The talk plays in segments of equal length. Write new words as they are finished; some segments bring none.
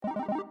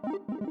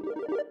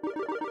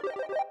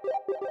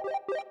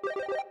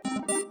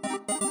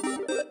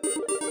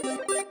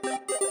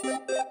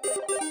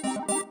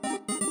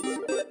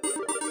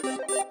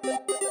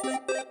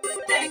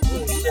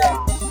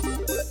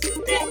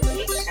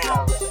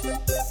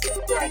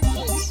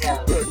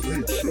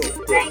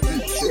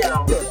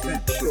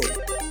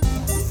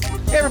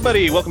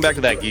everybody, welcome back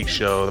to That Geek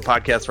Show, the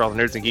podcast for all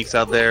the nerds and geeks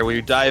out there.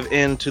 We dive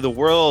into the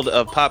world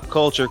of pop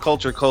culture,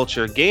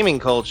 gaming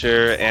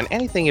culture, and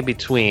anything in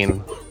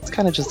between. It's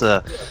kind of just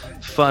a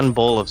fun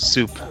bowl of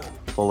soup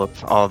full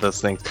of all of those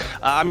things.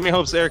 I'm your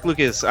host, Eric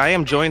Lucas. I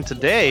am joined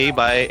today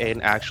by an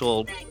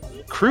actual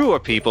crew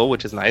of people,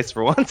 which is nice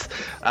for once.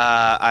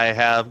 I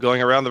have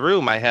going around the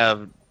room, I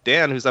have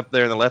Dan, who's up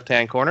there in the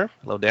left-hand corner.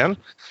 Hello, Dan.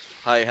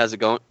 Hi, how's it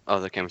going? Oh,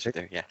 the camera's right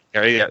there, yeah.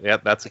 Yeah,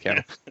 that's the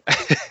camera.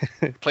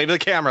 Play to the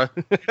camera.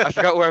 I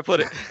forgot where I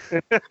put it.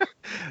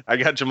 I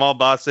got Jamal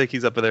Bostic.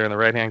 He's up there in the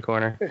right-hand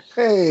corner.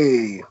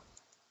 Hey.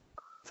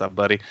 What's up,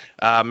 buddy?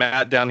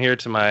 Matt down here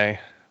to my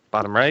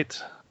bottom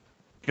right.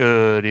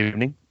 Good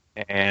evening.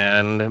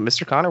 And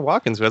Mr. Connor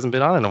Watkins, who hasn't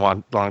been on in a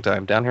long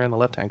time, down here in the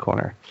left-hand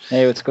corner.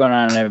 Hey, what's going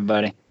on,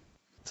 everybody?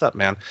 What's up,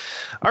 man?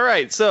 All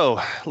right, so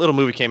a little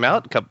movie came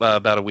out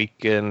about a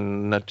week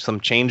and some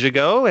change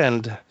ago,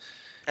 and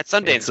at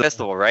Sundance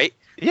Festival, right?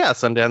 Yeah,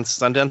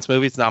 Sundance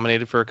movies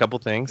nominated for a couple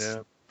things.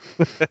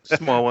 Yeah.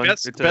 Small one.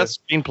 Best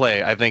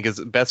screenplay, I think, is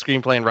best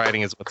screenplay and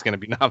writing is what's going to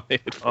be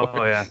nominated for.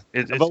 Oh yeah,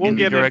 but we'll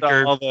get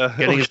into all the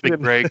getting his big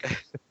break.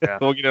 Yeah.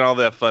 We'll get into all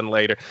that fun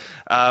later.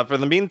 For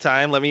the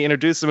meantime, let me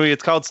introduce the movie.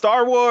 It's called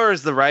Star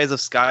Wars: The Rise of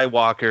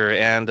Skywalker,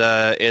 and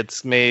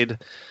it's made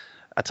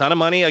a ton of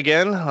money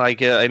again,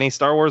 like any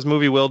Star Wars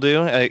movie will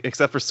do,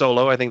 except for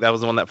Solo. I think that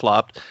was the one that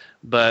flopped,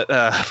 but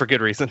for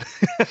good reason.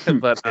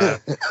 But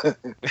The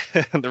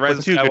Rise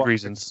of Skywalker, good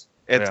reasons.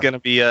 It's gonna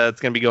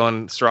be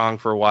going strong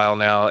for a while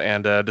now,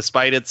 and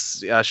despite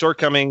its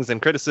shortcomings and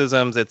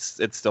criticisms,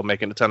 it's still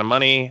making a ton of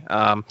money.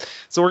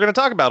 So we're gonna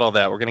talk about all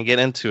that. We're gonna get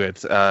into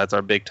it. It's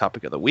our big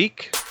topic of the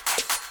week.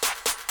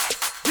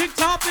 Big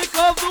topic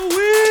of the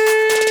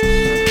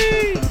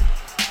week.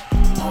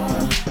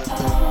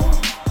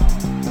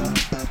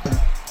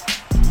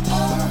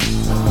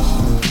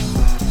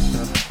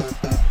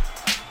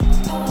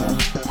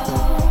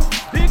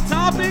 Big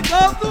topic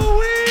of the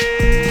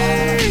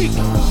week.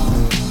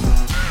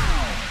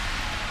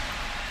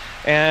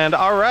 And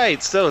all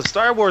right, so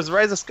Star Wars: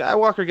 Rise of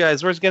Skywalker,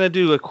 guys. We're just gonna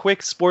do a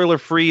quick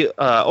spoiler-free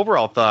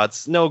overall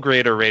thoughts. No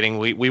grade or rating.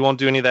 We won't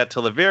do any of that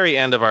till the very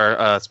end of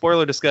our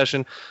spoiler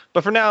discussion.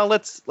 But for now,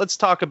 let's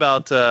talk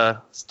about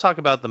the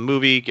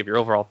movie. Give your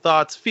overall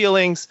thoughts,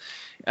 feelings,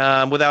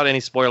 without any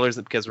spoilers,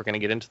 because we're gonna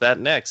get into that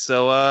next.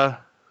 So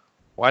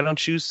why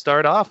don't you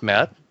start off,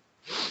 Matt?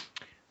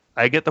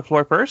 I get the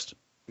floor first.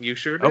 You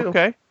sure do.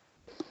 Okay.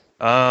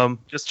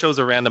 Just chose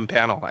a random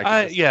panel.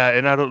 Yeah,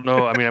 and I don't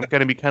know. I mean, I'm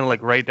going to be kind of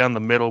like right down the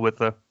middle with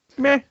the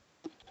meh.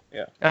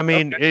 Yeah. I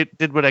mean, It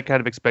did what I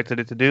kind of expected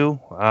it to do.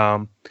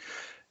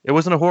 It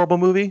wasn't a horrible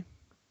movie.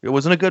 It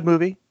wasn't a good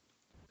movie.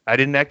 I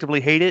didn't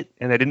actively hate it,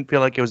 and I didn't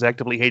feel like it was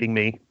actively hating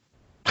me.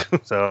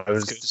 So I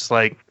was just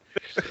like,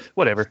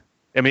 whatever.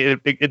 I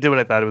mean, it did what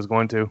I thought it was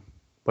going to.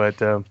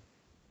 But,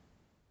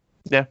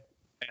 yeah.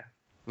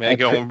 May I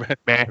go?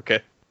 Okay.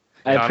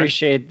 I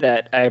appreciate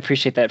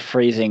that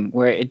phrasing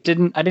where I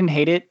didn't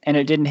hate it and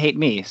it didn't hate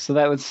me. So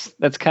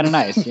that's kind of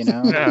nice, you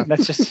know. Yeah.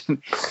 That's just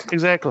Didn't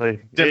exactly.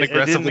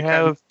 aggressively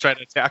try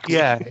to attack me.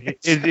 Yeah,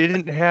 it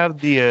didn't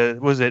have the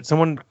was it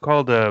someone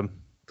called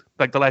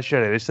like The Last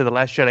Jedi? They said The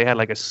Last Jedi had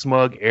like a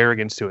smug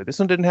arrogance to it. This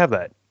one didn't have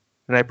that,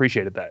 and I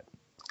appreciated that.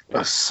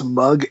 A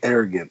smug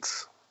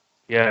arrogance.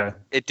 Yeah,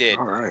 It did.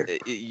 All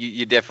right.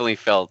 You definitely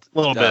felt A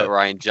little bit.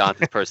 Ryan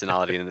Johnson's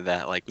personality into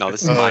that. Like, no,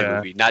 this is my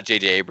movie, not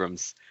J.J.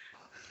 Abrams.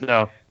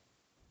 no.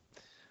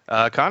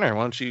 Connor,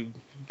 why don't you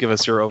give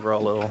us your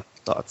overall little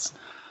thoughts?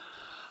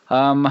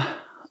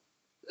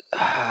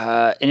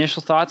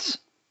 initial thoughts.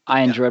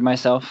 I enjoyed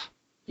myself.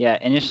 Yeah,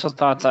 initial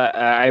thoughts.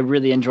 I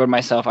really enjoyed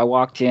myself. I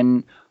walked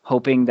in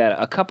hoping that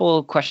a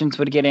couple questions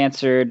would get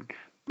answered.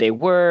 They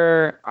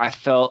were. I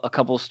felt a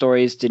couple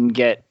stories didn't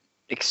get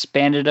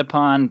expanded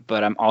upon,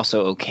 but I'm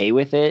also okay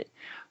with it.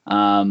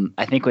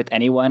 I think with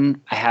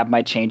anyone, I have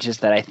my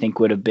changes that I think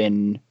would have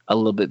been a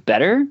little bit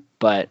better,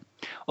 but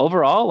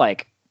overall,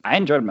 like, I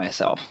enjoyed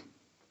myself.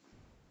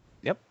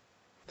 Yep.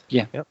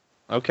 Yeah. Yep.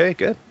 Okay,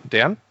 good.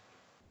 Dan?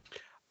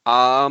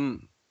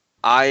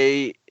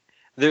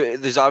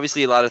 There's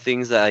obviously a lot of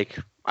things that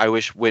I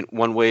wish went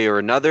one way or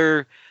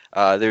another.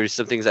 There's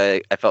some things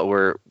I felt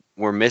were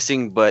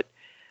missing, but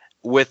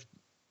with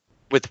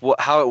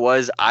how it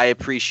was, I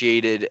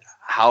appreciated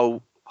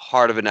how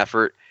hard of an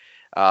effort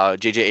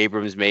J.J.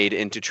 Abrams made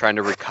into trying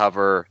to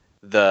recover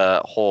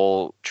the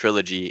whole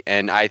trilogy,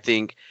 and I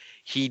think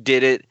he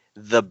did it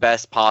the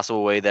best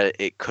possible way that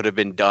it could have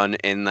been done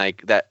in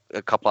like that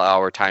a couple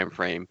hour time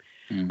frame.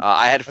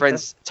 I had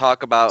friends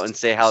talk about and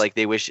say how like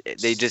they wish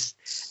they just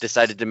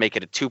decided to make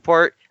it a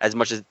 2-part, as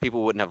much as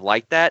people wouldn't have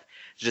liked that,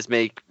 to just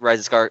make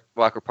Rise of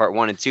Skywalker Part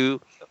 1 and 2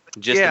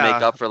 just to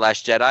make up for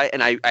Last Jedi.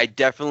 And I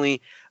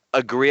definitely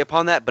agree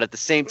upon that, but at the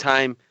same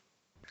time,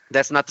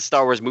 that's not the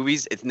Star Wars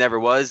movies. It never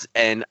was,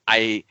 and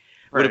I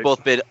would have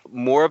both been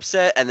more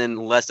upset and then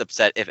less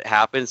upset if it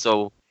happened.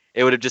 So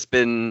it would have just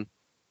been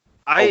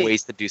a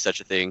waste to do such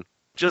a thing.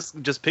 Just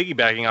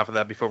piggybacking off of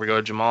that before we go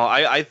to Jamal,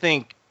 I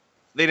think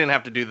they didn't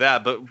have to do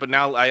that, but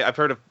now I've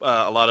heard of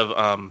a lot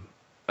of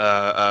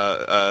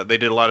they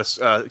did a lot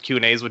of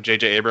Q&As with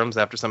J.J. Abrams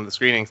after some of the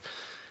screenings.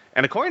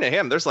 And according to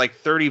him, there's like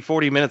 30,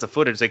 40 minutes of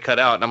footage they cut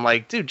out. And I'm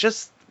like, dude,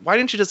 why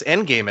didn't you just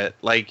endgame it?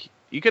 Like,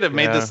 you could have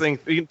made this thing.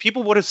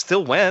 People would have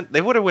still went.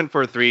 They would have went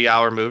for a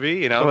 3-hour movie,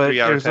 you know,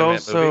 3-hour,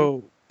 10-minute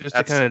movie. Just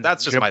to kind of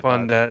that's just my on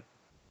thought. that.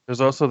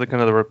 There's also the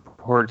kind of the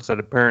reports that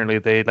apparently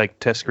they like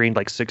test screened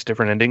like 6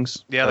 different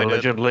endings. Yeah, they did.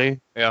 allegedly.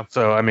 Yeah.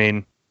 So I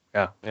mean,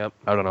 yeah. Yep.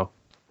 I don't know.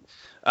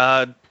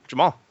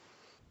 Jamal.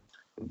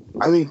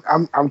 I mean,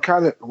 I'm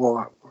kind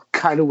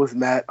of with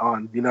Matt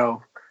on, you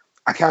know,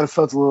 I kind of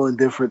felt a little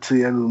indifferent to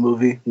the end of the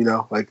movie, you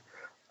know, like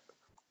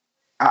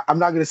I'm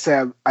not gonna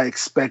say I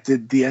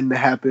expected the end to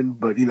happen,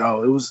 but you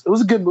know, it was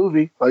a good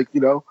movie. Like, you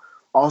know,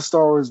 all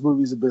Star Wars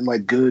movies have been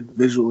like good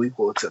visually,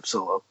 well, except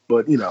Solo,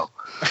 but you know,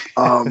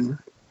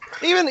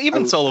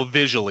 even Solo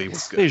visually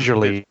was good.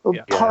 Visually,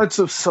 parts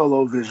of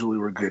Solo visually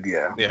were good,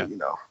 yeah. Yeah. But, you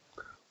know,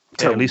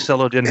 at least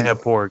Solo didn't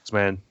have porgs,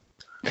 man.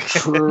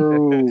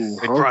 true.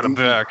 They brought him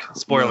back.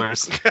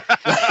 Spoilers.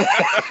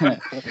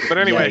 But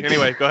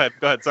anyway, go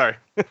ahead. Sorry.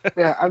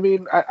 Yeah, I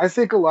mean, I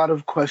think a lot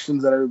of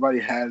questions that everybody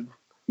had,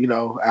 you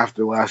know,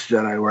 after Last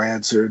Jedi were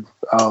answered.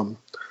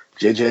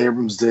 J.J.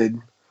 Abrams did,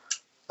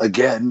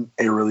 again,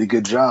 a really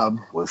good job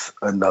with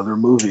another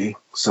movie.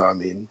 So, I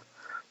mean,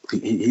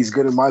 he's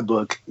good in my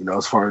book, you know,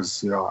 as far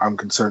as, you know, I'm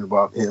concerned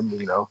about him,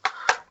 you know.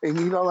 And,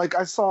 you know, like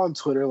I saw on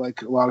Twitter,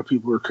 like a lot of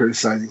people were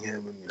criticizing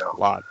him and, you know. A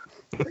lot.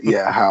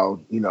 Yeah, how,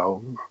 you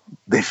know,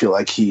 they feel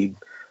like he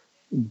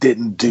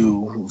didn't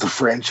do the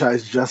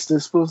franchise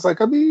justice. But it's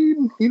like, I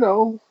mean, you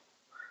know,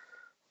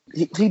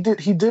 he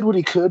did what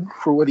he could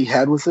for what he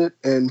had with it,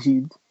 and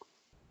he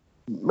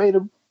made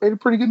a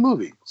pretty good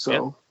movie.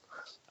 So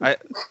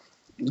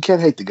you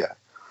can't hate the guy.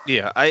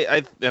 Yeah,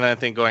 I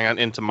think going on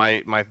into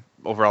my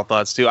overall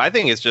thoughts too, I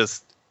think it's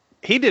just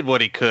he did what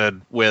he could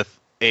with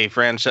a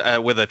franchise,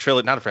 with a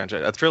trilogy, not a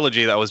franchise, a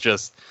trilogy that was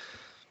just.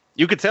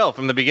 You could tell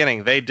from the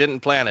beginning they didn't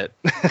plan it.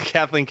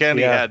 Kathleen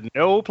Kennedy had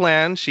no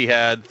plan. She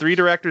had 3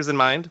 directors in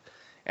mind,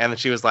 and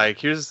she was like,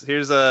 "Here's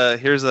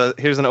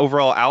an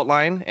overall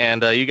outline,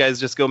 and you guys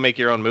just go make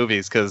your own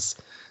movies because,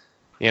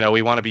 you know,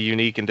 we want to be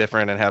unique and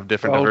different and have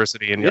different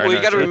diversity." And well,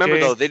 you got to remember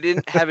though, they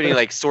didn't have any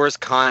like source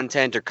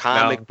content or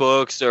comic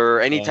books or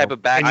any type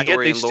of backstory. And yet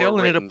they still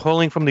ended up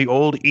pulling from from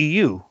the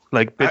EU,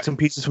 like bits and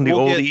pieces from the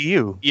old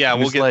EU. Yeah,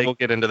 we'll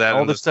get into that.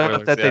 All the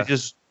stuff that they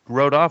just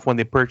wrote off when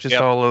they purchased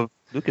all of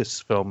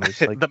Lucasfilm. Is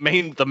like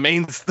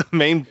the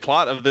main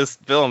plot of this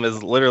film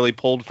is literally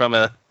pulled from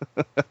a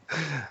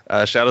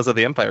Shadows of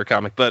the Empire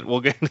comic, but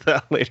we'll get into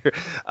that later.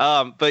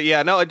 But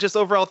yeah, no, just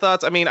overall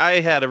thoughts. I mean, I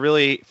had a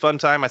really fun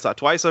time. I saw it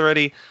twice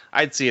already.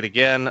 I'd see it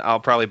again. I'll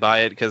probably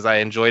buy it because I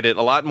enjoyed it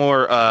a lot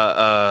more.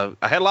 I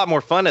had a lot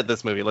more fun at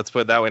this movie. Let's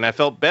put it that way. And I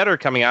felt better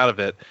coming out of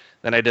it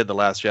than I did The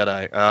Last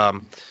Jedi.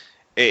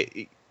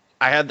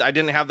 I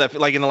didn't have that,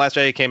 like in The Last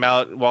Jedi it came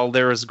out, while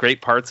there was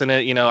great parts in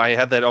it, you know, I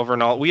had that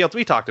overall, we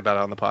talked about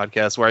it on the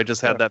podcast where I just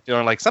had that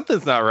feeling like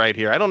something's not right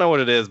here. I don't know what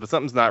it is, but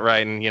something's not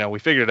right. And, you know, we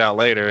figured it out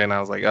later and I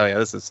was like, oh yeah,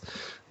 this is,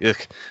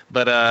 yuck.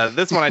 But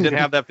this one I didn't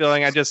have that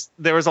feeling.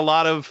 There was a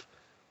lot of,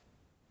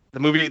 the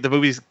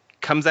movie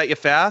comes at you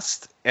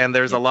fast and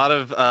there's a lot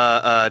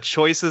of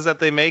choices that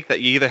they make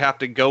that you either have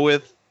to go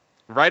with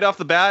right off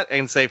the bat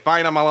and say,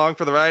 fine, I'm along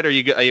for the ride, or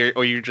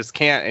you just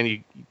can't, and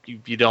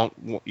you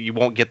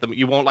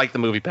won't like the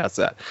movie past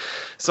that.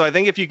 So I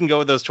think if you can go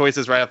with those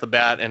choices right off the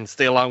bat and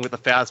stay along with the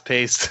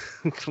fast-paced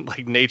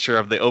like nature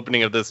of the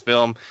opening of this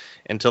film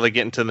until they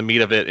get into the meat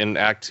of it in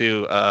Act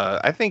 2,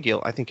 I think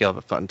you'll have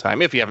a fun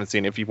time. If you haven't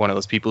seen it, if you're one of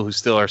those people who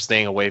still are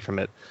staying away from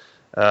it.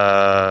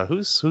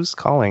 Who's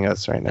calling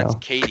us right now? That's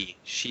Katie.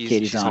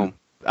 She's on. home.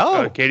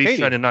 Oh, Katie's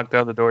trying to knock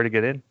down the door to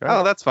get in.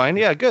 Oh, that's fine.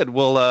 Yeah, good.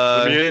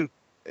 Well,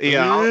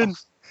 yeah,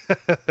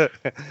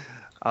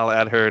 I'll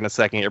add her in a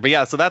second here. But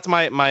yeah, so that's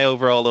my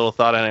overall little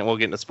thought on it. We'll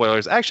get into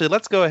spoilers. Actually,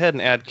 let's go ahead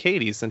and add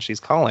Katie since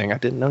she's calling. I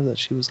didn't know that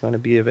she was going to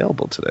be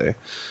available today.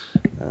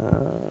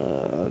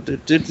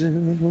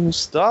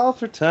 Stall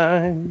for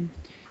time.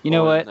 You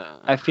know what?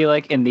 I feel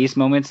like in these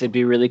moments it'd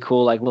be really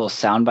cool, like little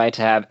soundbite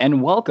to have.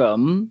 And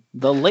welcome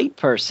the late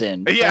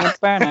person. Yeah,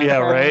 yeah,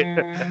 right.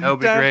 That would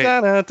be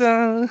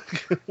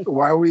great.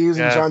 Why are we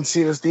using John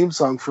Cena's theme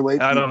song for late?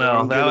 I don't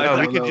know. people?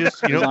 We could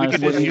just, use like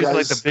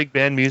the big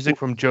band music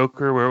from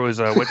Joker, where it was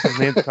what's his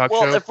name, the talk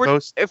show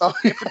host. If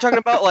we're talking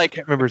about like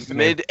remember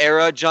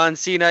mid-era John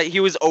Cena, he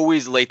was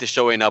always late to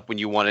showing up when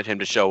you wanted him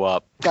to show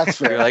up. That's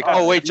fair. You're like,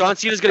 oh wait, John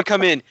Cena's gonna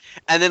come in,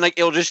 and then like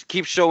it'll just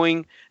keep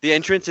showing the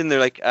entrance, and they're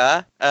like,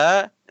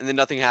 and then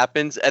nothing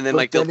happens, and then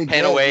like they'll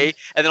pan away,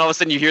 and then all of a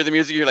sudden you hear the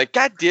music, you're like,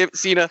 God damn it,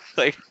 Cena!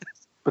 Like,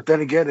 but then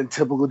again, in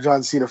typical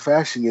John Cena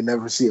fashion, you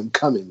never see him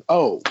coming.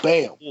 Oh,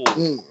 bam!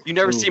 You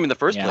never see him in the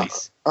first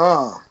place.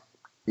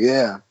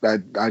 Yeah.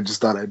 I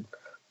just thought I'd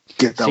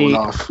get that one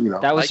off. You know,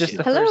 that was just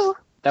the first.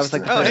 That was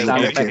like the first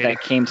sound effect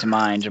that came to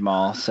mind,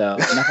 Jamal. So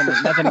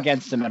nothing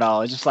against him at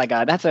all. It's just like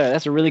that's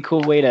a really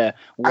cool way to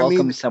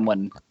welcome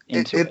someone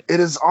into it.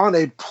 It is on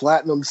a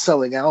platinum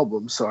selling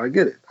album, so I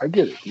get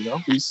it. You know,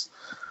 he's,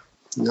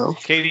 you know.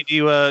 Katie, do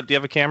you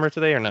have a camera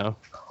today or no?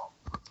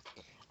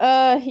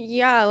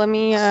 Yeah. Let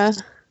me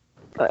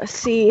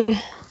see.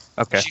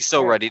 Okay. She's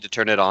so ready to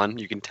turn it on.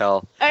 You can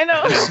tell. I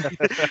know.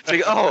 She's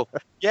like, oh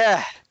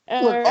yeah,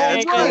 Look,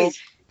 Alright, right.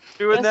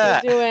 doing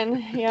that's that. what we're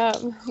doing. Yep.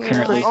 You know,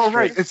 Currently- Oh,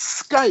 right.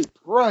 It's Skype.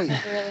 Right.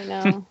 I don't really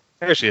know.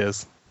 There she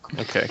is.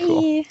 Okay,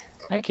 cool.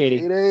 Hi, Katie.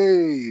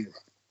 Hey.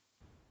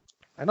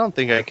 I don't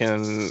think I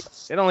can.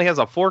 It only has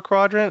a 4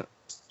 quadrant.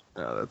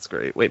 Oh, that's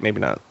great. Wait, maybe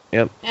not.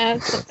 Yep, Yeah,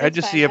 I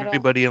just see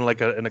everybody in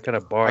like in a kind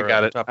of bar. I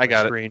got on it. top I of the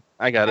got it. screen.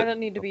 I got I it. don't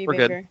need to be We're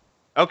good. bigger.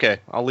 Okay,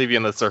 I'll leave you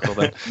in the circle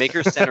then. Make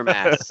her center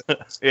mass.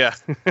 Yeah.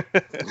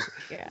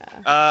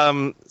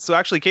 Yeah. So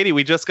actually, Katie,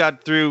 we just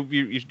got through.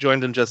 You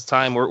joined in just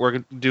time. We're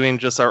doing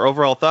just our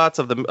overall thoughts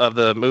of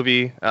the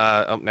movie.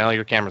 Oh, now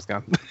your camera's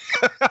gone.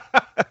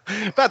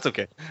 That's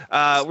okay.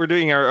 We're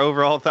doing our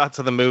overall thoughts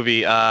of the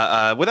movie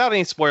without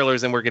any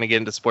spoilers, and we're going to get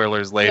into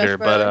spoilers later.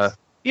 spoilers. But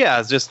yeah,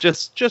 it's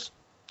just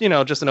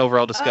an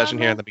overall discussion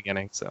here in the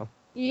beginning. So.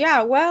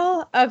 Yeah.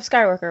 Well, of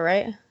Skywalker,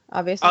 right?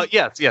 Obviously. Oh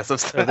yes. The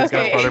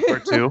Okay. Godfather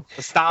Part 2.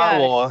 Star Got it.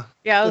 Wars.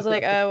 Yeah, I was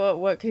like,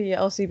 what could you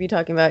else be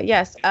talking about?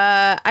 Yes.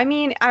 I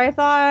mean, I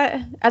thought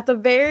at the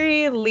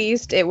very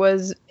least it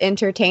was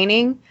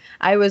entertaining.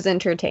 I was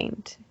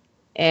entertained,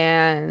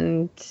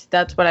 and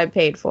that's what I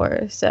paid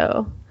for.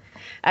 So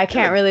I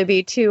can't really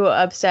be too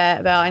upset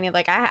about any.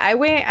 Like, I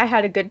went, I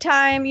had a good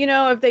time. You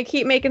know, if they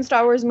keep making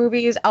Star Wars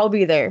movies, I'll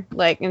be there.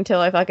 Like, until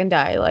I fucking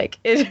die. Like,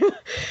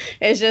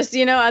 it's just,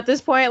 you know, at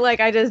this point, like,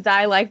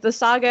 I like the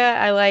saga.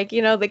 I like,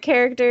 you know, the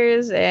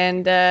characters,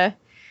 and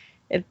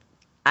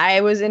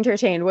I was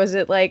entertained. Was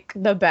it like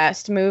the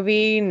best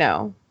movie?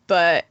 No.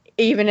 But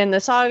even in the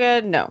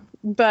saga, no.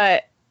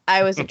 But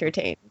I was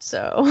entertained.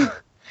 So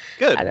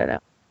Good. I don't know.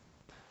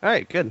 All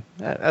right, good.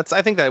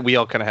 I think that we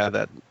all kind of had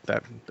that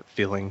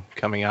feeling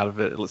coming out of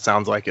it. It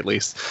sounds like, at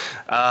least.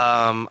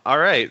 All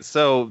right,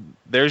 so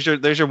there's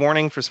your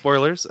warning for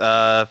spoilers.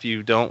 If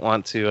you don't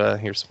want to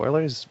hear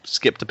spoilers,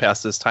 skip to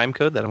past this time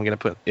code that I'm going to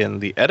put in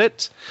the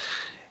edit.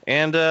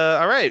 And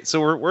all right,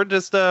 so we're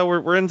just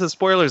we're into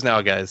spoilers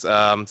now, guys.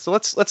 So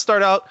let's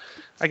start out.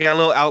 I got a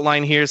little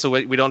outline here, so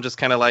we don't just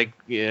kind of like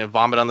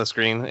vomit on the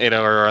screen, you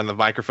know, or on the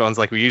microphones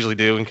like we usually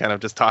do, and kind of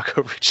just talk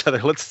over each other.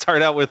 Let's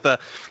start out with I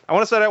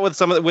want to start out with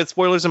with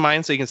spoilers in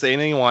mind, so you can say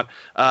anything you want.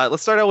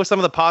 Let's start out with some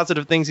of the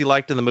positive things you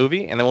liked in the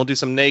movie, and then we'll do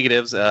some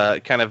negatives,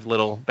 kind of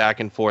little back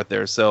and forth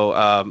there.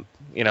 So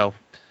you know,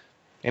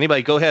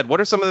 anybody, go ahead. What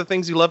are some of the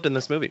things you loved in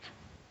this movie?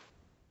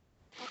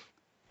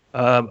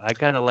 I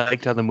kind of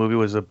liked how the movie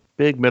was a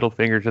big middle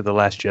finger to The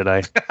Last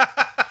Jedi.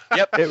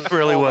 Yep. It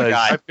really Oh my was.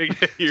 God. I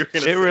figured you were gonna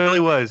It say really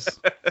was.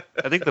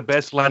 I think the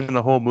best line in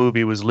the whole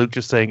movie was Luke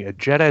just saying, "A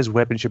Jedi's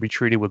weapon should be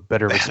treated with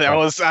better respect." that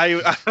was I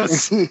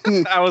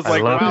was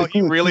like, love wow, it.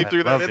 he really I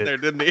threw that loved in it. there,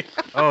 didn't he?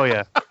 Oh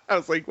yeah. I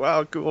was like,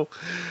 wow, cool.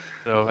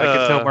 So I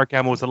could tell Uh, Mark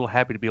Hamill was a little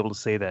happy to be able to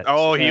say that.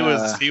 Oh, he Oh.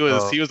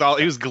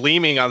 was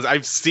gleaming on.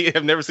 I've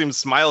never seen him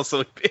smile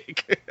so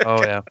big.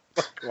 Oh yeah.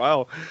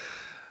 Wow.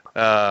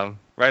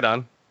 Right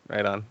on.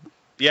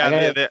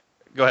 Yeah.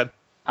 Go ahead.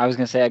 I was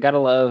gonna say I gotta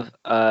love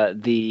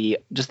the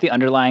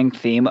underlying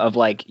theme of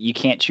like you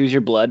can't choose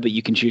your blood, but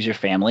you can choose your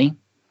family.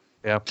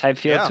 Yeah. Type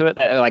feel Yeah. to it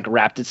that like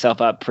wrapped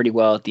itself up pretty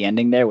well at the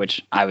ending there,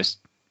 which I was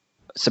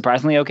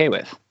surprisingly okay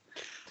with.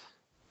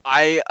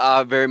 I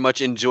very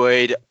much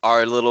enjoyed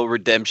our little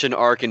redemption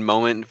arc and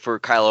moment for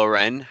Kylo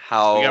Ren.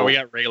 How We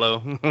got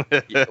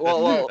Raylo.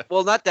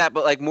 well, not that,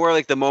 but like more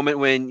like the moment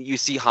when you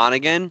see Han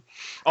again.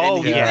 Oh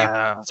and he-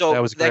 yeah. So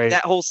That was like great.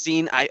 that whole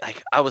scene,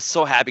 I was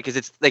so happy because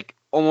it's like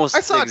almost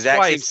I saw the it exact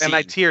twice, same and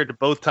I scene. teared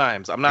both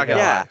times. I'm not gonna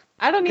Yeah. lie.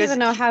 I don't 'Cause even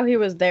know how he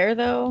was there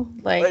though.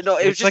 Like No,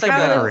 it was It's just like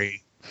like a a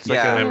memory. It's like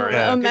Yeah. a memory.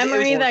 a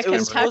memory that it can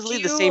was touch supposedly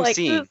you. the same like,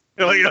 scene.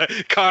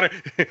 Like, Connor,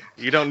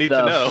 you don't need to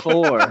The know.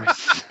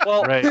 Force.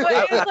 Well, Right.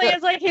 But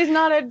it's like he's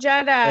not a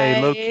Jedi.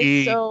 Hey,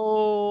 low-key.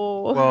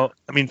 So Well,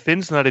 I mean,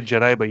 Finn's not a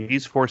Jedi, but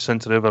he's Force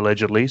sensitive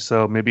allegedly.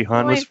 So maybe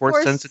Han was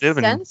Force sensitive,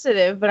 and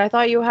sensitive, but I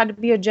thought you had to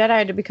be a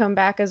Jedi to become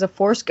back as a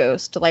Force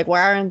ghost. Like,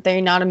 why aren't there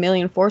not a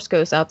million Force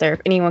ghosts out there if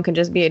anyone can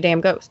just be a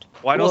damn ghost?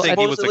 Well, I don't well, think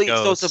he was a supposedly-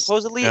 ghost. So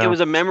supposedly Yeah. it was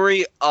a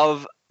memory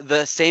of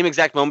the same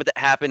exact moment that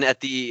happened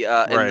at the in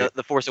Right.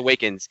 the Force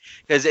Awakens,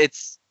 because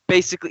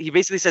he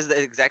basically says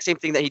the exact same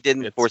thing that he did in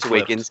the It's Force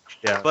flipped. Awakens,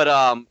 Yeah. but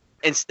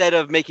instead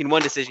of making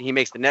one decision, he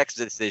makes the next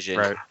decision,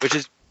 Right. which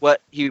is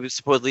what he was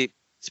supposedly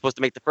supposed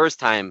to make the first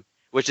time.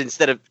 Which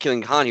instead of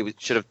killing Han,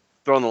 should have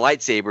thrown the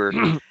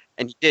lightsaber,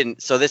 and he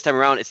didn't. So this time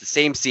around, it's the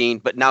same scene,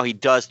 but now he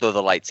does throw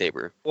the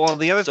lightsaber. Well,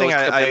 the other So thing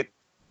it's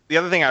the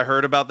other thing I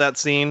heard about that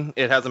scene,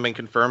 it hasn't been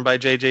confirmed by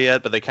JJ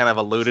yet, but they kind of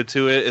alluded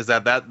to it, is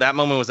that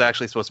moment was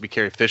actually supposed to be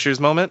Carrie Fisher's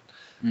moment,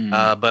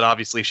 but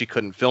obviously she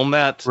couldn't film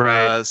that,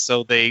 Right.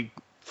 so they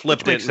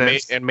flipped Which it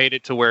makes and made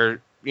it to where,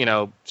 you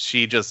know,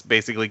 she just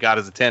basically got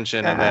his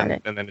attention,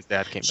 Got and then his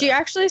dad came She back.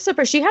 actually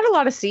she had a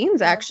lot of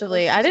scenes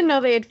actually. I didn't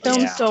know they had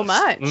filmed Yeah. so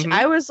much. Mhm.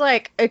 I was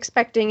like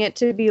expecting it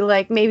to be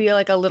like maybe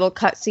like a little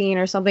cut scene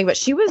or something, but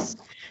she was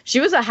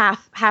a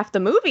half the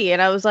movie,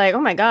 and I was like,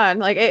 oh my god,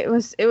 like it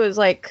was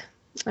like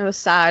it was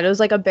sad. It was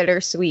like a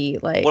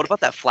bittersweet like What about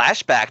that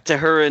flashback to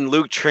her and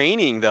Luke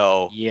training,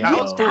 though? Yeah. That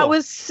was cool. that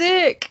was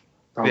sick.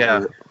 That was Yeah.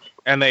 great.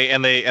 And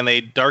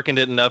they darkened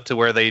it enough to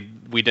where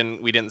we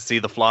didn't see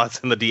the flaws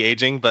in the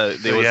de-aging, but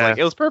it was Yeah. like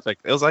it was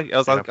perfect. It was like I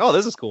was like, oh,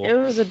 this is cool. It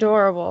was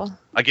adorable.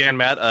 Again,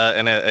 Matt,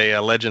 and a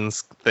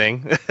Legends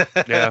thing.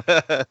 Yeah.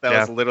 That Yeah.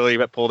 was literally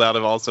pulled out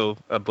of also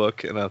a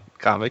book and a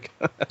comic.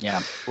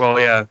 Yeah. Well,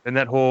 yeah, and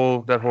that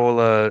whole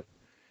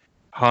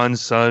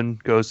Han's son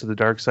goes to the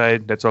dark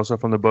side. That's also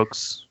from the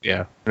books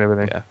Yeah. and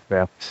everything.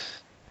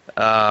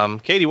 Yeah.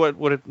 Katie,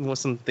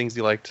 what's some things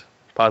you liked?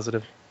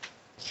 Positive.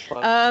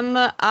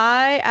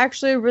 I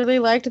actually really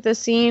liked the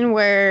scene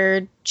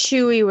where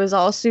Chewie was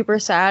all super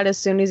sad as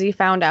soon as he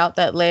found out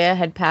that Leia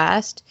had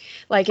passed.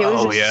 Like it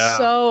was Oh, just yeah.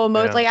 so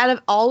Yeah. like out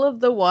of all of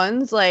the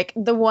ones, like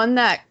the one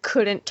that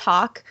couldn't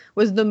talk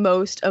was the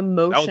most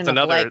emotional. That was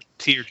another like,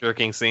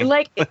 tear-jerking scene.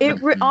 like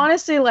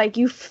honestly, like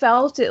you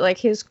felt it. Like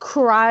his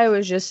cry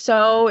was just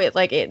so it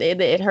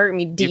hurt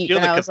me deep. you feel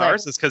and the I was like,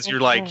 catharsis because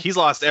you're like, he's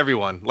lost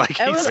everyone. Like it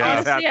he's was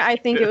honestly, I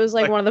think it was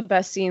like one of the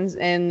best scenes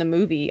in the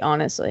movie,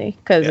 honestly,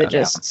 because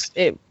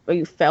Yeah.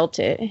 you felt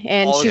it,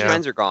 and All she his was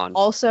friends are gone.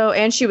 also,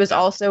 and she was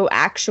also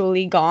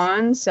actually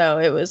gone, so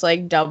it was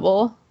like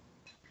double.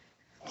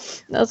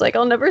 I was like,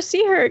 I'll never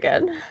see her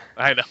again.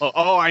 I know.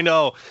 Oh, I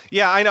know.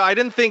 Yeah, I know. I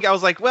didn't think. I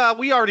was like, well,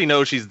 we already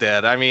know she's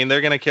dead. I mean,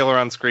 they're gonna kill her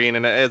on screen,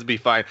 and it'd be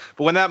fine.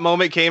 But when that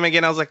moment came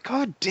again, I was like,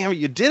 God damn it,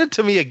 you did it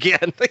to me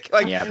again. like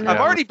Yeah. I've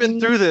already been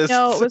through this.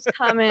 No, it was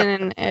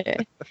coming,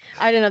 and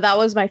I don't know. That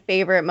was my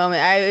favorite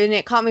moment. And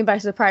it caught me by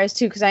surprise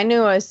too, because I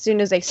knew as soon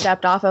as they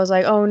stepped off, I was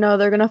like, oh no,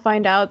 they're gonna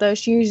find out that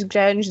she's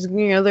dead, and she's,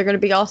 they're gonna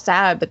be all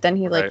sad. But then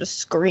he like Right. just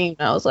screamed,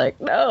 and I was like,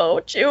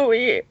 no,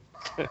 Chewie.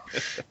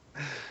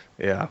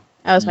 Yeah.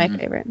 That was my Mhm.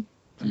 favorite.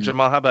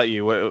 Jamal, how about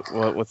you?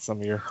 What's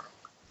some of your?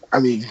 I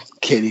mean,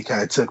 Katie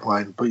kind of took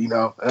mine, but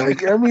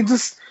like, I mean,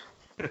 just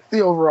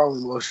the overall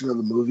emotion of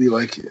the movie,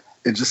 like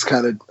it just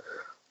kind of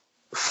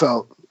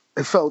felt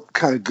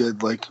kind of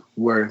good, like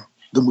where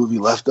the movie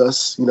left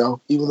us,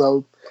 even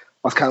though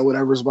I was kind of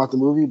whatever about the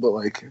movie, but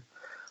like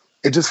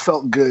it just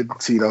felt good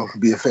to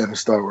be a fan of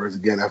Star Wars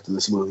again after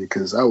this movie,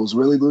 because I was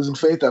really losing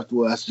faith after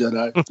The Last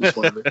Jedi. Just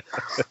wanted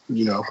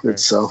to,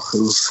 so it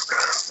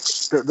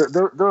was.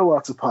 There are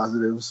lots of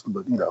positives,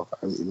 but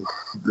I mean,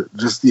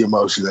 just the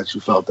emotion that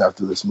you felt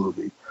after this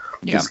movie,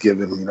 Yeah. just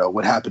given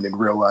what happened in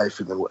real life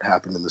and then what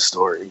happened in the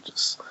story,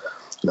 just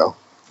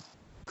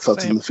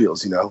felt it in the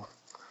feels.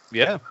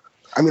 Yeah.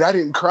 I mean, I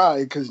didn't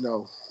cry because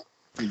Well,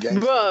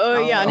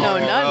 yeah, no,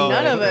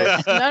 none of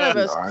us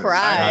No,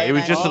 cried. It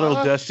was just a little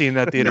I mean, dusty in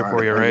that theater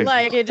for you, right?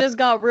 like it just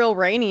got real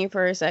rainy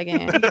for a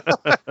second.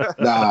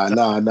 Nah.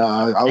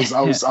 I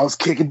was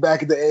kicking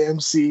back at the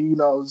AMC.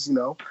 I was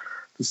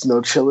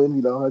just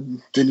chilling. I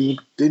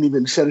didn't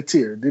even shed a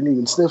tear. Didn't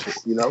even sniffle.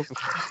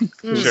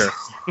 Sure.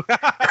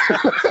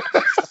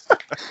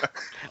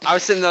 I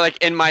was sitting there like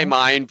in my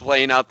mind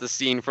playing out the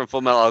scene from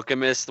Full Metal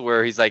Alchemist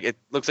where he's like, it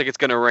looks like it's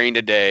gonna rain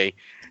today.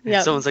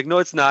 Yeah. Someone's like, no,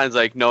 it's not. It's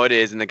like, no, it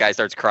is, and the guy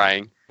starts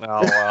crying.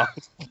 Oh wow.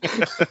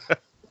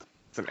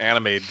 It's an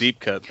anime deep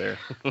cut there.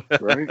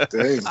 Right?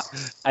 Dang.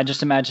 I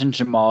just imagine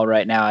Jamal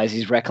right now as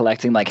he's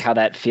recollecting like how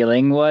that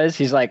feeling was.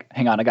 He's like,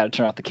 hang on, I got to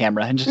turn off the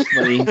camera and just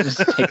let me just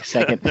take a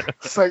second.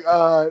 It's like,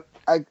 I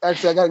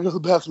gotta go to the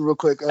bathroom real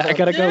quick. I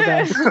gotta go,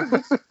 guys.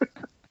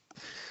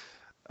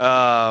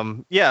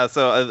 Yeah,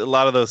 so a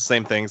lot of those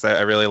same things I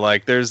really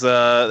like. There's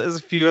a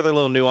few other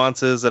little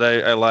nuances that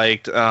I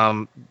liked.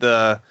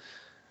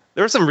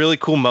 There were some really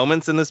cool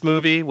moments in this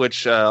movie,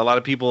 which a lot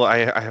of people I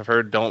have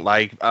heard don't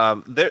like.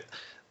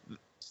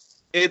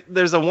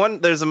 There's a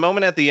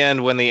moment at the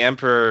end when the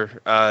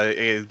Emperor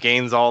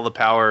gains all the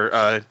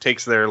power,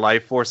 takes their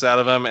life force out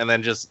of him, and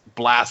then just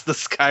blasts the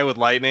sky with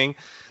lightning.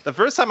 The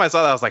first time I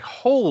saw that, I was like,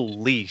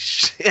 "Holy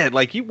shit!"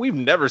 Like we've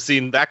never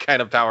seen that kind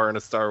of power in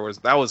a Star Wars.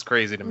 That was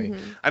crazy to me.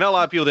 Mhm. I know a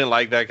lot of people didn't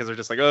like that because they're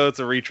just like, "Oh, it's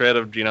a retread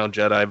of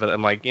Jedi," but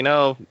I'm like,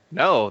 no,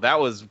 that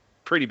was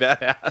pretty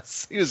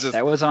badass. He was just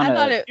That was on I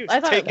thought a. it. he was I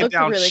thought it taking looked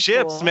down really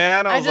ships, cool.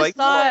 man. I was just like,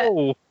 thought,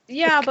 whoa.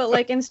 yeah, but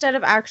like instead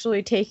of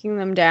actually taking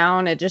them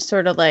down, it just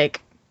sort of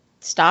like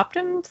stopped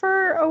him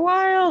for a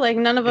while. Like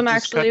none of It them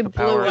just cut actually the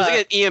blew power. It was up.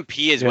 like an EMP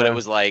is what Yeah. it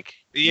was like.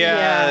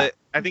 Yeah, Yeah.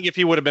 I think if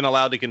he would have been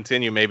allowed to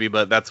continue, maybe,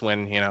 but that's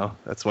when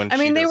I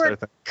mean, they were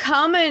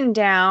coming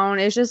down.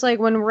 It's just like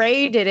when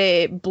Ray did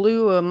it, it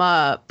blew him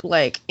up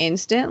like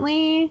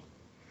instantly.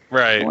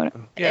 right. What-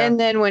 Yeah. And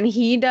then when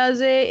he does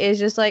it, it's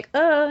just like,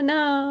 oh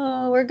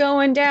no, we're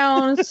going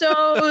down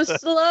so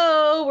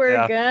slow, we're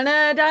Yeah.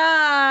 gonna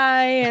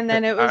die. And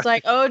then it was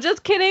like, oh,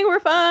 just kidding, we're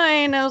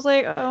fine. I was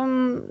like,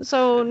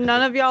 so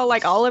none of y'all,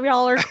 like all of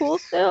y'all are cool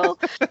still?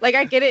 Like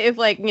I get it if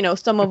like,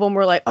 some of them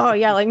were like, oh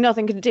yeah, like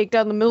nothing could take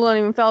down the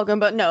Millennium Falcon,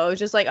 but no, it's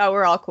just like, oh,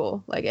 we're all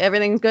cool. Like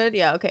everything's good.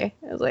 Yeah, okay.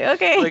 I was like,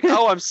 okay. Like,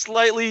 oh, I'm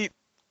slightly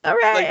all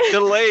right. like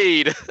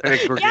delayed. I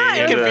think we're Yeah,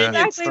 getting it was into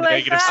exactly some like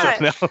negative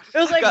that. stuff now.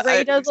 It was like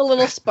Ray does a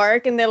little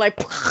spark, and they're like,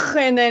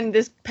 and then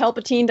this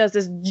Palpatine does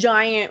this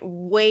giant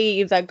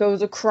wave that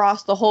goes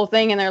across the whole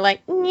thing, and they're like,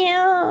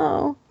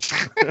 no.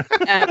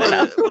 I don't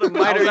know. What a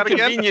minor that again?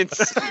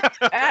 inconvenience.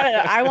 I don't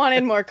know. I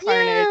wanted more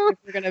carnage, if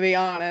we're gonna be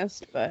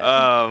honest. But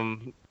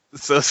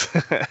So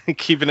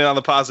keeping it on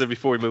the positive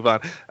before we move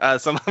on.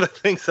 Some other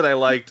things that I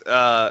liked.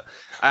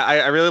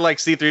 I really like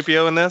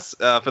C-3PO in this.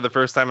 For the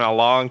first time in a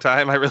long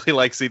time, I really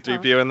like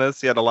C-3PO in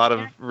this. He had a lot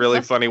of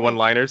really funny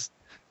one-liners.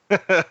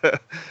 Like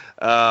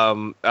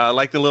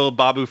the little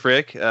Babu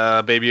Frick,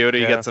 Baby Yoda.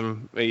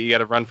 You got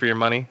to run for your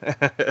money.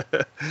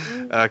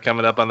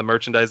 Coming up on the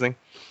merchandising.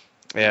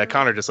 Yeah,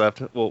 Connor just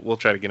left. We'll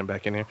try to get him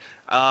back in here.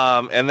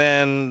 And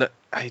then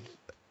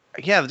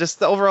just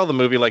the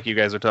movie, like you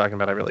guys are talking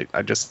about,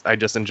 I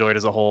just enjoyed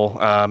as a whole,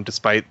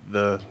 despite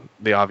the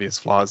obvious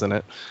flaws in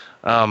it.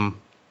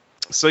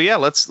 So yeah,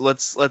 let's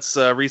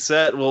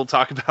reset. We'll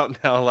talk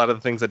about now a lot of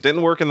the things that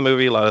didn't work in the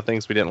movie, a lot of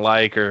things we didn't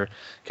like or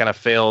kind of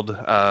failed in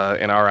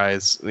our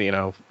eyes,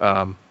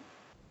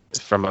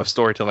 from a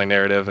storytelling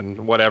narrative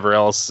and whatever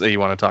else you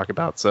want to talk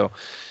about. So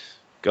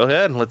go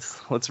ahead,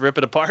 let's rip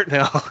it apart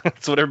now.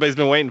 That's what everybody's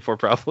been waiting for,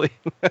 probably.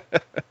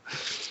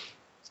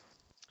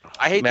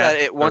 I hate that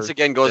it once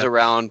again goes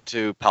around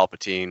to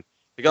Palpatine.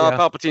 Because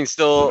Palpatine's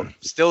still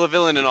the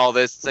villain in all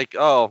this. It's like,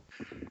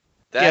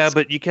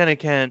 but you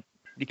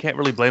can't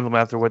really blame them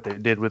after what they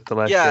did with the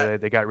Last Jedi.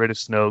 They got rid of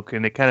Snoke,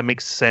 and it kind of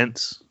makes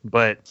sense,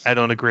 but I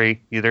don't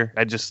agree either.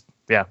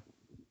 Yeah,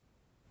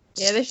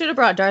 they should have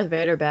brought Darth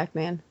Vader back,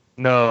 man.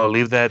 No,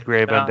 leave that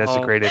grave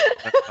undesecrated.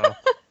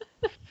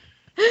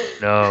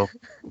 No.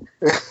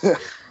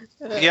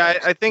 Yeah,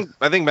 I think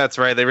Matt's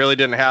right. They really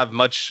didn't have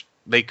much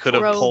they could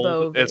have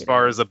pulled as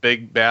far as a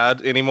big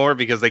bad anymore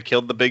because they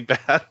killed the big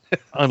bad.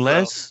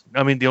 Unless,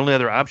 the only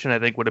other option I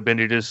think would have been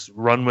to just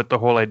run with the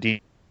whole idea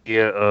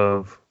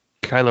of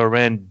Kylo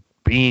Ren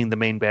being the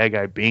main bad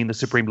guy, being the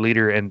supreme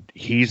leader, and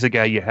he's the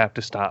guy you have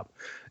to stop.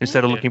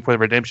 Instead of looking for the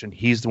redemption,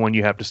 he's the one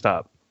you have to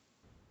stop.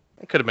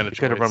 It could have been a choice.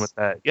 Could have run with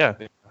that. Yeah.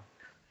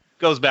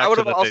 Goes back. I would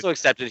have also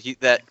accepted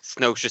that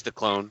Snoke's just a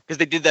clone because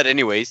they did that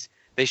anyways.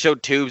 They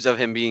showed tubes of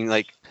him being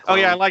like. Clone.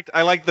 Oh yeah,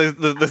 I like the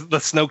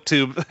Snoke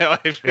tube. Yeah,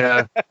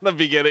 in the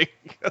beginning.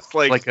 It's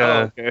like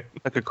a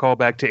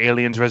callback to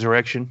Aliens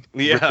Resurrection.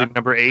 Yeah,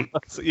 number 8.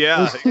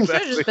 Yeah, exactly. It should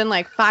have just been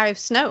like 5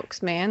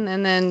 Snokes, man,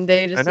 and then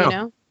they just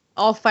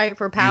all fight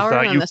for power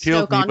and the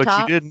Snoke on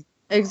top. You didn't.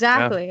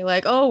 Exactly. Yeah.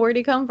 Like, where'd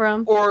he come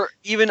from? Or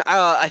even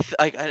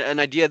an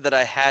idea that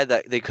I had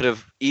that they could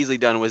have easily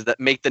done was that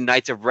make the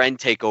Knights of Ren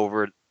take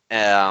over.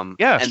 And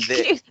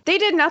they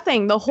did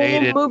nothing the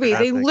whole movie.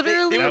 They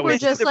literally were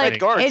just like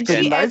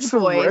edgy edge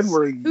boys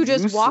who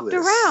just walked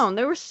around.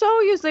 They were so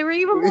useless. They were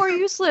even more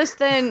useless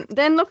than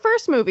the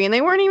first movie, and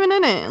they weren't even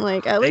in it.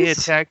 Like they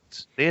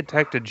attacked a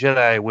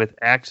Jedi with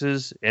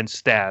axes and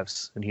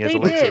staffs, and he has a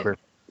lightsaber.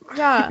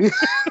 Yeah,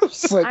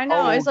 I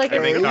know. It's like I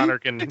think Connor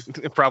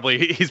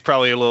he's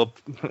probably a little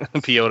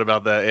PO'd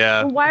about that.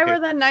 Yeah. Why were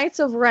the Knights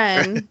of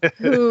Ren,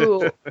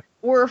 who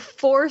were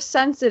force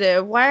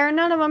sensitive, why are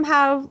none of them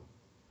have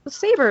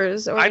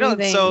sabers or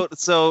anything?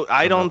 So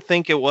I don't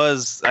think it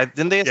was.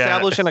 Didn't they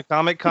establish in a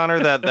comic,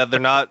 Connor, that they're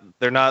not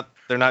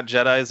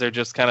Jedis? They're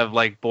just kind of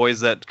like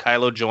boys that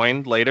Kylo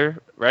joined later,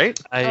 right?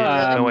 I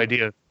have no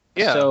idea.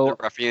 Yeah, so they're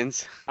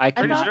ruffians. I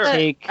cannot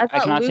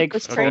take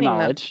full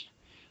knowledge.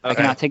 Okay. I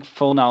cannot take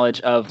full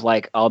knowledge of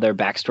like all their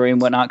backstory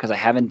and whatnot because I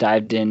haven't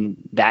dived in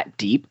that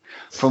deep.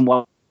 From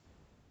what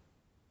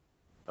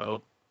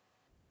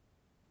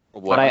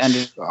I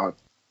understand.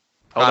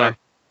 Hold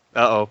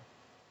on.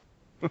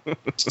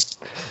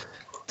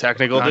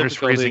 Technical Connor's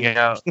freezing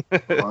out.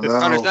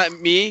 Connor, it's not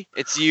me.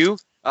 It's you.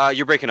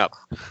 You're breaking up.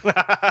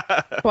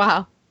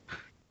 Wow.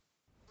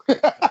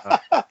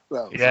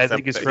 I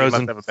think he's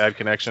frozen. He must have a bad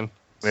connection.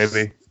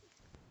 Maybe.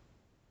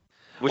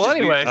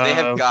 Anyway, they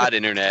have God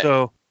internet.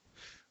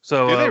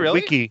 So do they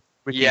really? Wiki,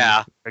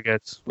 yeah. I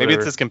guess. Maybe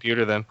it's his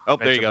computer then. Oh,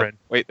 there you go.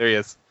 Wait, there he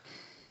is.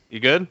 You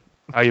good?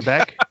 Are you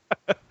back?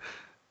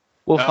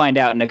 We'll find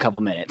out in a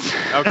couple minutes.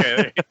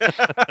 Okay.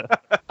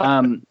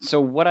 So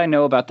what I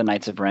know about the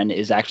Knights of Ren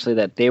is actually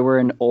that they were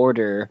an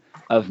order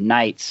of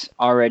knights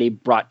already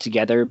brought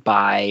together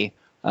by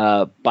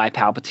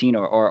Palpatine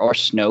or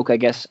Snoke, I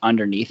guess,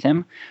 underneath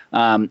him.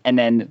 And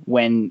then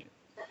when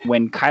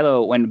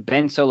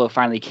Ben Solo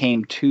finally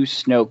came to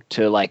Snoke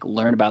to like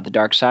learn about the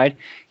dark side,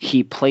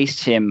 he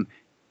placed him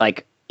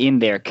like in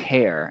their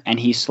care, and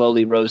he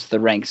slowly rose the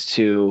ranks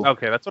to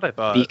that's what I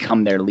thought.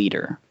 Become their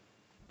leader.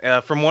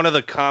 From one of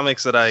the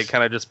comics that I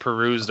kind of just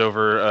perused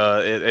over,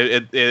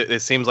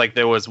 it seems like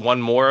there was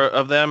one more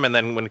of them, and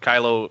then when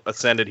Kylo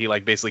ascended, he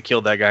like basically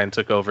killed that guy and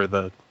took over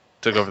the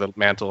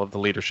mantle of the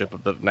leadership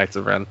of the Knights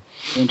of Ren.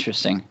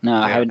 Interesting. No,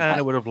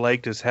 I would have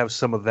liked to have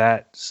some of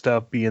that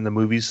stuff be in the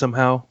movies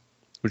somehow.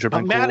 Which would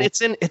have been Matt,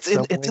 cool. it's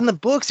in the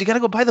books. You got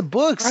to go buy the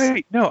books.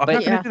 Right? No, I'm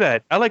not going to do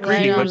that. I like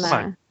reading, but come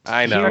on.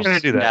 I know. You're not going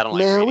to do that.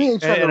 Man, we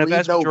ain't trying to read no books. And a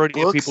vast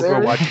majority of people who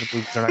are watching the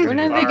movies are not going to do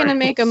that. When are they going to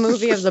make a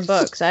movie of the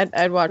books?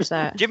 I'd watch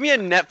that. Give me a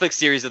Netflix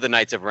series of the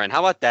Knights of Ren. How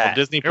about that?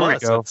 Disney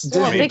Plus. Well,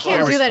 they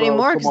can't do that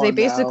anymore because they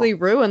basically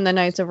ruined the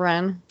Knights of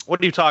Ren.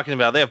 What are you talking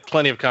about? They have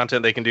plenty of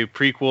content. They can do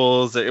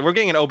prequels. We're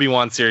getting an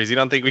Obi-Wan series. You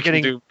don't think we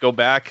can go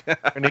back?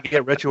 And they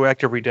get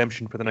retroactive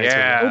redemption for the Knights of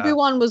Ren.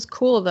 Obi-Wan was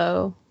cool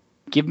though.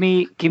 Give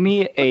me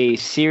a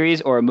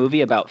series or a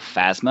movie about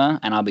Phasma,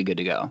 and I'll be good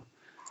to go.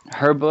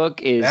 Her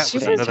book is That She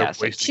was was another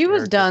fantastic. wasted She was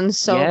character. done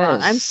so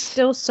wrong. I'm Yes.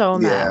 still so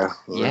mad.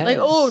 Yeah. Like,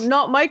 oh,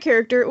 not my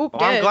character. Oop,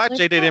 Well, I'm dead. glad Like,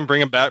 JJ didn't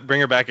bring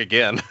her back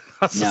again.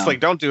 I was No. just like,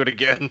 don't do it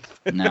again.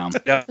 No.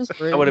 Yeah, that's that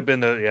rude. would have been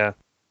the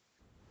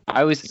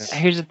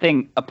Here's the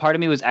thing. A part of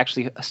me was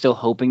actually still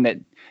hoping that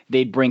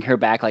they'd bring her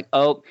back. Like,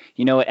 oh,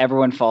 you know what?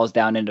 Everyone falls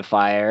down into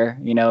fire.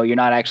 You know, you're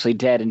not actually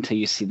dead until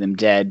you see them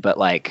dead. But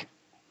like,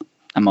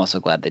 I'm also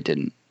glad they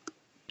didn't.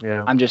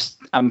 yeah.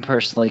 I'm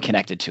personally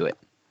connected to it.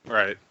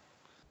 Right.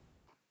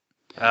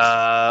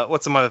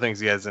 What's some other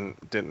things you guys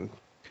didn't?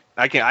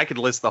 I could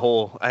list the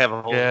whole. I have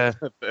a whole. Yeah.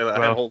 I have a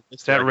Well, whole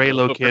list That here. I can Raylo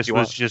go for if kiss you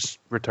was want. just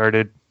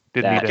retarded.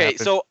 Didn't That- need to Okay,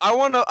 happen. so I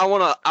wanna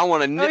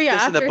nip Oh yeah,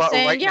 this in the after butt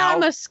saying, right yeah, now.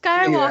 I'm a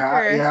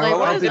Skywalker. Yeah, like, I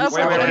what don't is think up so.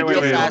 with Wait, the wait,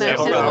 kiss wait, on wait, that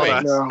hold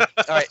on,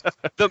 tonight?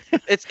 no.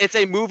 It's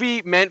a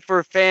movie meant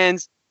for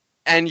fans,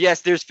 and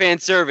yes, there's fan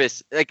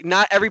service. Like,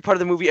 not every part of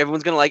the movie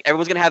everyone's gonna like.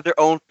 Everyone's gonna have their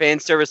own fan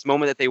service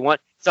moment that they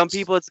want. Some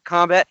people it's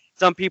combat,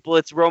 some people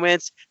it's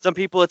romance, some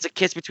people it's a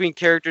kiss between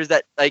characters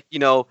that, like, you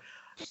know,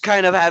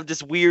 kind of have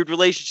this weird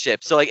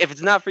relationship. So like, if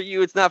it's not for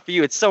you, it's not for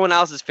you. It's someone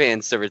else's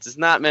fan service. It's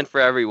not meant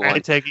for everyone. I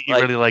take it you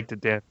like- really liked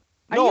it, Dan.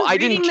 Are No, you I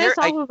didn't reading care. this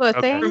off of a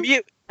Okay. For thing?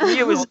 me,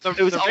 it was The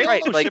all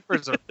right. Raylo Like,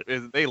 shippers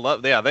they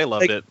loved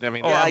Like, it. I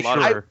mean, yeah, a like, lot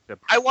of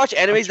I watch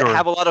animes sure. that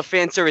have a lot of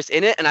fan service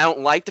in it, and I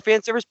don't like the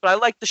fan service, but I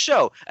like the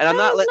show, and I'm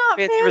that not was letting not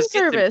fan fan service get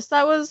to me. service.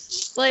 That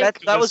was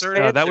like That was certain-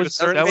 No, fan that there was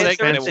certain that was fan fan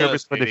segment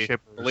service it for the was,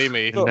 shippers. Believe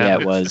me. And Yeah,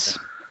 that it was.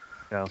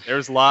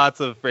 There's lots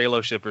of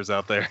Raylo shippers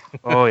out there.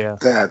 Oh yeah.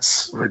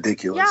 That's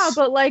ridiculous. yeah,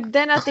 but like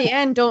then at the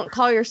end, don't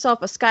call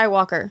yourself a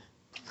Skywalker.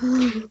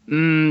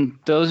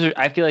 Those are.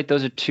 I feel like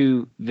those are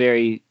two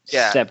very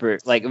Yeah.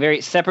 separate, like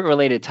very separate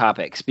related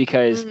topics.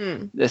 Because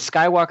Mhm. the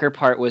Skywalker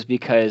part was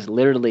because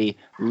literally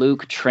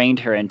Luke trained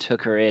her and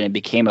took her in and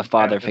became a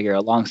father Yeah. figure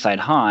alongside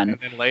Han, And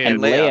then Leia. and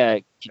Leia.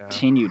 Leia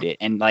continued it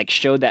and like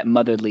showed that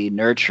motherly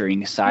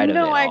nurturing side of it.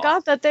 No, I all.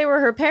 got that they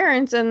were her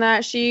parents and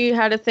that she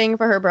had a thing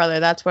for her brother.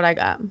 That's what I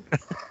got.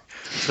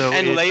 So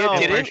And it- Leia it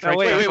did went it. right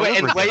Wait, down wait, to wait.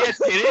 And Luke. Leia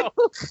did it.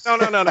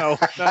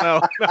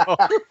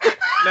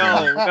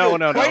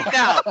 No. Right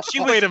now, she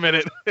was Wait a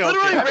minute.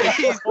 literally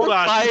Okay. raised Hold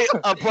on. by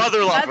a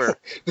brother lover.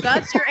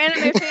 That's your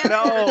anime fan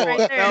No, service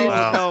right there. no,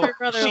 That's no. your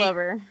brother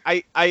lover.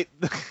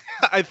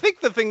 I think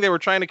the thing they were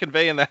trying to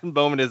convey in that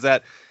moment is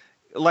that,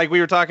 like we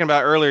were talking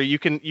about earlier,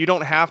 you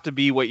don't have to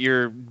be what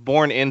you're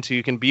born into.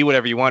 You can be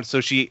whatever you want.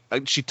 So she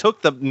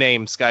took the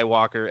name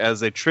Skywalker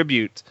as a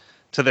tribute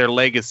to their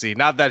legacy.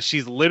 Not that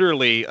she's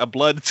literally a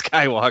blood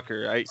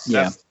Skywalker.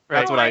 Yeah.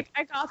 That's Oh, what I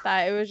I got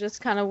that. It was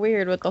just kind of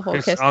weird with the whole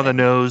It's kiss. on the thing.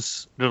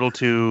 nose, little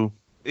too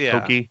yeah.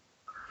 hokey.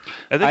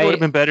 I think it would have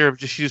been better if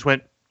she just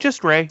went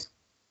just Ray.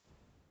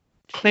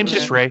 Name's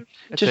just Ray.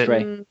 That's Just it.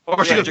 Ray. Mm.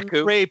 Or she Yeah.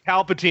 goes Ray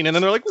Palpatine, and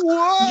then they're like,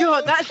 "What?"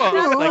 Yo, that's what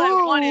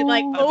I wanted.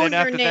 Like, And own then your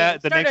after name.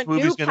 that, the Start next a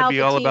movie's new gonna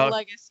be all Palpatine about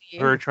legacy.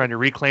 Her trying to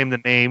reclaim the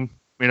name.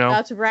 You know.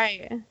 That's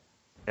right.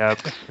 Yeah.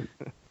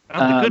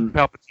 I'm the good Um,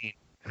 Palpatine.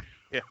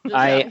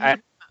 Just,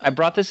 I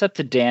brought this up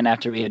to Dan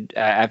after we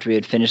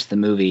had finished the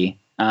movie.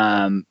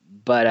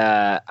 But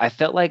I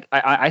felt like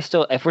I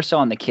still, if we're still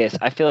on the kiss,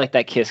 I feel like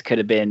that kiss could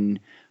have been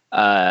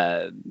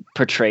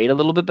portrayed a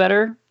little bit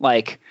better.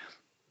 Like,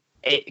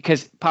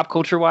 because pop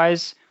culture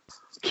wise,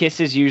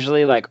 kisses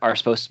usually like are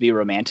supposed to be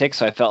romantic.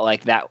 So I felt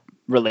like that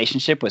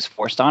relationship was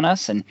forced on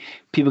us, and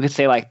people could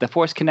say like the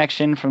forced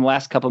connection from the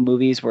last couple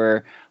movies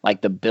were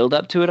like the build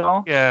up to it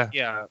all. Yeah.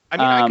 Yeah, I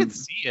mean, I Um, could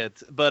see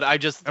it, but I I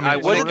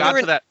mean, when it what got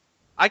if to that,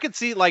 I could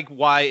see like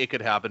why it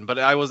could happen, but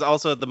I was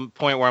also at the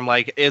point where I'm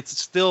like, it's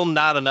still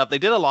not enough. They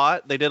did a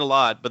lot,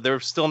 but there were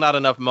still not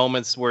enough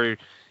moments where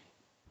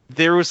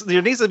there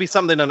needs to be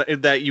something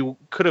that you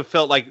could have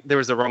felt like there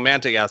was a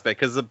romantic aspect,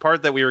 because the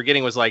part that we were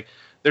getting was like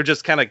they're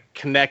just kind of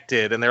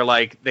connected and they're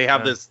like they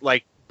have Yeah. this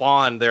like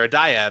bond. They're a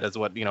dyad, is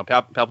what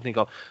Palpatine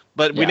called,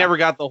 but we Yeah. never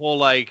got the whole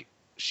like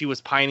she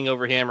was pining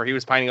over him or he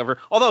was pining over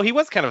her. Although he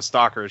was kind of a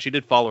stalker, she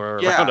did follow her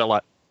Yeah. around a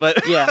lot.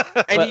 But Yeah,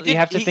 And but you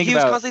have to think he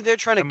was about. constantly there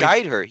trying to I mean-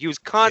 guide her. He was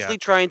constantly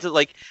trying to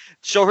like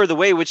show her the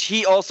way, which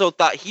he also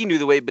thought he knew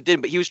the way, but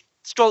didn't. But he was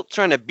still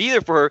trying to be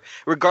there for her,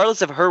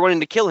 regardless of her wanting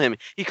to kill him.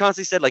 He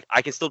constantly said like,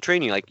 "I can still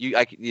train you. Like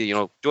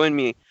join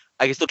me.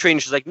 I can still train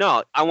you." She's like,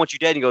 "No, I want you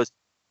dead." And he goes,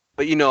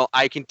 "But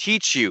I can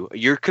teach you.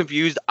 You're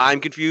confused. I'm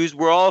confused.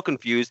 We're all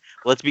confused.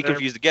 Let's be There-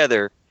 confused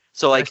together."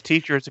 So like, This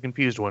teacher is a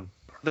confused one.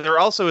 there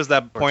also is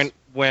that point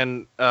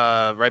when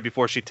right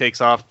before she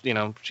takes off,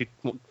 she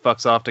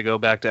fucks off to go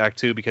back to Act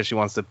 2 because she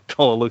wants to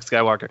pull a Luke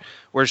Skywalker,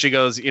 where she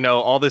goes,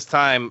 all this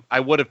time I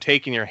would have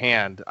taken your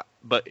hand,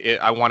 but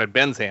I wanted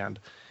Ben's hand.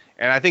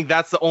 And I think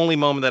that's the only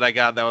moment that I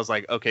got that was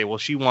like, okay, well,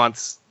 she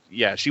wants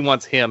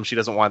him. She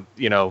doesn't want,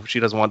 she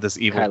doesn't want this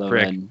evil Kylo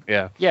prick. Ren.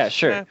 Yeah. Yeah,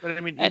 sure. Yeah, but I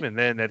mean, And- even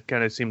then, that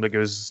kind of seemed like it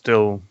was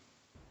still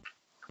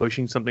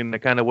pushing something that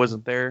kind of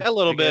wasn't there. A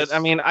little bit. guess. I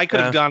mean, I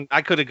could have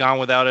Yeah. gone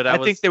without it. I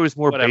think there was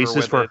more whatever basis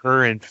with for it.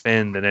 her and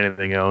Finn than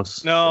anything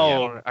else.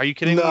 No, are you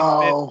kidding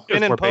No. me? Finn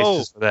There's more and Poe.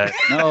 basis for that.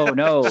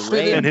 No, Ray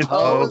Finn and and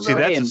Poe. Poe. See,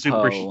 that's Ray a and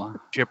super Poe.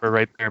 chipper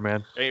right there,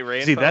 man. Hey, Ray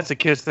and See, Poe? that's a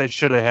kiss that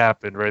should have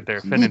happened right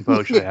there. Finn and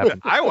Poe should have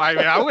happened. I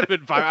mean, I would have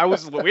been fine. I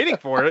was waiting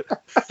for it.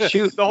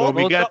 Shoot. The whole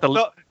Well, we got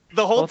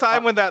the whole Well,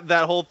 time when that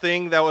whole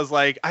thing that was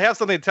like, I have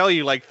something to tell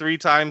you like 3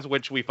 times,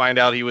 which we find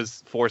out he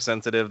was force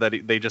sensitive, that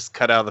they just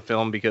cut out of the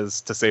film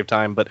because to save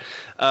time. But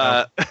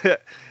I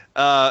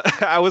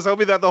was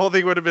hoping that the whole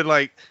thing would have been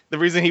like the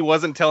reason he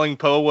wasn't telling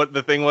Poe what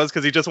the thing was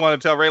because he just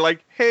wanted to tell Ray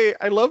like, hey,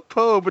 I love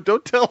Poe, but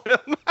don't tell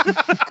him.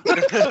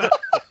 I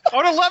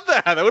would have loved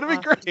that. That would have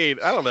been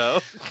great. I don't know.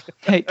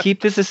 Hey,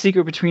 keep this a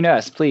secret between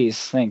us, please.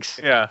 Thanks.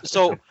 Yeah.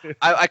 So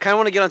I kind of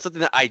want to get on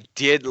something that I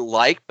did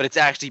like, but it's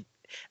actually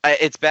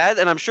it's bad,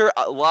 and I'm sure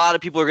a lot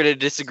of people are going to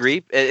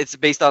disagree. It's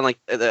based on like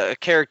a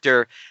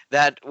character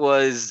that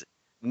was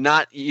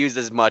not used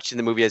as much in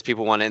the movie as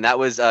people wanted, and that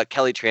was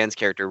Kelly Tran's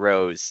character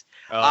Rose.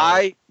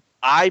 I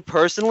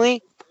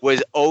personally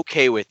was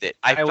okay with it.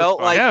 I was felt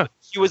fine. like Yeah.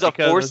 she was a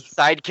Because- forced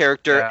side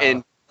character Yeah.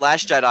 in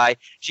Last Jedi.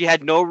 She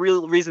had no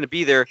real reason to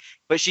be there,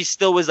 but she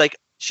still was like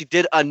she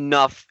did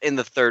enough in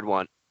the third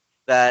one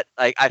that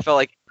like I felt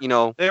like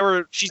They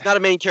were. she's not a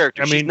main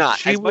character. I She's mean, not.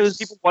 she As much as was-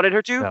 people wanted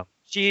her to, No.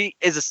 she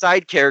is a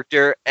side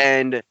character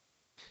and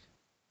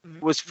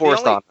was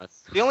forced only- on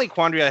us. The only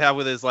quandary I have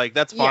with it is like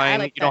that's Yeah, I fine.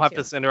 like You don't that have to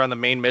too. send her on the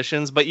main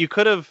missions, but you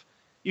could have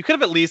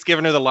at least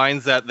given her the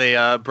lines that they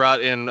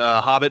brought in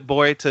Hobbit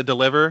Boy to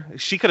deliver.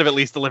 She could have at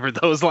least delivered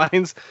those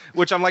lines,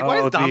 which I'm like, why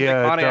Oh, is the, Dominic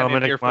Monaghan in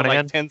Dominic here for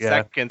Monaghan? like 10 Yeah.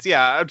 seconds?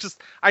 Yeah,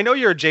 I know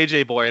you're a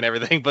JJ boy and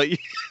everything, but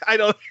I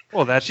don't.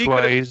 Well, that's She why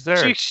could've- he's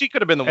there. She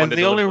could have been the one And to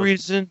the only deliver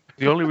those. reason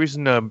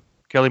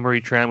Kelly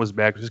Marie Tran was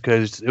back was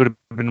because it would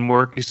have been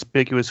more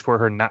conspicuous for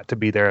her not to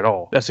be there at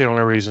all. That's the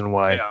only reason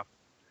why. Yeah.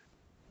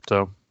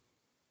 So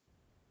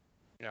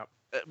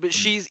But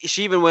she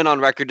even went on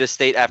record to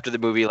state after the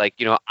movie, like,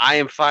 I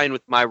am fine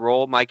with my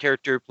role. My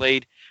character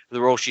played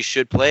the role she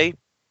should play,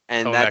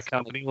 and Oh, that's that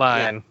company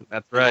line.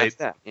 That's and right. that's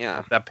that.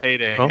 Yeah. That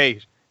payday. Oh. Hey,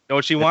 know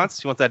what she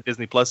wants? She wants that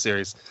Disney Plus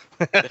series.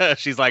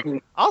 She's like,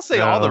 I'll say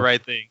all the No.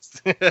 right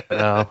things.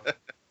 no.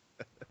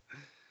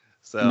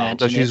 So Imagine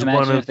So she's imagine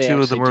one if of they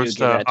two of the actually do most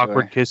give that to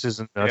awkward her. kisses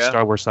in Yeah.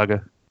 Star Wars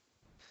saga.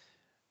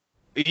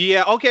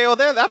 yeah, okay. Well,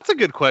 that's a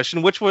good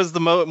question. Which was the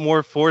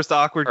more forced,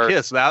 awkward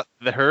Hers. kiss?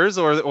 Hers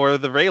or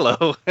the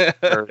Raylo?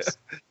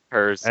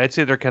 Hers. I'd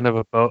say they're kind of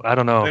a both. I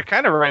don't know. They're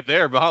kind of right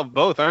there,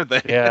 both, aren't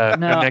they? Yeah,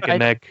 No, neck and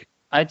neck.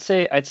 I'd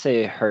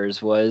say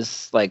hers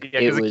was like Yeah,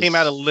 because it was came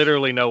out of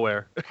literally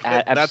nowhere. a-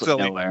 That's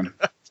absolutely the nowhere.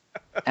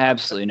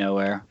 Absolutely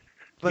nowhere.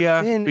 But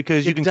Yeah, then,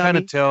 because you you can kind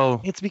dummy, of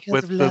tell It's because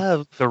with of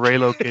love. the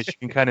Raylo kiss. You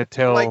can kind of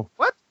tell Like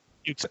what?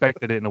 you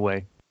expected it in a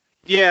way.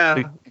 Yeah.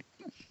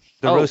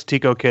 The Oh. Rose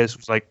Tico kiss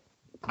was like,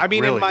 I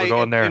mean, really, in my we're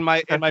going there. in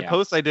my Yeah.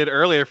 post I did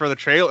earlier for the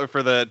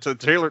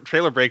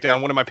trailer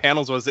breakdown, one of my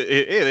panels was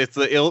it's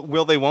the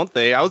will they won't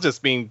they. I was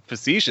just being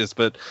facetious,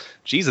 but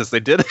Jesus, they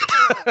did it.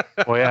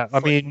 well, yeah. I It's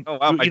like, mean, oh,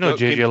 wow, my you know, joke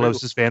came JJ loves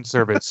true. his fan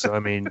service. So I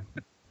mean,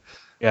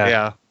 yeah.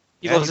 Yeah.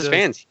 He Yeah, loves he his does.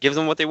 fans. He gives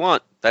them what they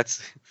want.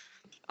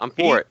 I'm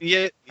for it.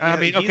 Yeah. I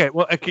mean, he's- okay.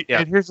 Well, yeah.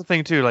 and here's the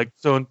thing too. Like,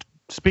 so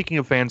speaking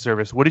of fan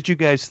service, what did you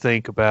guys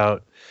think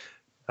about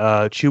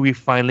Chewie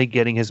finally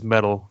getting his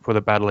medal for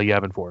the Battle of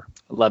Yavin 4?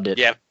 Loved it.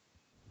 Yeah.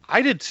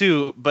 I did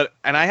too,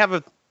 and I have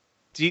a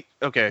deep.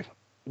 Okay,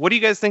 what do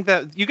you guys think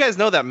that you guys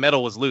know that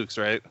medal was Luke's,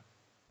 right?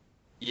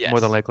 Yes.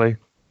 More than likely.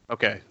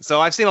 Okay,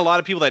 so I've seen a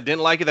lot of people that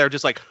didn't like it. They're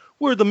just like,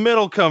 "Where'd the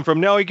medal come from?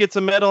 Now he gets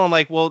a medal." I'm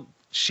like, "Well,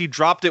 she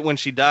dropped it when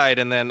she died,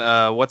 and then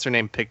what's her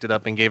name picked it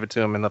up and gave it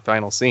to him in the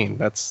final scene."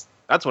 That's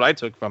what I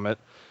took from it.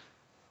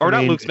 Or I not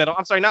mean- Luke's medal.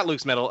 I'm sorry, not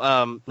Luke's medal.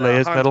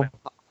 Leia's Han's medal?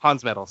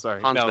 Han's medal.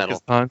 Sorry, Han's No, medal.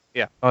 'cause- Huh?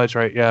 Yeah. Oh, that's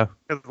right. Yeah.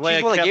 Because the one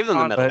that kept gave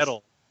them the Han's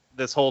medal.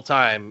 this whole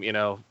time,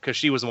 because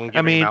she was the one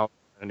giving mean, him out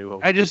a New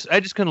Hope. I just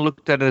kind of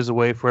looked at it as a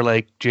way for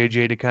like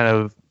JJ to kind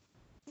of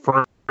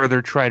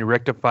further try and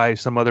rectify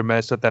some other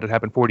mess up that had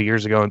happened 40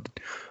 years ago. And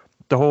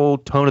the whole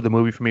tone of the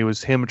movie for me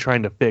was him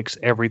trying to fix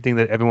everything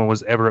that everyone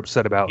was ever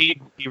upset about.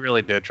 He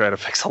really did try to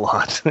fix a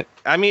lot.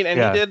 I mean, and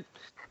Yeah.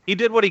 he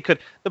did what he could.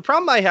 The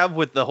problem I have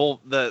with the whole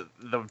the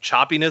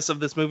choppiness of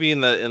this movie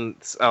and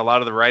a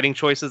lot of the writing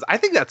choices, I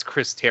think that's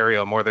Chris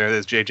Terrio more than it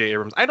is J.J.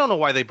 Abrams. I don't know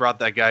why they brought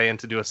that guy in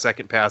to do a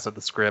second pass at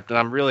the script, and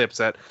I'm really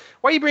upset.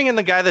 Why are you bringing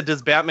the guy that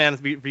does Batman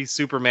v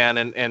Superman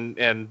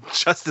and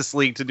Justice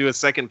League to do a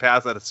second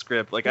pass at a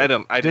script? Like I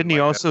didn't Didn't he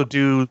like also that.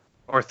 do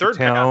or third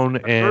Town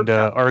pass, or and third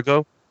pass.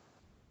 Argo?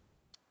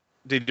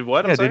 Did you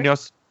what? I'm Yeah, sorry?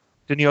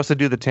 didn't he also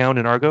do The Town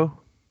and Argo?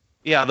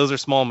 Yeah, those are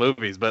small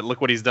movies, but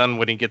look what he's done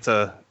when he gets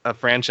a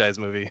franchise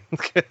movie.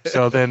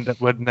 So then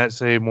wouldn't that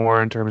say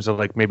more in terms of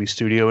like maybe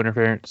studio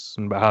interference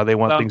and about how they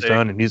want things Something.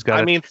 done? And he's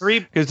got I mean,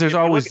 because there's if you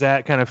always look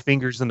that kind of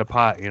fingers in the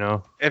pot, you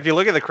know? if you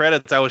look at the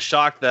credits, I was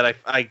shocked that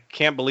I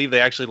can't believe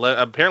they actually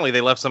apparently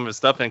they left some of his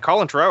stuff in.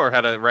 Colin Trevorrow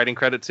had a writing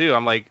credit too.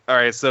 I'm like, all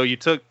right, so you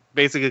took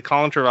basically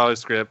Colin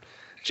Trevorrow's script,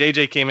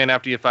 JJ came in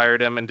after you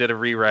fired him and did a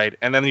rewrite,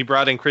 and then you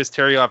brought in Chris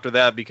Terrio after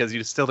that because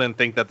you still didn't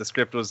think that the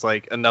script was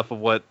like enough of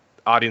what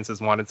audiences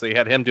wanted, so you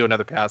had him do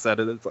another pass at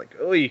it. It's like,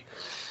 oy,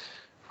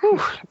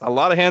 a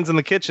lot of hands in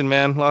the kitchen,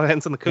 man. A lot of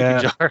hands in the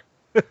cookie jar.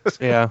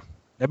 Yeah.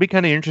 I'd be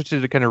kind of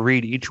interested to kind of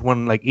read each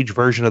one, like each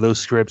version of those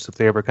scripts if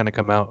they ever kind of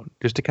come out,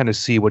 just to kind of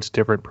see what's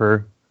different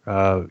per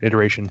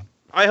iteration.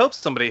 I hope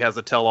somebody has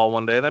a tell-all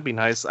one day. That'd be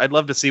nice. I'd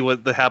love to see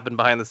what happened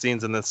behind the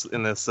scenes in this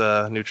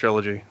new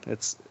trilogy.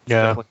 It's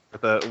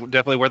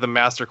definitely worth a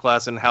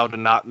masterclass in how to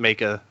not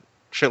make a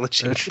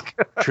trilogy.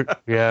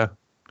 Yeah.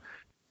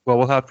 Well,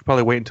 we'll have to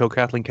probably wait until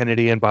Kathleen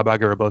Kennedy and Bob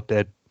Iger are both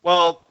dead.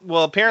 Well,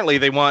 apparently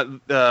they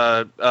want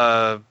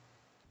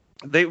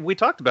we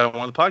talked about it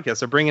on the podcast.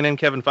 They're bringing in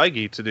Kevin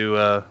Feige to do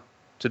a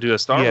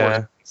Star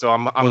Wars. So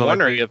I'm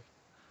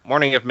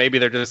wondering if maybe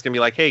they're just gonna be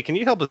like, hey, can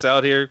you help us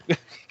out here?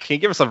 Can you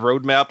give us a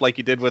roadmap like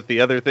you did with the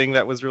other thing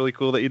that was really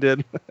cool that you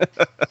did?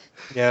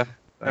 Yeah.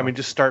 I mean,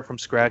 just start from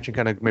scratch and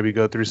kind of maybe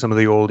go through some of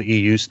the old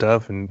EU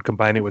stuff and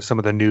combine it with some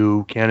of the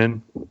new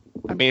canon.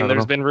 I mean,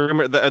 there's been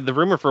rumor. The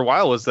rumor for a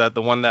while was that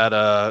the one that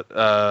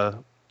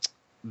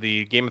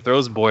the Game of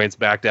Thrones boys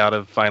backed out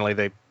of.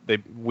 Finally,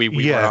 we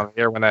were on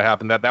the air when that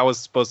happened. That was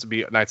supposed to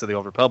be Knights of the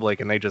Old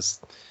Republic, and they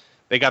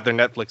got their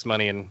Netflix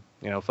money and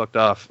fucked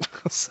off.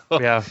 So,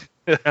 yeah.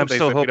 I'm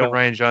still hoping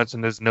Rian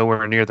Johnson is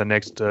nowhere near the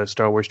next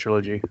Star Wars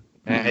trilogy.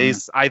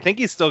 I think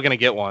he's still going to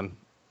get one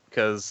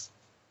because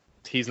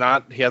he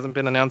hasn't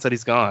been announced that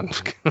he's gone.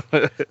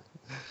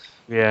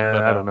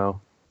 Yeah, I don't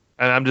know.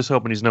 And I'm just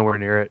hoping he's nowhere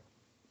near it.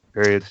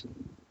 Period.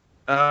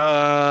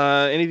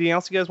 Anything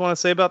else you guys want to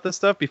say about this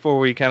stuff before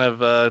we kind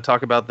of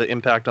talk about the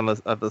impact on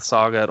the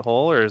saga at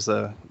whole, or is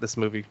this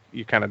movie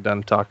you kind of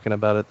done talking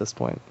about at this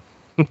point?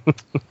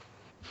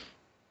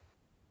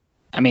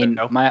 I mean,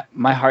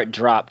 my heart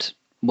dropped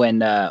when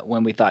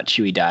we thought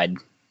Chewie died.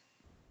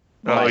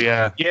 Oh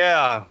yeah.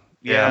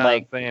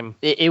 Like same.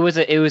 It was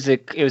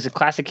a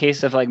classic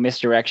case of like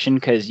misdirection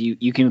because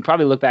you can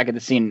probably look back at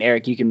the scene. And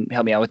Eric, you can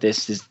help me out with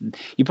this.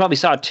 You probably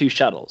saw 2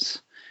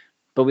 shuttles,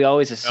 but we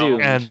always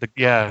assumed. When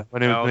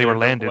they were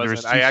landed, there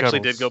was 2 I actually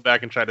shuttles. did go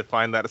back and try to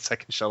find that a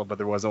second shuttle, but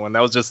there wasn't one.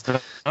 That was just.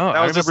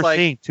 I remember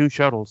seeing 2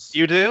 shuttles.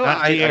 You do?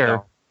 Not in the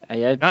air.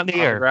 Not in the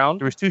air.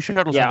 Ground? There was 2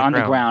 shuttles. On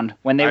the ground.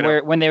 When they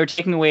were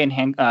taking away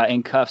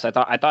in cuffs, I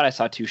thought I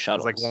saw 2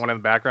 shuttles. It's like one in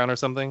the background or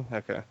something.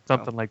 Okay,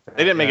 something like that.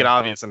 They didn't make it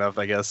obvious enough,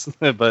 I guess.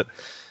 But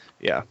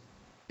yeah.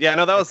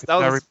 No, that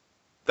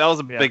was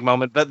a big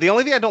moment. But the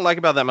only thing I don't like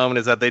about that moment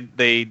is that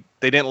they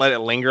didn't let it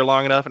linger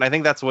long enough, and I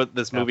think that's what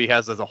this movie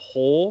has as a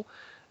whole.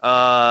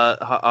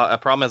 A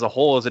problem as a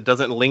whole is it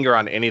doesn't linger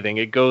on anything.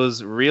 It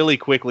goes really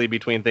quickly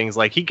between things.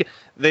 Like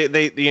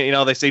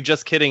they say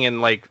just kidding, and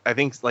like I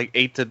think like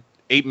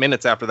 8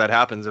 minutes after that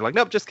happens, they're like,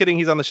 nope, just kidding.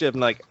 He's on the ship.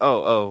 And like,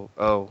 oh.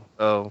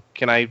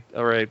 Can I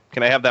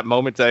have that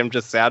moment that I'm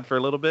just sad for a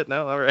little bit?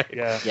 No, all right.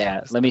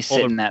 Yeah. Let me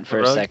sit in that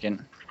for a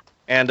second.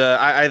 And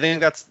I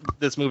think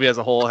this movie as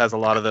a whole has a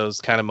lot of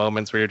those kind of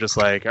moments where you're just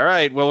like, all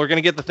right, well, we're going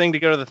to get the thing to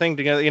go to the thing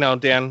together.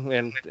 Dan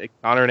and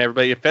Connor and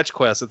everybody. Fetch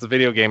Quest. It's a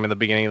video game in the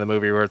beginning of the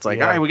movie where it's like,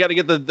 all right, we got to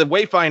get the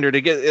Wayfinder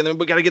to get, and then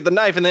we got to get the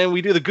knife, and then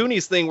we do the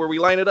Goonies thing where we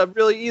line it up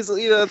really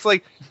easily. It's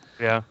like,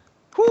 yeah.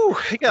 Whew,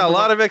 you got a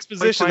lot of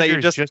exposition that you're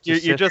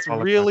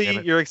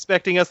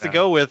expecting us to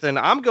go with, and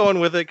I'm going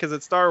with it because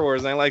it's Star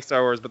Wars and I like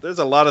Star Wars. But there's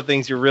a lot of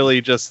things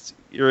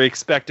you're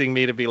expecting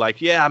me to be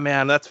like, yeah,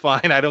 man, that's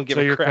fine. I don't give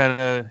a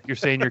crap. You're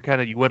saying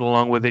you went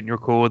along with it and you're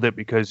cool with it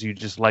because you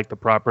just like the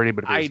property.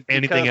 But if it was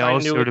anything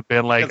else, it would have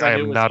been like, I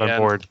am not on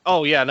board.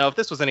 Oh yeah, no. If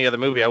this was any other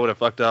movie, I would have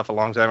fucked off a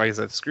long time. I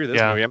said, screw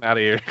this movie, I'm out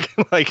of here.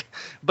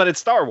 But it's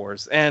Star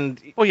Wars, and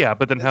well, yeah.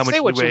 But then how much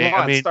leeway?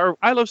 I mean,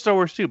 I love Star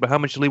Wars too, but how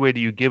much leeway do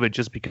you give it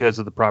just because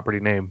of the property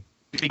name?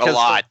 Because a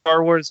lot.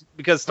 Star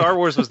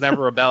Wars was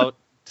never about,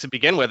 to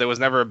begin with, it was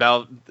never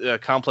about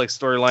complex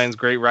storylines,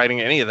 great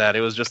writing, any of that.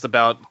 It was just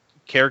about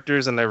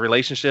characters and their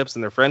relationships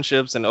and their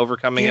friendships and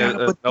overcoming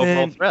an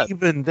overall threat.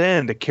 Even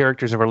then, the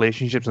characters and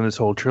relationships in this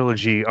whole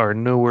trilogy are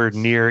nowhere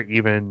near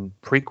even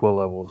prequel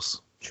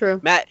levels. True.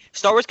 Matt,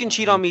 Star Wars can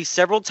cheat on me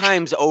several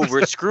times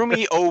over, screw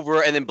me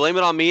over, and then blame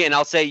it on me, and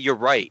I'll say you're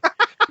right.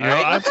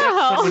 I've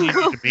got someone you need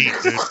to meet,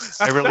 dude.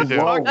 I really do.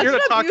 You're in a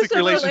toxic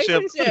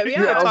relationship.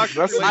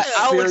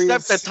 I'll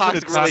accept that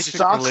toxic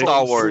relationship with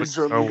Star Wars.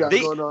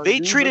 They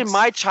treated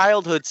my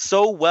childhood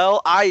so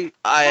well.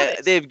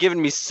 They've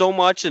given me so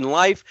much in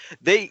life.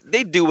 They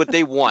do what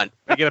they want.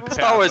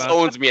 Star Wars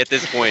owns me at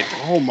this point.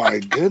 Oh my They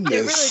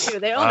goodness. really do.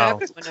 They own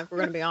everyone, if we're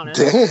going to be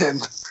honest. Dan.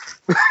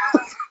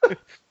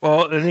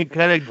 Well, and then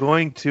kind of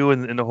going to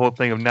in the whole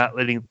thing of not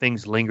letting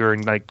things linger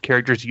and like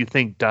characters you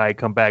think die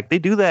come back. They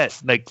do that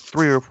like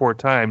 3 or 4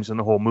 times in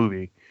the whole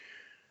movie.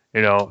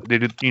 They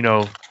did,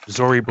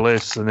 Zori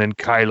Bliss and then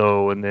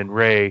Kylo and then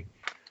Rey.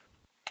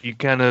 You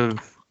kind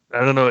of, I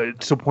don't know,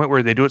 it's to a point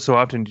where they do it so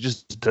often, it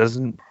just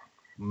doesn't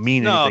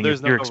mean anything.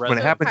 There's no when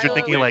it happens, you're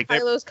thinking like,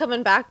 Kylo's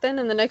coming back then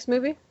in the next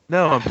movie?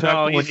 No, I'm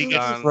talking when he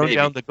gets thrown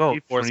down the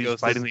gulch. When he's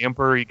fighting the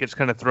Emperor, he gets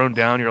kind of thrown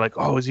down. You're like,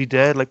 oh, is he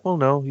dead? Like, well,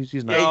 no, he's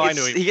not.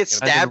 He gets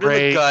stabbed in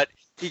the gut.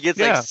 He gets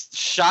Yeah. like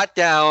shot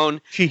down.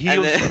 She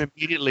heals then- him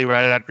immediately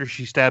right after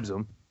she stabs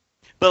him.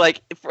 But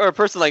like for a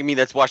person like me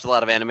that's watched a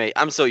lot of anime,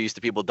 I'm so used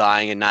to people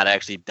dying and not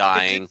actually It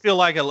dying. did feel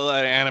like a little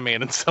anime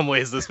in some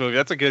ways. This movie,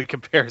 that's a good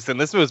comparison.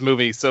 This was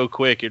moving so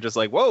quick. You're just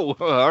like, whoa,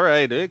 all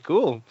right,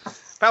 cool.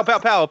 Pow, pow,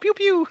 pow, pew,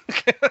 pew.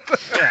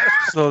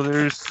 So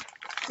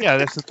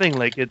that's the thing.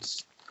 Like,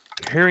 it's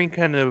hearing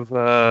kind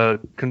of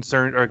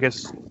concern, or I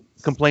guess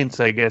complaints,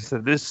 I guess,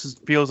 that this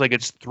feels like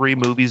it's 3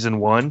 movies in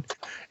one.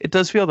 It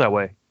does feel that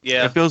way.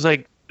 Yeah. It feels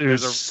like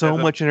there's There's so a-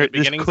 much in the it. This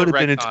beginning's could a have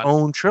been its retcon.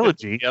 own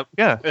trilogy. Yep.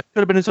 Yeah, could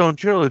have been its own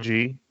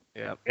trilogy.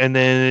 Yep. And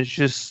then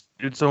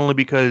it's only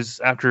because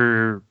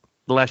after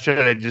The Last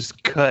Jedi, they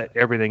just cut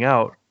everything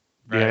out.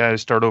 Right. You got to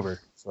start over.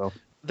 So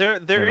There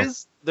Yeah.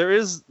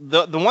 is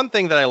the one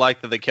thing that I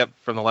like that they kept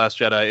from The Last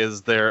Jedi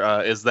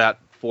is that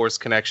Force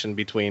connection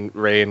between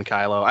Rey and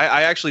Kylo.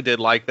 I actually did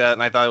like that,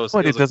 and I thought it was. but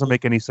it it was a doesn't cool-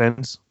 make any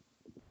sense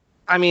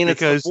I mean,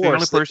 because it's the the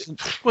only Force. person,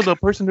 the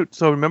person who.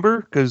 So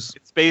remember, because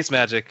It's space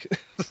magic.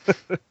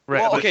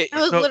 Well, okay, It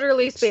was So,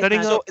 literally space setting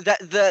magic. so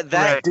that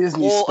Right.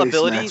 Disney whole space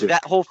ability, magic.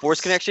 that whole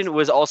Force connection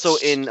was also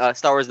in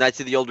Star Wars: Knights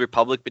of the Old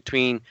Republic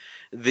between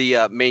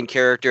the main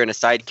character and a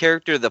side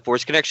character, the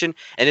Force connection,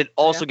 and it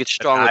also gets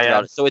stronger Yeah.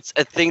 throughout it. So it's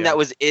a thing Yeah. that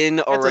was in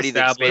already the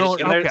established.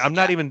 expansion. And okay, there's-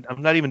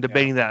 I'm not even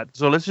debating that.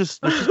 So let's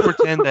just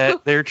pretend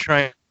that we're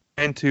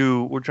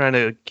trying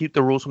to keep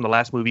the rules from the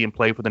last movie in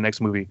play for the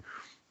next movie.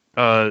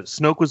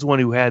 Snoke was the one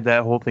who had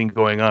that whole thing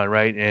going on,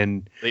 right?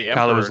 And The Kylo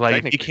Emperor, was like,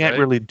 you technically, can't right?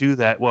 really do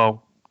that.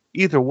 Well,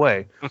 either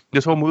way,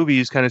 this whole movie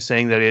is kind of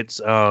saying that it's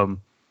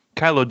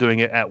Kylo doing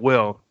it at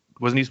will.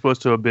 Wasn't he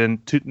supposed to have been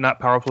not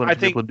powerful enough I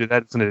to be able to do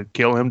that? It's going to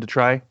kill him to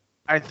try.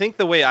 I think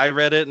the way I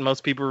read it, and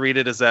most people read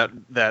it, is that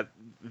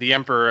the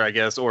Emperor, I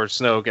guess, or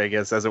Snoke, I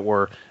guess, as it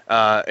were,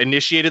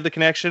 initiated the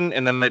connection,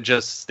 and then that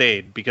just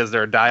stayed because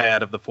they're a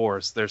dyad of the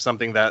Force. There's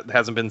something that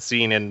hasn't been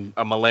seen in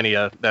a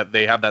millennia that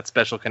they have that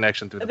special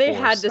connection through the They Force.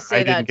 had to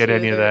say I that didn't get too.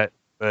 any of They're that,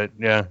 but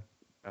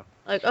yeah.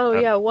 Like, oh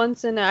yeah,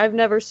 once in I've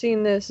never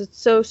seen this. It's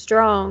so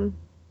strong.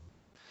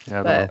 Yeah, I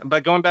don't But- know.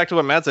 But going back to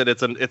what Matt said,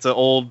 it's an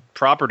old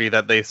property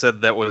that they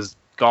said that was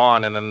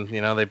gone, and then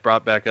they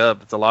brought back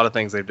up. It's a lot of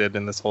things they did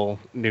in this whole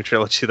new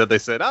trilogy that they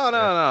said, oh no,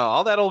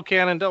 all that old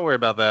canon, don't worry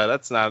about that.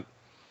 That's not.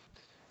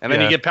 And then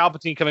Yeah. you get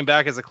Palpatine coming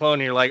back as a clone,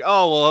 and you're like,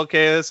 oh well,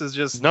 okay, this is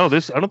just No, I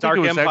don't think Dark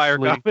it was Empire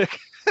actually. comic.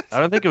 I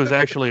don't think it was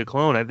actually a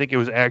clone. I think it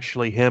was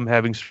actually him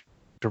having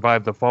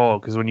survived the fall.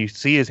 Because when you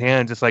see his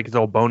hands, it's like it's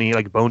all bony,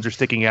 like bones are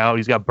sticking out.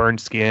 He's got burned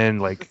skin.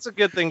 Like It's a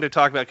good thing to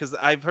talk about because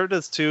I've heard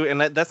this too,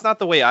 and that's not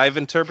the way I've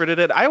interpreted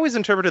it. I always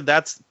interpreted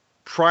that's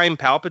Prime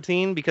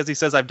Palpatine because he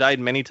says I've died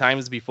many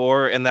times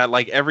before, and that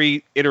like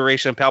every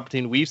iteration of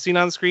Palpatine we've seen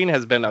on screen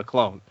has been a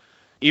clone,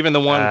 even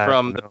the one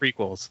from the no.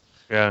 prequels.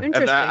 yeah, And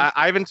Interesting.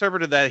 I've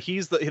interpreted that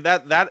he's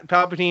that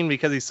Palpatine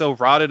because he's so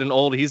rotted and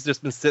old. He's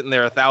just been sitting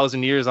there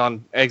 1,000 years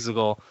on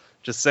Exegol,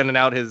 just sending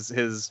out his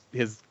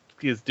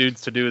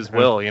dudes to do his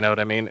will. You know what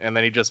I mean? And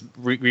then he just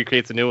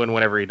recreates a new one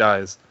whenever he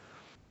dies.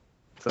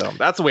 So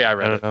that's the way I I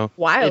read don't it. know.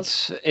 Wild.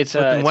 It's But it's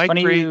White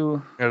funny Grey-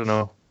 you I don't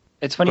know.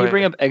 it's funny Go you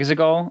bring up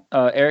Exegol,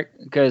 Eric,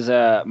 because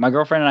my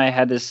girlfriend and I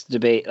had this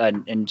debate,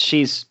 and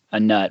she's a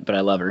nut, but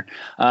I love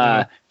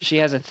her. She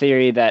has a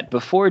theory that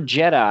before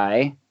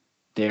Jedi,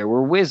 there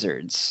were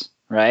wizards,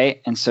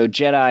 right? And so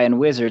Jedi and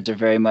wizards are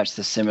very much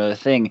the similar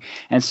thing.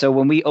 And so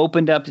when we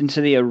opened up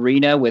into the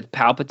arena with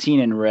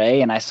Palpatine and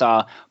Rey, and I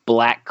saw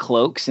black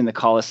cloaks in the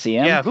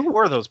Coliseum, Yeah, who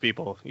were those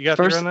people? You got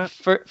through on that?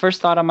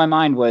 first thought on my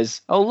mind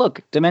was, oh look,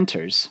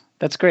 Dementors.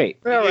 That's great.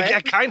 Real, right? Yeah,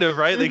 kind of,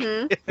 right?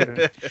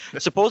 Mhm.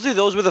 Supposedly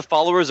those were the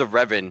followers of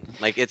Revan.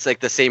 Like it's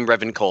like the same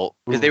Revan cult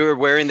because they were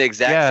wearing the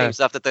exact Yeah. same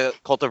stuff that the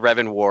cult of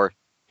Revan wore.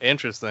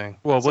 Interesting.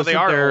 Well, so they wasn't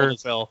are there- old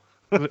as hell.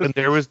 And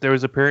there was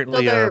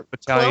apparently So they're a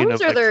battalion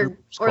clones of or like, they're-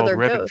 troops or called they're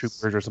Revan ghosts?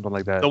 Troopers or something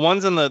like that. The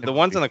ones in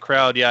the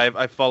crowd, yeah,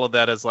 I followed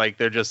that as like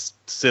they're just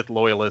Sith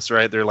loyalists,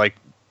 right? They're like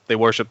they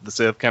worship the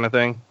Sith kind of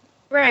thing.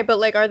 Right, but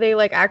like, are they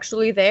like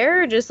actually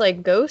there, just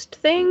like ghost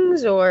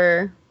things,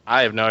 or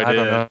I have no idea. I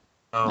don't know.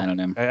 I don't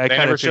know. I They kind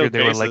never of figured showed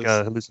they were like faces.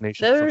 a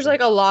hallucination. or there's something.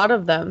 like a lot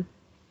of them?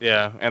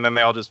 Yeah, and then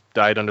they all just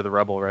died under the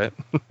rubble, right?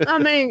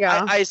 Oh, there you go.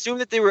 I assume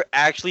that they were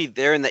actually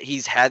there and that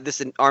he's had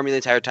this army the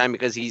entire time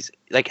because he's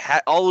like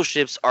all those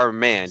ships are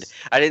manned.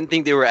 I didn't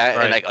think they were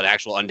Right. like an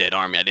actual undead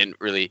army. I didn't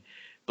really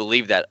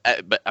believe that.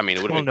 But I mean,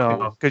 it would have Well, been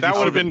no, cool. because That you see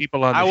would've the been-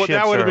 people on the ships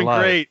That would have are been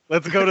alive. great.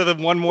 Let's go to the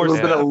one It more would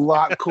have been a step.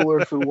 lot cooler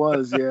if it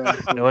was, yeah.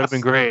 It would have been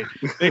great.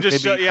 They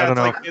just Maybe, show, yeah, I it's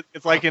don't like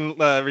it's like in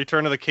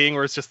Return of the King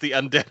where it's just the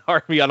undead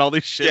army on all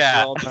these ships. Yeah.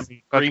 They're all I just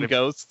mean, green fucking-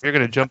 ghosts. If you're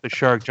gonna jump the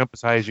shark, jump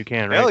as high as you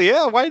can, right? Hell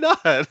yeah, why not?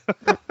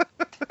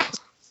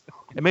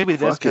 And maybe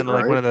that's Fuck it, kind of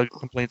like right? one of the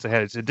complaints I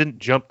had. Is it didn't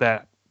jump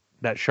that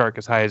shark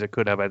as high as it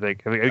could have. I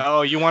think.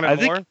 Oh, you wanted I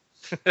think- more?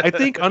 I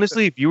think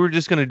honestly, if you were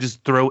just gonna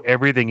just throw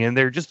everything in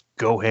there, just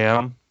go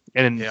ham.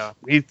 And Yeah.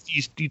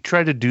 you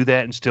try to do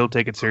that and still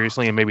take it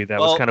seriously, and maybe that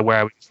Well- was kind of where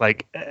I was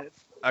like,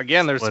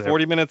 Again, there's Whatever.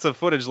 40 minutes of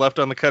footage left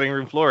on the cutting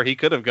room floor. He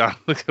could have gone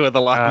with a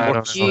lot I more.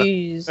 don't know.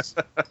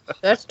 Jeez,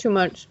 that's too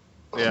much.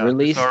 Yeah.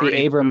 Release It's the already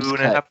Abrams 2.5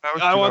 cut.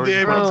 hours, I want the 2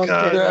 hours. Abrams Oh,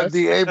 cut. Yeah, goodness.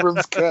 the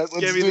Abrams cut. Let's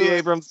Give me do the it.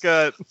 Abrams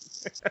cut.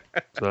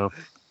 So,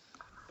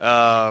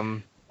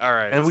 All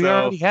right. and we so,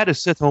 already had a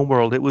Sith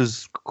homeworld. It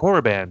was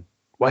Korriban.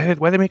 Why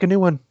they make a new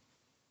one?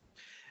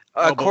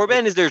 Oh, but-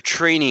 Korriban is their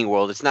training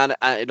world. It's not.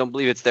 I don't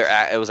believe it's their.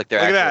 It was like their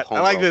Look at actual that. home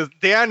I like world. this.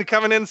 Dan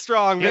coming in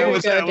strong, There man. we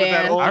With go, that, with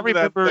that Dan. old, I with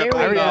that- remember. that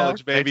There we go.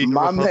 knowledge, baby.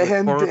 My man,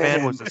 Korriban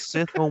Dan. was the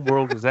Sith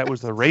homeworld because that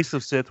was the race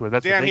of Sith. Where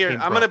that's Dan, what they here,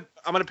 came I'm from.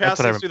 gonna pass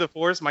what I this through the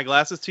force, my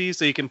glasses to you,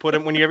 so you can put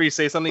them whenever you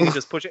say something. You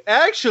just push it.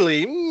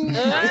 Actually,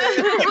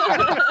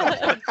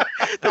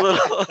 The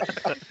little-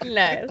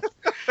 Nice.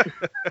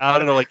 I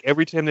don't know. Like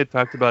every time they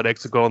talked about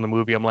Exegol in the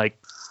movie, I'm like,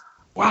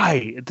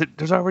 why?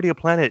 There's already a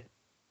planet.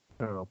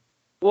 I don't know.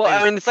 Well,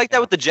 I mean, it's like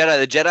that with the Jedi.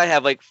 The Jedi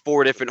have like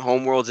 4 different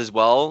homeworlds as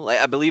well. Like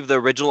I believe the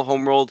original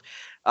homeworld,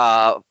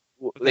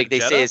 like they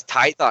say, Jedha? is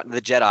Tython.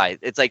 The Jedi.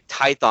 It's like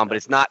Tython, but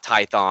it's not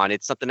Tython.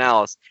 It's something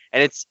else,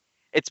 and it's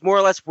more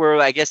or less where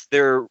I guess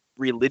their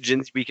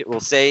religions we'll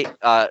say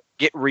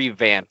get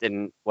revamped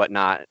and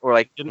whatnot, or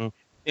like In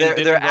Their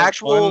Rogue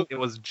actual- One, it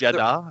was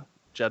Jeddah.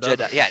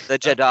 Jeddah. Yeah, the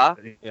Jeddah.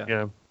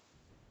 Yeah.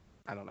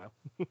 I don't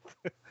know.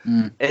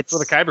 Mm. It's That's where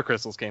the kyber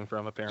crystals came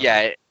from, apparently.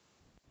 yeah.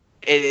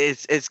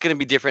 It's gonna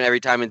be different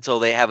every time until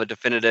they have a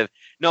definitive.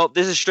 No,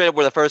 this is straight up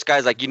where the first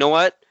guy's like, you know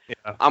what?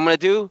 Yeah. I'm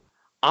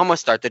gonna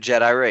start the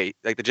Jedi race,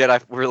 like the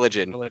Jedi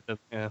religion.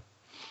 Yeah.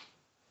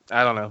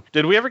 I don't know.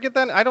 Did we ever get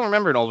that? I don't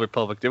remember in Old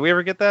Republic. Did we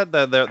ever get that?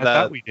 I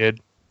thought we did.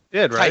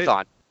 did, right?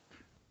 Tython.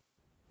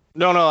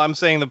 No, I'm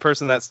saying the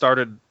person that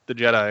started the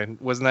Jedi.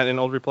 Wasn't that in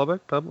Old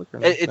Republic? Public? Or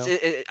no?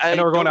 I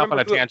know we're going don't off on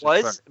a remember who it tangent,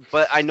 was,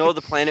 but I know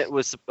the planet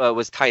was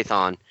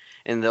Tython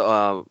in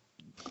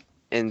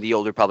the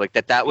Old Republic.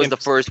 That was the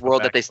first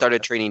world that they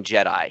started training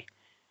Jedi.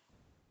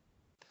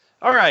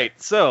 All right,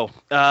 so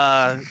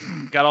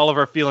got all of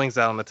our feelings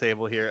out on the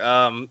table here.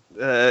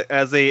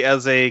 As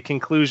a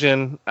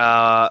conclusion,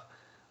 why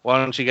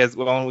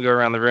don't we go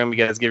around the room? You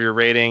guys give your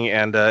rating,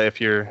 and if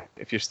you're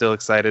still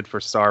excited for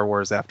Star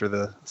Wars after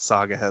the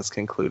saga has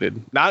concluded,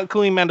 not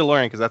including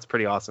Mandalorian because that's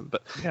pretty awesome.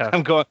 But Yeah.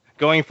 I'm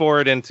going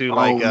forward into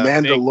like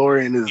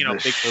Mandalorian is you know,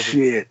 the big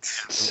movie. shit.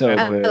 So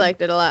Okay. I good.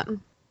 liked it a lot.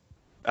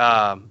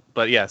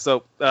 But yeah,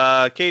 so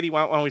Katie,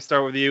 why don't we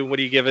start with you? What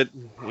do you give it,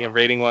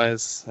 rating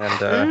wise?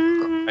 And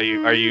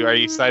are you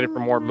excited for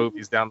more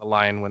movies down the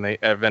line when they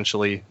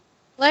eventually?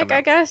 Like, come out?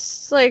 I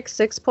guess, like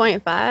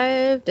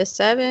 6.5 to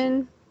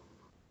 7.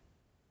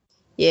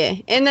 Yeah.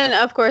 And then,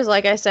 of course,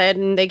 like I said,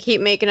 and they keep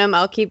making them,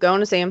 I'll keep going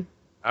to see them.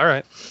 All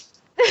right,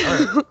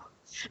 Am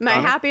I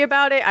Connor? happy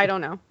about it? I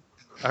don't know.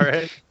 all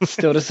right,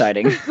 Still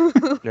deciding.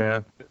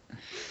 Yeah.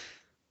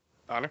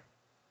 Honor.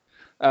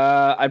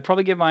 I'd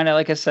probably give mine at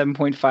like a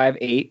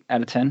 7.58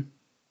 out of 10.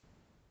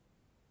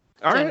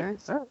 All right.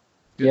 Generous.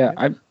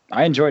 Yeah,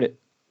 I enjoyed it.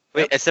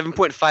 Wait, a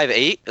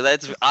 7.58?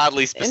 That's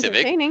oddly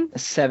specific. Entertaining. A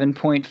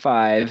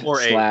 7.5 Or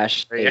 8. /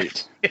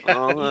 8.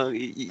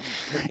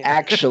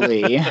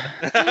 Actually, Actually,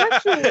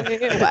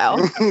 Actually, wow.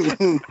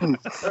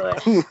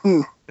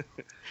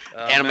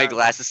 anime Matt,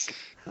 glasses.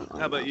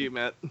 How about you,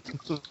 Matt?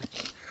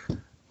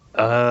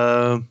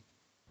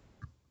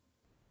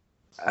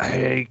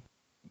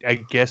 I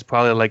guess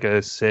probably like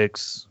a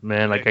 6,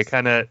 man. Like I 6.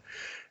 kind of,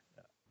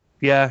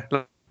 yeah.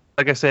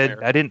 Like I said,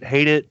 Fair. I didn't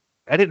hate it,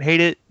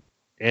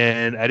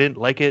 and I didn't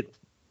like it.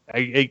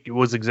 It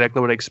was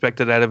exactly what I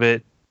expected out of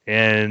it,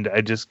 and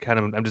I'm just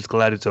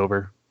glad it's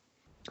over.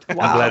 I'm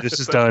glad this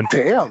is done.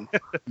 Damn.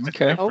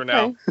 okay. For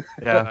now. Okay.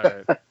 Yeah. All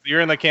right. So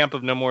you're in the camp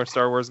of no more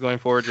Star Wars going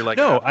forward. You're like,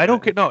 No, ah, I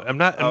don't get. No, I'm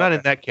not. I'm Oh, not okay.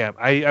 in that camp.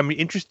 I'm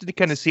interested to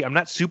kind of see. I'm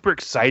not super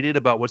excited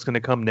about what's going to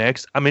come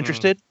next. I'm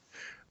interested.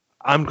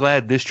 I'm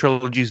glad this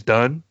trilogy's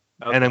done,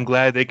 Okay. and I'm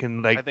glad they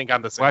can I like think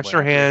I'm the same wash way.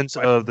 their hands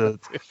of the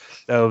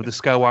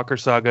Skywalker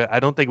saga. I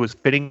don't think it was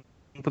fitting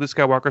for the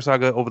Skywalker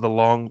saga over the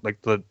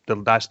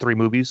last 3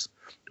 movies,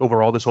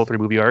 overall this whole 3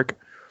 movie arc.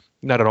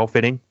 Not at all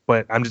fitting,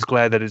 but I'm just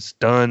glad that it's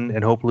done,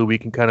 and hopefully we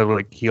can kind of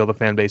like heal the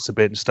fan base a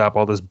bit and stop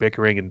all this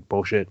bickering and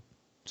bullshit.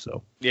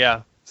 So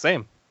Yeah,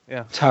 same.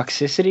 Yeah.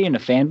 Toxicity in a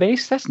fan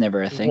base? That's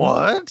never a thing.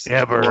 What?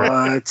 ever,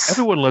 What?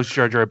 everyone loves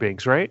Jar Jar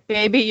Binks, right?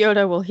 Baby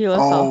Yoda will heal us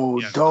all. Oh,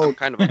 Yeah. don't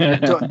Kind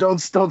of.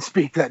 don't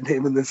speak that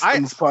name in this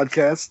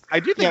podcast.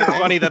 I do think it's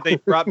funny that they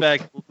brought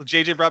back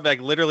JJ brought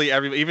back literally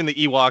even the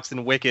Ewoks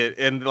and Wicket,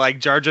 and like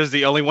Jar Jar's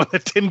the only one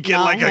that didn't get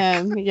Not like a.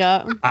 him.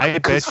 Yeah. I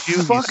bet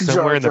you fuck he's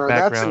somewhere in the Jar Jar,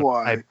 that's background.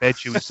 why. I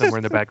bet you he's somewhere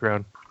in the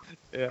background.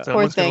 Yeah.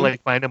 Someone's gonna thing.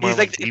 like find him He's on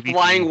like DVD.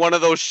 flying one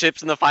of those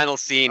ships in the final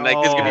scene. Like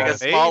there's gonna be like a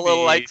small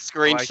little like maybe.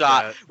 screenshot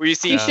that. where you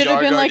see He should Jar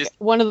have been Jar like just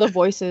one of the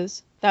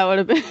voices. That would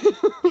have been.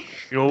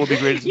 You know what would be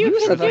great? Is You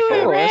said can that do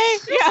it, for Ray.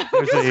 us. Yeah.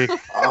 there's a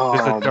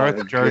Oh, Darth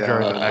my Jar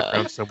Jar in the God.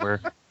 background somewhere.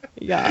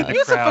 Yeah.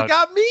 You crowd.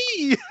 forgot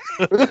me.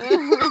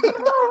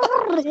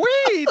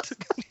 Wait.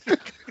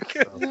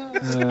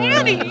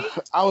 Annie.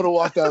 I would have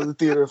walked out of the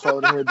theater if I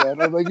would have heard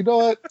that. I'm like, you know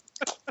what?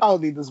 I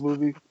don't need this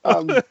movie.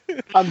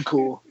 I'm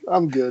cool.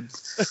 I'm good.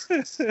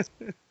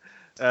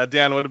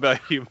 Dan, what about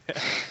you,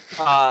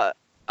 man?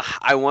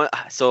 I want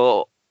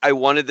so I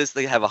wanted this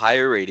to have a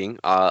higher rating,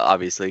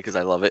 obviously, because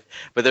I love it.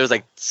 But there was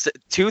like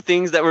two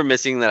things that were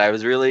missing that I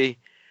was really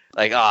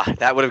like,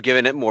 that would have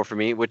given it more for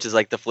me, which is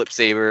like the flip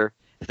saber.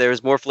 If there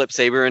was more flip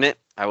saber in it,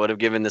 I would have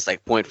given this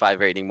like 0.5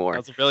 rating more.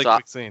 That's a really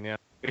quick scene, yeah.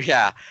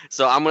 Yeah,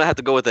 so I'm gonna have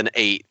to go with an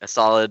 8, a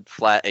solid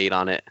flat 8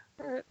 on it.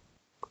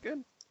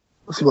 Good.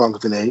 What's wrong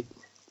with an 8?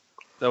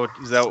 So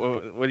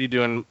what are you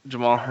doing,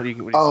 Jamal? What do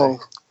you say?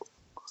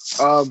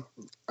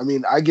 I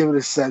mean, I give it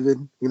a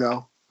 7. You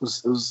know,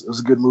 it was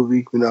a good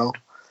movie. You know,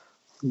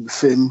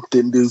 Finn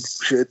didn't do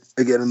shit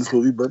again in this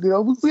movie, but you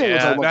know, we ain't gonna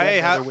talk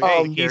about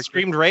that. He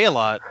screamed Ray a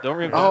lot. Don't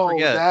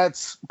forget.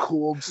 That's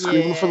cool.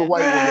 Screaming for the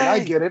white woman. I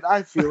get it.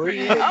 I feel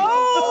it.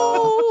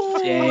 Oh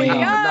my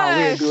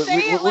gosh. do it.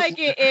 Say it like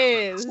it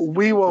is.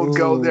 We won't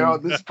go there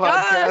on this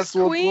podcast.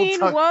 Queen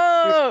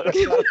woke.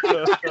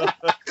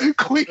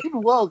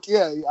 Queen woke.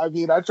 Yeah, I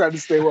mean, I try to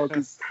stay woke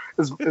as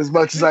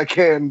much as I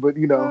can, but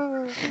you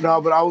know,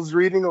 no. But I was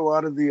reading a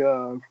lot of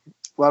the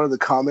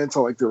comments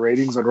on like the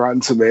ratings on Rotten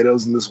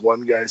Tomatoes, and this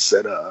one guy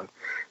said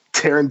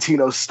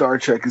Tarantino's Star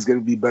Trek is going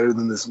to be better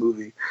than this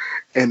movie,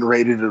 and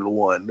rated it a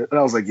 1. And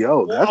I was like,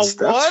 yo, that's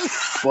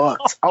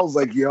fucked. I was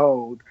like,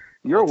 yo.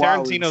 You're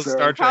wild. Tarantino's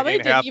Star Trek Probably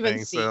ain't didn't happening,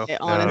 even see it,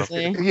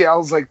 honestly. Yeah, I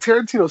was like,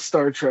 Tarantino's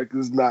Star Trek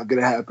is not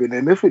going to happen.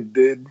 And if it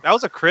did... That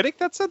was a critic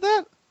that said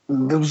that?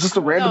 It was just a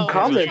random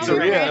commenter. It was a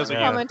random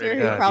Yeah. commenter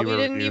who Yeah, probably he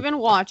didn't reviewed. even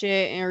watch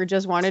it or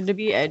just wanted to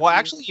be edgy. Well,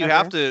 actually, you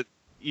have to...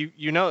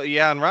 You know,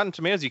 yeah, on Rotten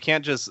Tomatoes, you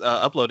can't just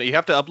upload it. You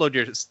have to upload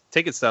your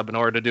ticket stub in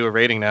order to do a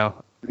rating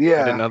now. I didn't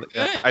Yeah. know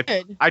that.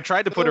 Good. I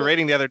tried to put a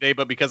rating the other day,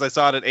 but because I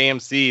saw it at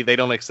AMC, they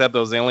don't accept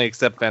those. They only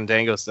accept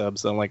Fandango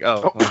subs. So I'm like,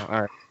 well,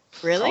 all right.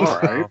 Really? All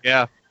right.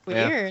 Yeah.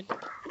 Weird.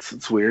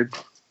 It's weird.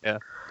 I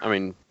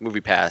mean,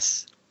 Movie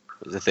Pass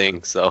was a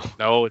thing, so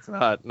No, it's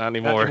not. Not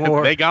anymore.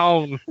 anymore. They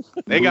gone.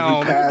 They Movie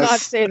gone. Pass Not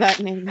say that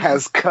name.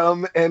 has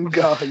come and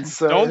gone,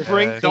 sir. Don't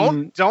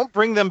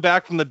bring them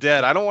back from the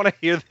dead. I don't want to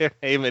hear their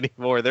name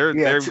anymore.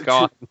 They're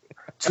gone.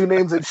 Two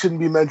names that shouldn't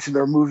be mentioned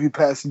are Movie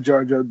Pass and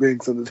Jar Jar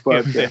Binks on this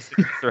podcast.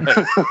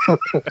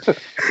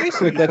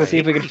 That's right. Let's see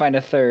if we can find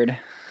a third.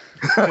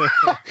 All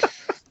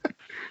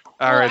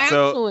right,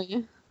 so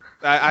Actually,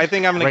 I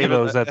think I'm gonna give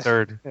Raylo's it. that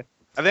third.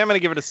 I think I'm gonna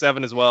give it a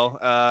 7 as well.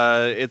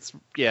 I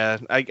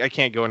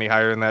can't go any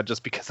higher than that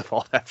just because of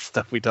all that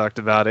stuff we talked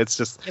about. It's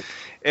just,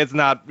 it's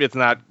not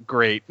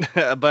great.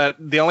 But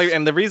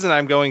the reason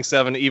I'm going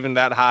 7 even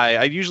that high,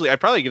 I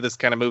probably give this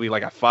kind of movie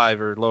like a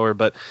 5 or lower,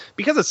 but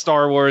because it's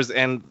Star Wars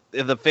and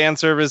the fan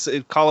service,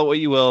 call it what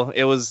you will,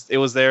 it was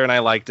there and I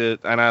liked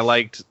it, and I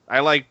liked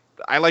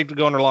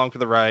going along for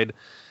the ride,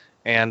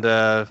 and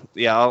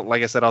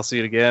like I said, I'll see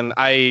it again.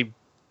 I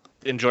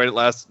enjoyed it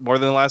more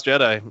than The Last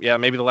Jedi. Yeah,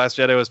 maybe The Last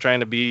Jedi was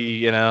trying to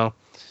be, it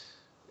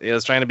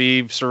was trying to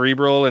be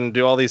cerebral and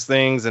do all these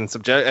things and we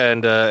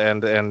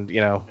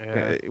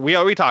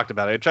talked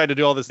about it. It tried to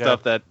do all this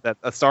stuff that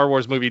a Star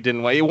Wars movie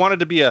didn't want. It wanted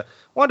to be a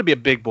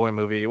big boy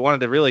movie. It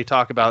wanted to really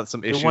talk about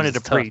some issues. It wanted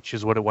to preach,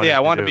 is what it wanted. Yeah, I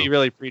wanted to to be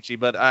really preachy,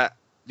 but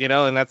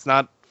and that's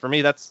not. For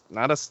me, that's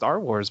not a Star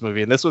Wars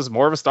movie, and this was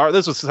more of a Star.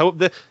 This was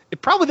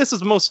this is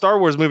the most Star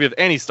Wars movie of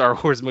any Star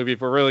Wars movie.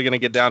 If we're really going to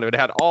get down to it, it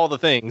had all the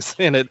things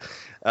in it.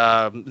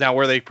 Now,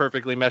 were they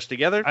perfectly meshed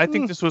together? I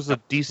think this was a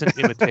decent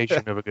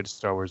imitation of a good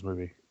Star Wars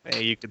movie.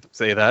 Hey, you could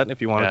say that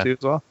if you wanted to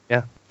as well.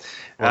 Yeah.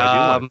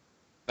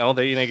 Oh,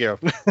 there you go.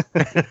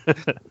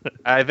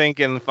 I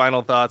think in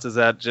final thoughts is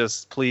that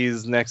just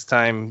please next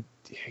time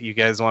you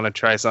guys want to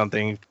try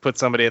something, put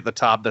somebody at the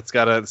top that's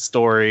got a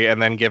story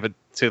and then give it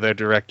to their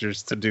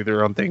directors to do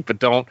their own thing. But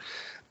don't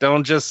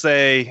just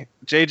say,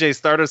 JJ,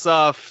 start us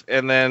off,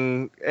 and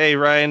then, hey,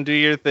 Ryan, do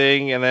your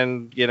thing, and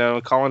then,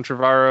 Colin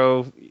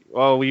Trevorrow,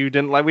 oh, we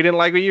didn't like what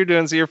you're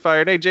doing, so you're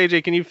fired. Hey,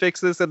 JJ, can you fix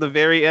this at the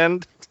very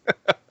end?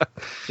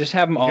 Just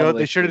have them all.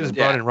 They should have just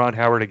brought in Ron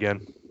Howard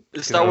again.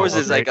 Star Wars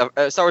is like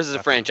Star Wars is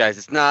a franchise.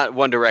 It's not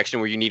One Direction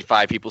where you need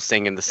 5 people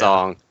singing the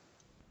song.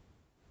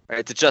 Right,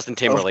 it's a Justin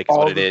Timberlake is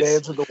what it is. All the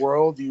bands in the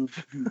world, you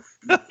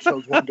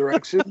chose One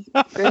Direction.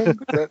 Really?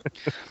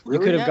 You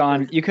could have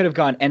gone. You could have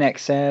gone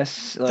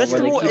NXS. That's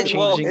the more.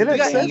 Well,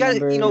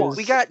 NXS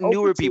we got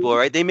newer people,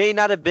 right? They may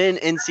not have been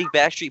NSYNC,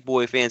 Backstreet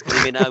Boy fans because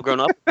they may not have grown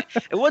up.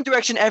 And One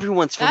Direction,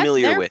 everyone's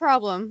familiar that's their with.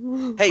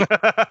 problem. Hey,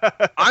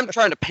 I'm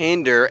trying to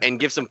pander and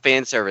give some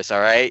fan service.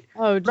 All right.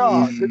 Oh, geez.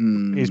 No,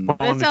 He's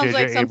That sounds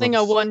like something a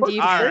 1D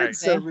All fan right.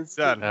 would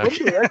say. Done. One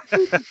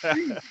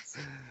Direction?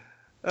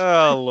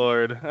 Oh,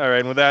 Lord. All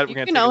right, with that, You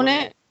we're going to can own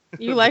it.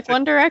 You like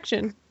One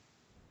Direction.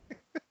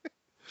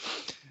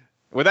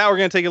 With that, we're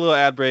going to take a little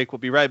ad break. We'll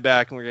be right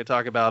back, and we're going to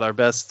talk about our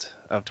best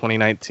of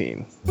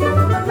 2019. All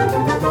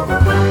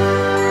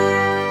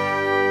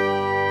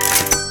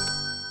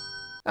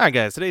right,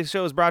 guys. Today's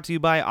show is brought to you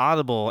by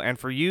Audible. And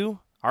for you,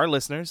 our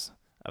listeners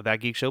of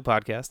That Geek Show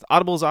podcast,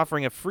 Audible is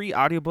offering a free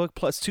audiobook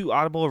plus 2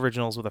 Audible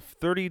originals with a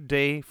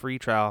 30-day free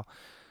trial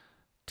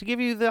to give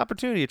you the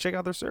opportunity to check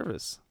out their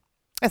service.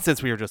 And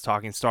since we were just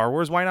talking Star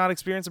Wars, why not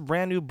experience a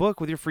brand new book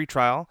with your free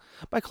trial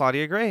by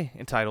Claudia Gray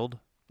entitled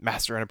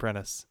Master and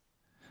Apprentice?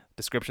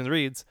 Description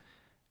reads,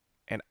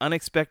 An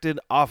unexpected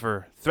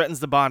offer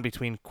threatens the bond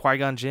between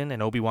Qui-Gon Jinn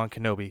and Obi-Wan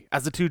Kenobi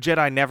as the two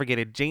Jedi navigate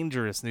a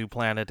dangerous new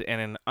planet and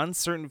an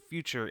uncertain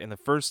future in the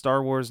first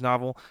Star Wars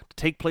novel to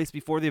take place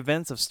before the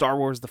events of Star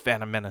Wars The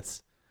Phantom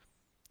Menace.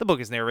 The book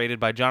is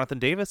narrated by Jonathan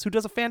Davis, who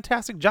does a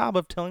fantastic job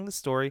of telling the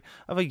story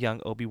of a young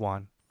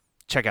Obi-Wan.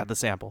 Check out the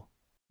sample.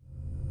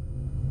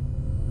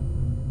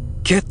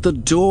 Get the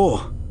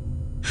door!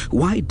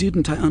 Why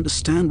didn't I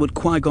understand what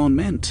Qui-Gon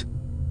meant?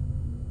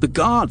 The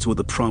guards were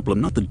the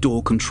problem, not the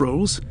door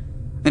controls.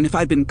 And if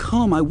I'd been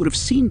calm, I would have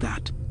seen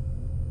that.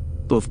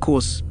 Though, of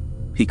course,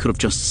 he could have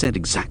just said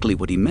exactly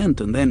what he meant,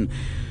 and then...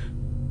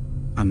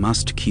 I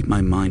must keep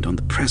my mind on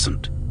the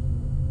present.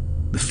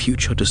 The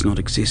future does not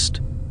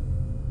exist.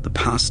 The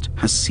past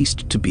has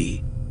ceased to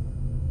be.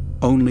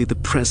 Only the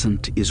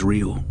present is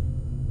real.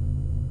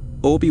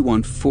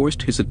 Obi-Wan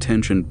forced his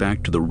attention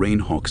back to the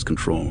Rainhawk's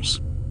controls.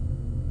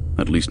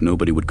 At least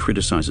nobody would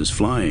criticize his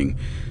flying.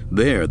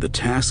 There, the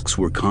tasks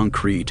were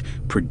concrete,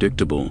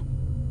 predictable,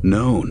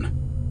 known.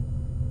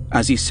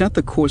 As he set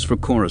the course for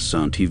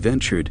Coruscant, he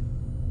ventured,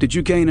 "Did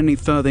you gain any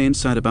further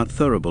insight about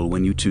Thurible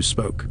when you two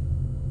spoke?"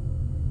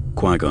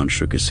 Qui-Gon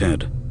shook his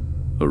head,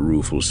 a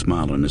rueful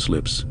smile on his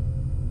lips.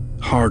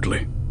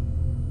 "Hardly.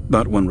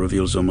 That one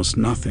reveals almost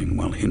nothing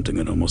while hinting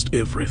at almost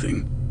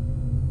everything.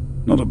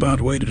 Not a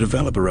bad way to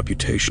develop a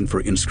reputation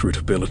for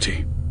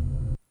inscrutability."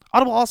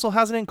 Audible also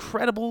has an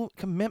incredible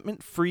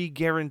commitment-free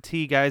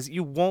guarantee, guys.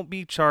 You won't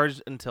be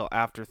charged until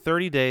after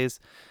 30 days.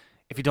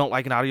 If you don't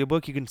like an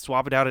audiobook, you can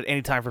swap it out at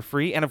any time for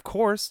free. And of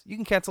course, you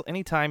can cancel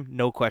anytime,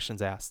 no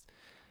questions asked.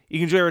 You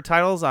can enjoy our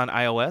titles on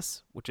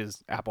iOS, which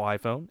is Apple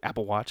iPhone,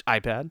 Apple Watch,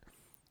 iPad,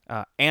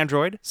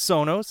 Android,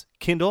 Sonos,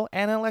 Kindle,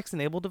 and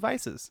Alexa-enabled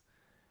devices.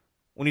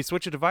 When you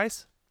switch a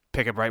device,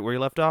 pick up right where you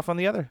left off on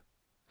the other.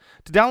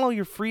 To download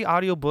your free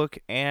audiobook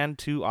and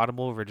 2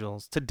 Audible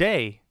originals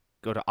today,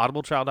 go to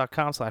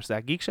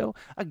audibletrial.com/thatgeekshow.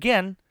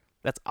 Again,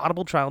 that's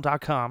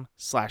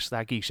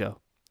audibletrial.com/thatgeekshow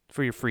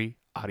for your free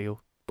audio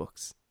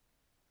books.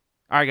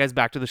 All right, guys,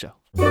 back to the show.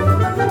 All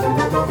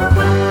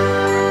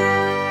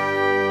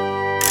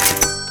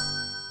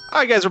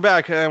right, guys, we're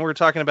back, and we're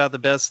talking about the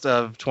best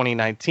of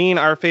 2019,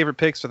 our favorite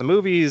picks for the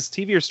movies,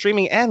 TV or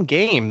streaming, and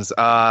games.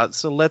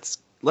 So let's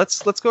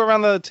go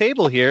around the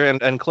table here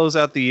and close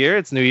out the year.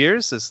 It's New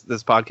Year's.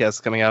 This podcast is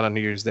coming out on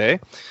New Year's Day.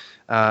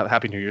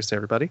 Happy New Year's to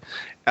everybody.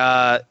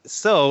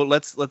 So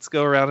let's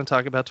go around and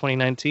talk about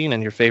 2019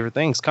 and your favorite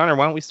things. Connor,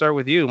 why don't we start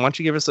with you? Why don't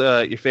you give us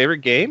your favorite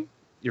game,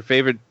 your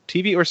favorite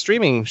TV or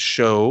streaming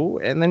show,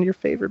 and then your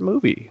favorite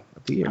movie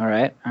of the year. All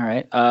right.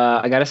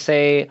 I got to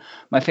say,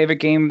 my favorite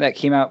game that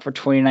came out for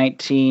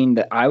 2019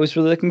 that I was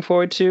really looking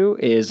forward to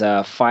is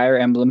Fire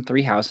Emblem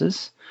Three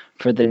Houses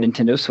for the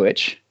Nintendo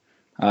Switch.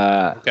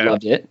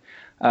 Loved it.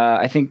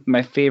 I think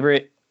my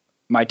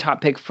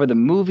top pick for the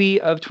movie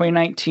of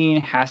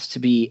 2019 has to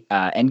be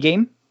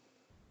Endgame.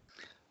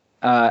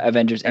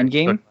 Avengers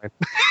Endgame.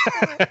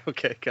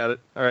 Okay, got it.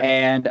 All right.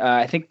 And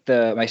I think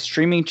my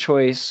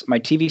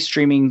TV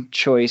streaming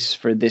choice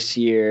for this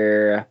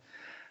year,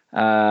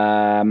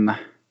 I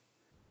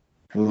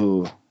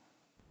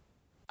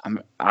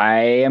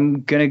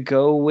am gonna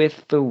go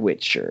with The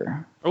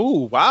Witcher.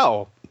 Oh,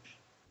 wow.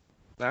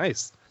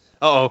 Nice.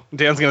 Uh-oh,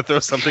 Dan's gonna throw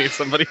something at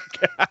somebody.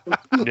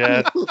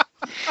 Yeah.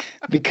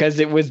 Because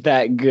it was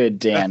that good,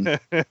 Dan.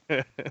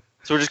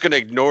 So we're just gonna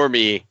ignore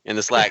me in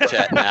the Slack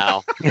chat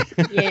now.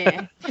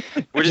 Yeah.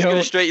 We're just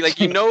gonna straight that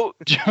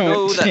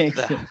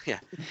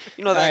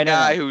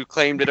guy who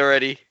claimed it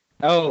already.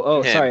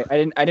 Oh, Him. sorry.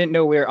 I didn't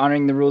know we were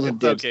honoring the rules of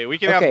dibs. Okay, we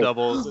can have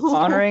doubles.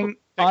 Honoring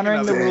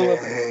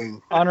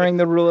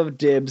the rule of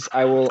dibs.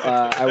 I will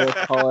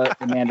call it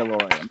The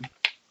Mandalorian.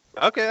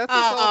 Okay, that's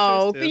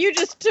but you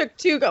just took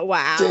 2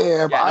 wow.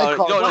 Damn,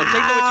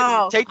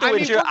 Take The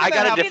Witcher. I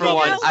got a different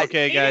one.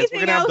 Okay, guys,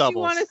 we're gonna have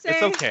doubles.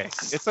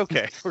 It's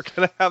okay. We're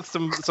gonna have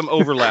some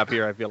overlap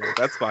here. I feel like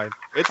that's fine.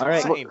 It's All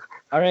right. fine.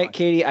 All right,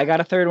 Katie, I got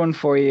a third one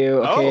for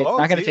you. Okay, it's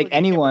not gonna take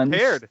anyone's.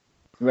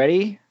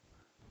 Ready?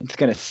 It's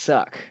gonna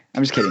suck.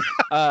 I'm just kidding.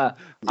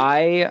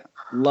 I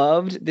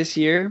loved this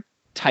year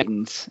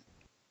Titans.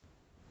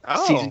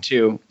 Season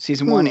 2,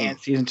 season 1, and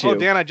season 2. Oh,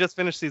 Dan, I just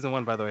finished season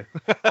 1, by the way.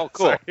 Oh,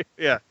 cool. Sorry.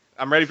 Yeah,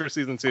 I'm ready for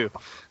season 2.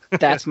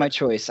 That's my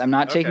choice. I'm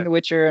not taking The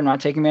Witcher. I'm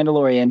not taking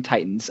Mandalorian.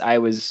 Titans. I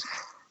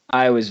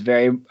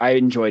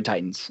enjoyed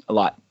Titans a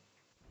lot.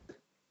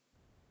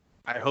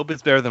 I hope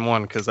it's better than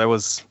 1 because I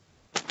was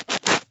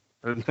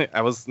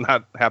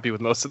not happy with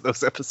most of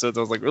those episodes.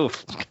 I was like,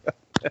 oof.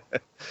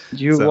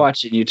 You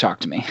watch it and you talk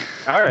to me.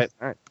 All right.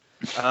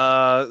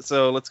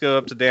 So let's go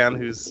up to Dan,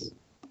 who's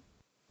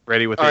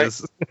ready with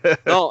his.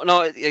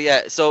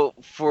 Yeah. So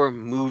for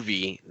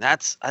movie,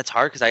 that's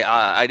hard because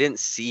I didn't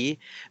see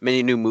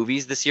many new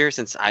movies this year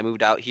since I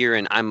moved out here,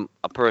 and I'm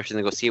a person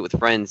to go see it with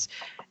friends,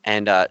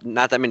 and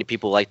not that many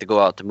people like to go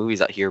out to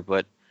movies out here.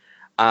 But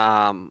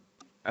I'll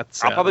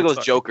probably go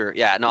with Joker.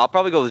 Yeah, no, I'll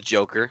probably go with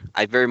Joker.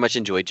 I very much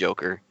enjoyed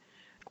Joker.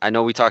 I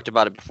know we talked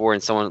about it before,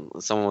 and someone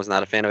was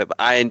not a fan of it, but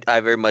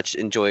I very much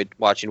enjoyed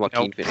watching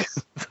Joaquin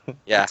Phoenix.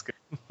 Yeah,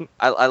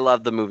 I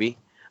love the movie.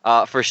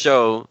 For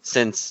show,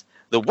 since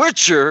The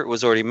Witcher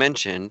was already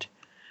mentioned.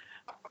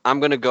 I'm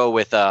gonna go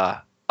with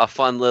a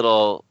fun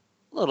little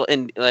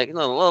anime. I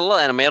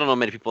don't know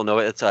many people know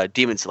it. It's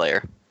Demon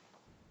Slayer.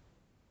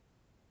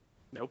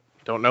 Nope,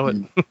 don't know it.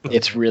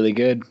 It's really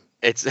good.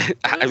 It's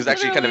I was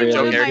actually kind of Really a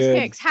joke One of here. my good.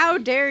 picks. How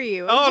dare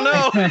you? Oh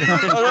no!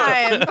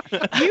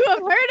 You have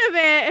heard of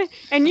it,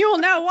 and you will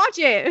now watch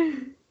it.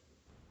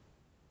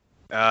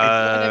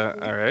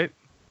 All right.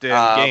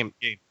 Game.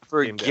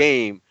 For Game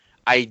game,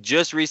 I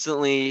just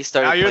recently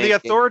started. Now you're the playing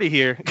authority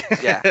here.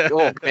 Yeah.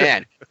 Oh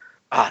man.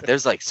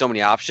 There's like so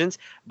many options.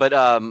 But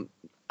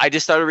I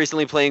just started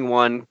recently playing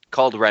one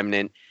called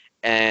Remnant,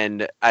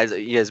 and as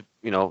you guys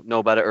know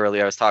about it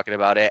earlier, I was talking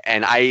about it,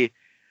 and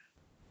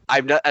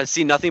I've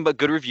seen nothing but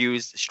good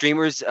reviews.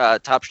 Streamers,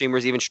 top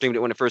streamers, even streamed it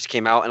when it first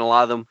came out, and a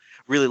lot of them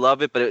really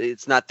love it. But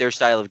it's not their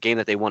style of game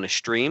that they want to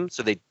stream,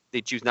 so they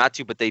choose not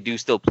to. But they do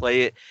still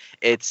play it.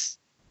 It's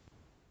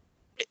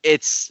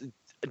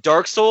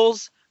Dark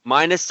Souls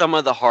minus some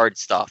of the hard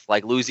stuff,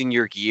 like losing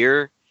your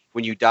gear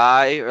when you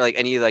die, or like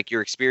any like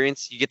your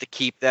experience. You get to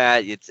keep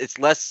that. It's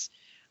less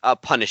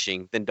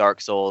punishing than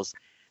Dark Souls,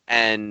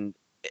 and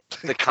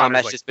the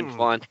combat's like, just been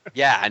fun.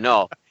 Yeah, I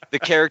know. The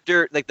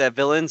character, like the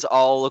villains,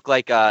 all look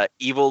like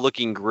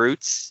evil-looking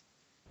Groots.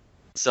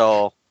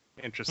 So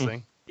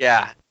Interesting.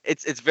 yeah,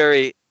 it's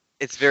very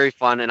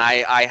fun, and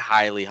I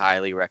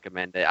highly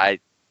recommend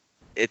it.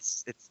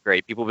 It's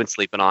great. People have been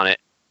sleeping on it.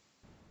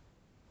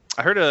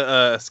 I heard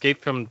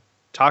Escape from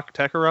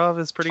Tarkov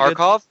is pretty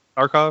Tarkov?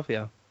 good. Tarkov,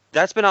 yeah.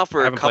 That's been out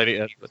for I a haven't couple played it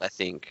years, yet. I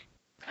think.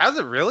 Has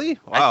it really?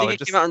 Wow. I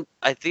think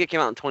it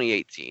came out in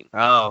 2018.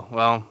 Oh,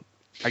 well,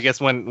 I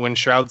guess when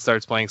Shroud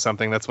starts playing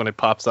something, that's when it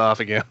pops off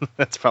again.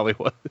 That's probably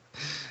what.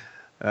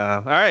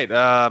 All right,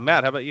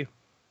 Matt, how about you?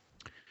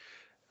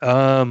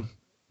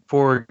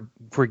 For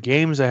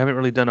games, I haven't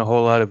really done a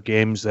whole lot of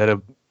games that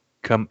have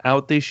come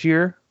out this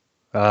year.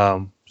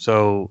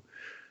 So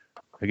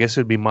I guess it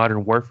would be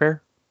Modern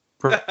Warfare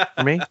for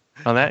me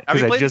on that. Have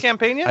you 'cause played the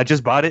campaign yet? I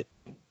just bought it.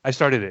 I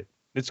started it.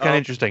 It's kind of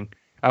interesting.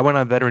 I went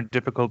on veteran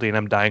difficulty and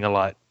I'm dying a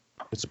lot.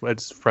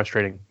 It's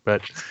frustrating,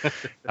 but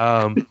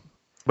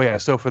yeah.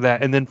 So for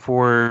that, and then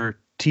for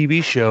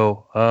TV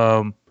show, I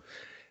want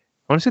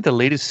to say the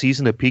latest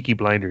season of Peaky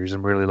Blinders.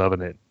 I'm really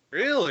loving it.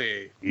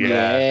 Really? Yeah.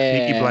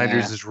 Peaky Yeah.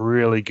 Blinders is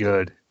really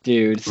good.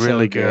 Dude,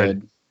 Really so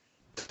good.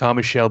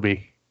 Thomas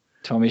Shelby,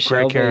 Tommy great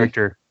Shelby.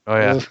 character. Oh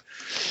yeah.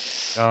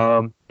 Oof.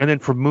 And then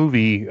for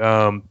movie,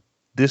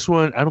 this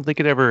one I don't think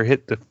it ever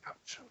hit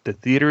the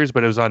theaters,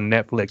 but it was on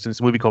Netflix. And it's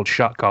a movie called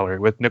Shot Caller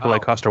with Nikolai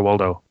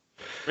Coster-Waldau.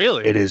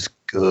 Really? It is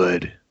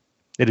good.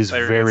 It is I thought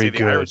you were gonna very say The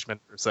good. Irishman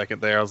for a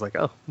second there. I was like,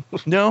 oh.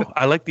 No,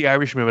 I like The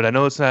Irishman, but I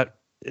know it's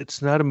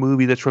not a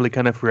movie that's really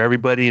kind of for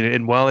everybody.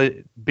 And while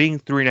it being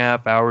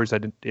 3.5 hours,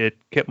 it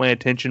kept my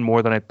attention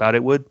more than I thought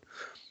it would,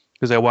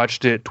 because I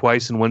watched it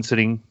twice in one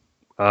sitting,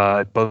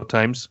 both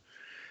times.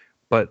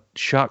 But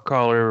Shot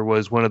Caller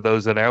was one of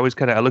those that I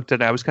looked at it,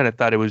 and I always kind of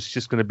thought it was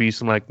just going to be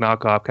some like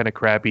knockoff, kind of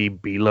crappy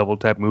B-level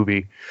type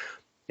movie,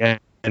 and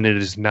it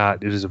is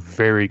not. It is a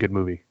very good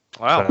movie.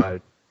 Wow. So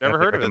Never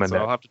heard of it, recommend so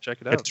that. I'll have to check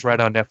it out. It's right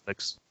on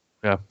Netflix.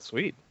 Yeah.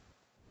 Sweet.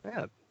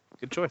 Yeah,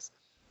 good choice.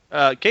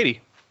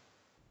 Katie.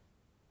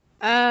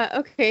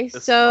 Okay,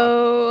 This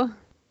so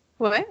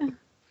what?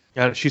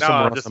 Yeah, she's No,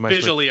 somewhere else just on my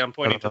visually, I'm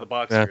pointing I don't to the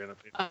box Yeah. here.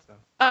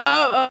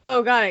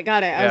 Oh, got it.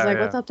 I was like,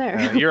 what's up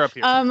there? You're up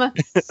here.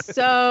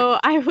 So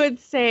I would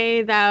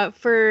say that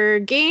for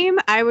game,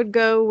 I would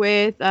go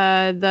with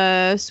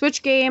the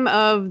Switch game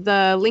of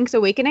the Link's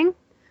Awakening.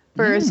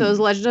 So it was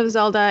Legend of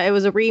Zelda. It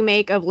was a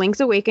remake of Link's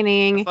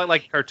Awakening. It's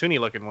like a cartoony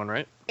looking one,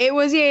 right? It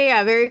was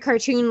very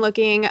cartoon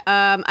looking.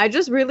 I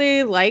just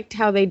really liked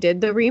how they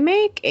did the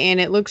remake, and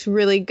it looks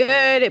really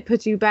good. It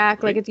puts you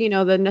back, like it's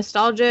the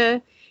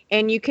nostalgia,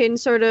 and you can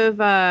sort of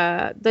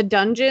the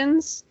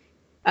dungeons.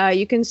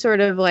 You can sort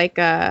of like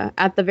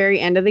at the very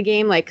end of the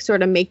game, like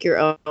sort of make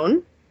your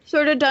own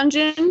sort of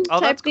dungeon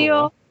type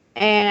deal. Cool.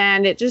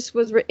 And it just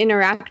was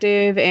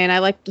interactive, and I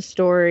liked the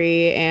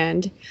story,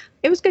 and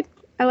it was good.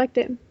 I liked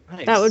it.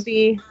 Nice. That would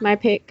be my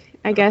pick,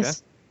 I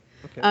guess.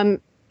 Okay.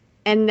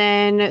 And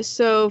then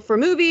so for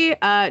movie,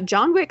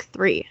 John Wick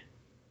 3.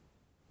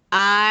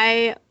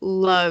 I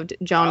loved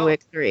John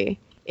Wick 3.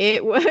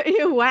 It was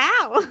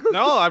wow.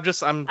 No,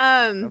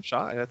 I'm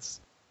shy. That's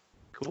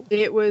cool.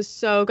 It was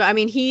so good. I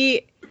mean,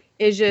 he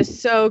is just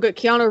so good.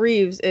 Keanu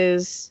Reeves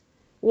is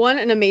one,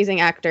 an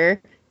amazing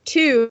actor.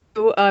 Two,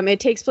 it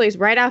takes place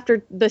right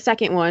after the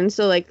second one,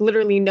 so like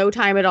literally no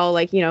time at all.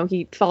 Like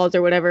he falls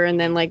or whatever, and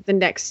then like the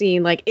next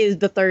scene like is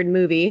the third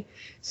movie.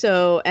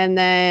 So and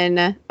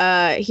then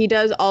he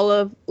does all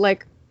of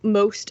like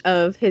most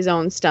of his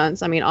own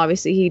stunts. I mean,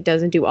 obviously he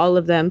doesn't do all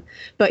of them,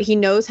 but he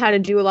knows how to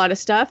do a lot of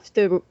stuff.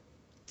 The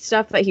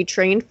stuff that he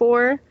trained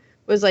for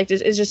was like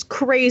is just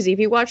crazy. If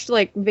you watched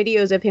like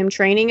videos of him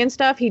training and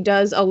stuff, he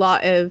does a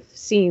lot of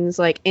scenes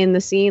like in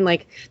the scene,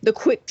 like the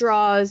quick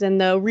draws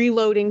and the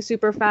reloading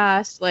super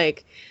fast.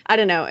 Like I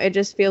don't know, it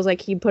just feels like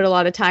he put a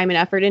lot of time and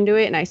effort into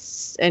it, and I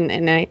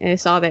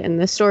saw that, and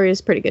the story is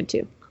pretty good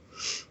too.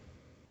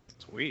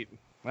 Sweet.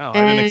 Wow,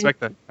 I didn't expect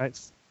that.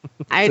 Nice.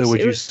 So would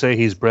you say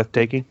he's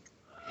breathtaking?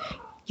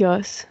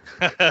 Yes.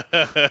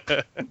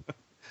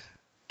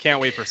 Can't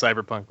wait for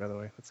Cyberpunk, by the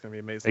way. That's gonna be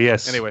amazing.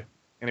 Yes. Anyway,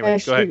 That go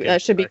ahead. should, Kate.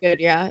 that should be Sorry. good.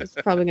 Yeah, it's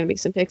probably gonna be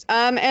some picks.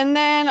 And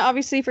then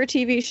obviously for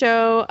TV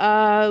show,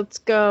 let's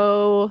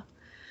go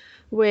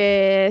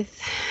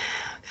with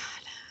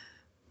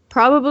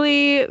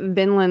probably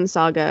Vinland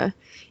Saga.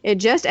 It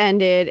just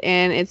ended,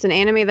 and it's an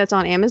anime that's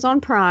on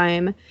Amazon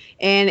Prime,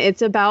 and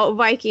it's about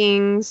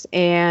Vikings,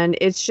 and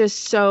it's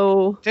just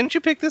so. Didn't you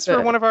pick this for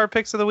Good. one of our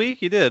picks of the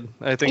week? You did,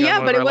 I think. Yeah,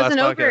 on one but of it our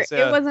wasn't last over. podcasts,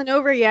 yeah. It wasn't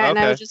over yet, and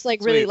I Okay, was just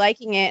like really sweet.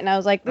 liking it, and I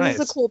was like, "This is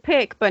Nice. a cool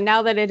pick." But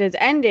now that it has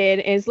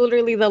ended, it's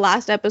literally the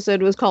last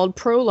episode was called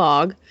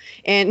Prologue,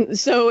 and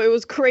so it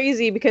was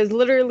crazy because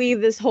literally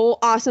this whole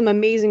awesome,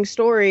 amazing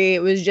story,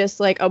 it was just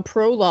like a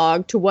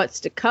prologue to what's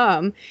to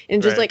come,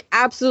 and just Right. like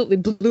absolutely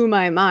blew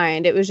my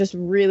mind. It was just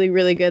really,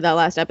 really good that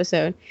last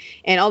episode,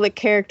 and all the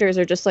characters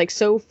are just like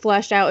so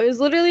fleshed out. It was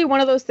literally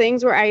one of those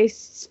things where I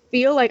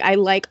feel like I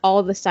like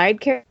all the side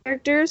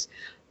characters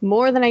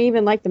more than I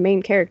even like the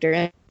main character,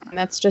 and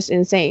that's just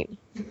insane.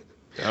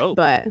 Oh,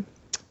 But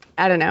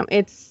I don't know,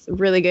 it's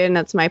really good, and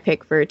that's my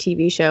pick for a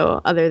TV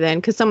show. Other than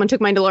because someone took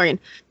Mandalorian,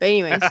 but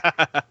anyways,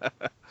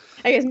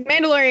 I guess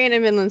Mandalorian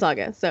and Vinland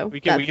Saga. So we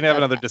can have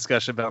another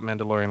discussion about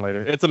Mandalorian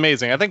later. It's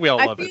amazing. I think we all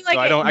love feel it. So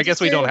I it don't. I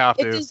guess we don't have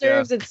to. It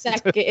deserves its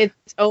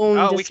own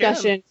Oh, we can.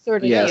 discussion,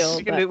 sort of Yes. deal.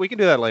 We can but, do, we can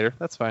do that later.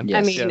 That's fine.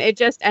 Yes. I mean, it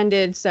just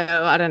ended, so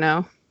I don't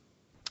know.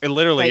 It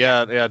literally,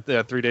 But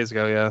yeah, 3 days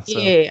ago, yeah. So,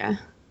 Yeah.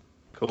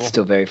 cool.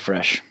 Still very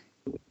fresh.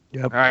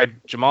 All right,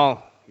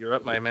 Jamal, you're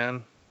up, my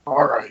man.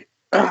 All right.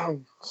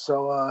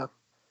 So,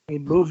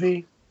 in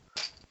movie,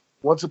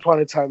 Once Upon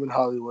a Time in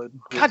Hollywood.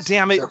 was God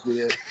damn it.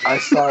 Definitely it. I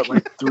saw it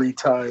like 3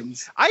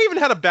 times. I even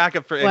had a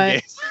backup for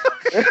What?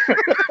 Endgame.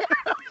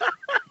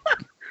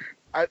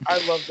 I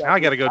love that. Now I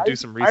got to go movie. do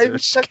some I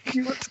research. texted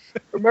you.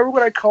 Remember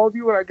when I called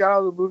you when I got out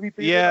of the movie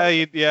theater? Yeah, I was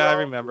like, I "Bro,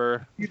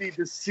 remember. You need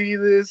to see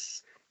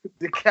this.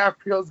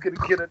 DiCaprio's gonna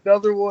get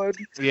another one.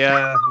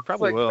 Yeah, you It's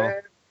probably like, will.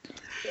 man,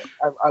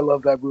 I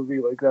love that movie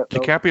like that.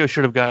 DiCaprio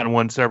should have gotten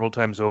one several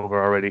times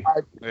over already.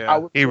 I Yeah.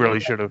 would He really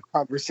say should have.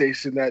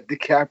 conversation that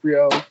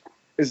DiCaprio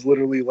is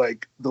literally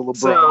like the LeBron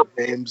So-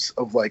 James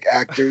of like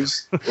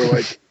actors. Or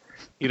like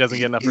He doesn't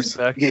get enough he's-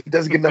 respect. He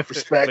doesn't get enough But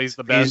respect. he's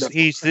the best.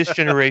 He's this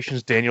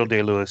generation's Daniel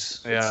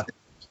Day-Lewis. Yeah.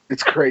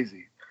 It's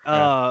crazy.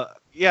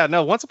 Yeah,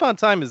 no, Once Upon a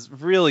Time is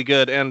really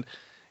good, and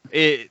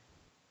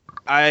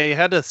I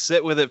had to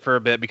sit with it for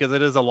a bit because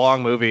it is a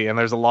long movie, and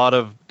there's a lot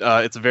of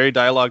it's a very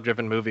dialogue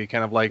driven movie,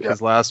 kind of like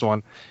his last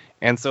one,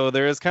 and so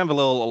there is kind of a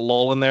little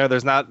lull in there.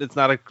 It's not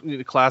a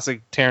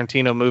classic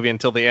Tarantino movie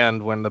until the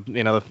end when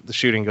the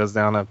shooting goes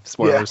down.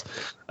 Spoilers,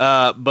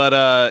 but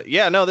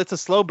no, it's a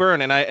slow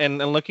burn, and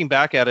looking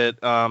back at it,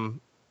 I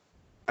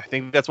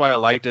think that's why I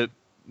liked it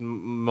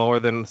more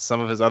than some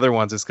of his other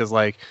ones, is because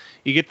like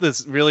you get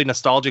this really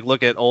nostalgic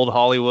look at old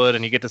Hollywood,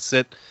 and you get to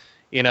sit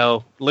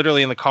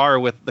literally in the car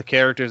with the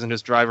characters and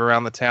just drive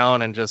around the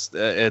town, and just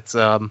it's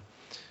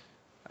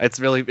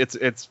really it's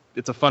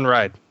a fun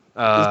ride.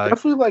 It's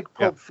definitely like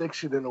Pulp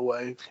Fiction in a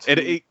way.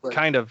 It Like,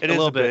 kind of It a is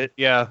little a bit.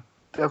 yeah.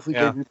 definitely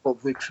Yeah. gave me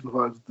Pulp Fiction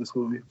vibes with this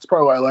movie. It's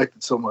probably why I liked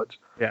it so much.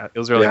 Yeah, it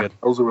was really good.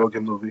 It was a real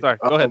good movie. Sorry,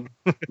 go ahead.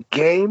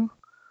 Game.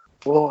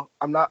 Well,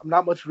 I'm not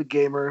much of a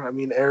gamer. I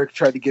mean, Eric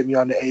tried to get me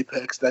onto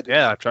Apex. That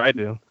Yeah, I tried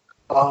to.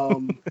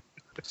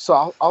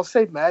 So I'll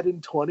say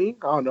Madden 20.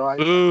 I don't know.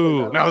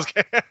 Ooh, no, I was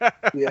kidding.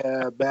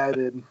 Yeah,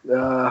 Madden.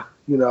 Yeah,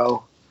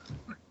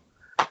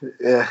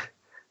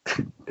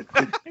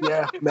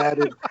 yeah,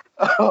 Madden.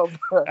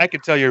 I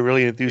can tell you're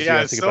really Yeah,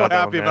 enthusiastic so about that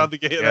happy one, about man.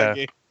 the game. Yeah. That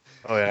game.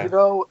 Oh yeah.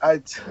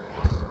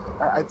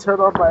 I turn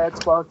on my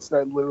Xbox and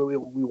I literally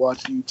only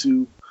watch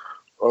YouTube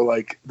or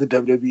like the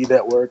WWE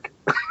Network.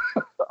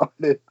 On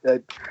it. I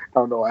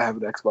don't know. I have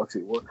an Xbox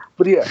anymore,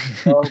 but yeah.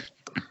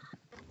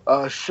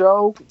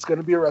 Show. It's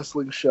gonna be a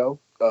wrestling show.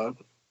 We'll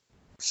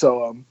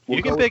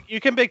You can go-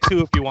 pick two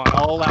if you want.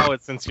 I'll allow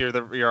it since you're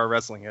our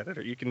wrestling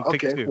editor. You can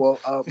pick Okay. two.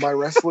 Well, my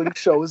wrestling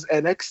show is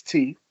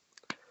NXT.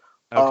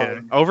 Okay.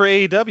 Over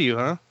AEW,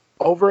 huh?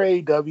 Over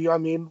AEW. I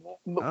mean,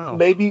 Oh.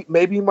 maybe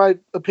my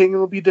opinion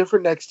will be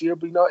different next year,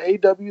 but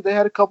AEW, they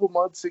had a couple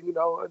months, and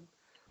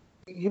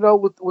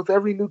with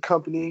every new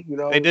company,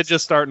 They did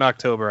just start in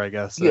October, I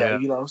guess. So,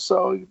 yeah,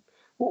 so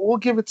we'll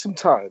give it some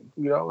time.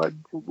 Like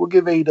we'll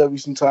give AEW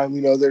some time.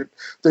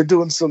 They're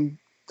doing some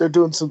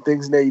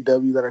things in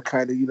AEW that are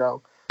kind of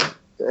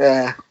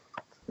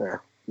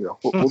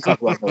we'll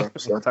talk about that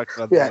episode. Talk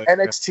about Yeah, that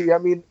later. NXT. I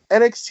mean,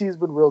 NXT has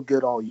been real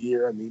good all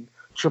year. I mean,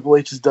 Triple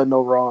H has done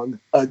no wrong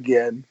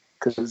again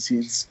because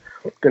he's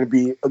going to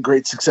be a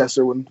great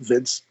successor when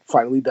Vince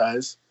finally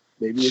dies.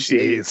 Maybe it's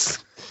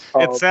Jeez.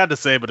 Um, It's sad to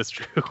say, but it's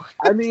true.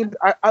 I mean,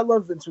 I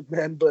love Vince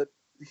McMahon, but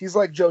he's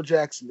like Joe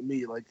Jackson to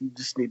me. Like, you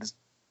just need to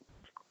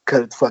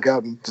cut it the fuck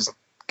out and just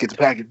get the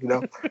package,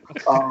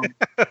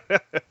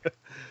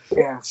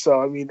 Yeah,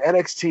 so, I mean,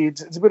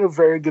 NXT, it's been a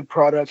very good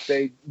product.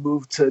 They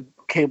moved to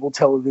cable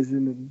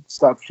television and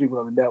stopped streaming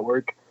on the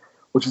network,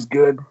 which is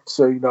good.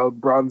 So, it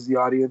broadens the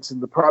audience,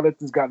 and the product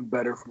has gotten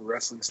better from a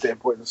wrestling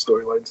standpoint and a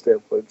storyline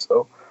standpoint.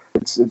 So,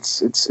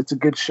 It's a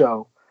good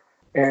show,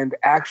 and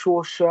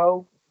actual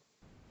show.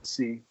 Let's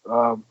see,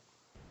 I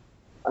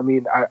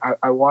mean,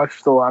 I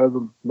watched a lot of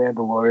the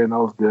Mandalorian. That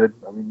was good.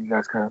 I mean, you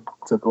guys kind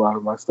of took a lot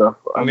of my stuff.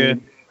 I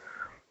mean,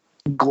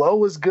 Glow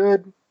was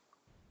good.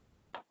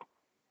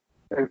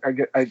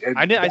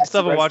 I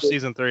still haven't watched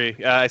season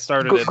 3. I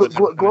started it.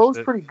 Glow's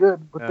pretty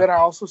good, but then I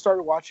also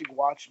started watching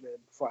Watchmen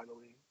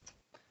finally.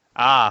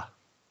 Now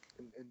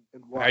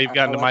you've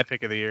gotten to my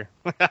pick of the year.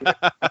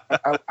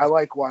 I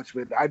like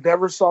Watchmen. I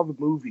never saw the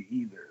movie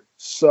either,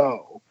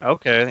 so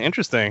okay,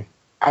 interesting.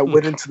 I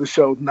went into the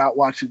show not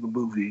watching the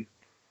movie,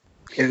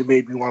 and it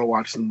made me want to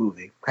watch the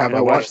movie. Have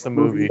I watched the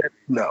movie yet?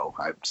 No,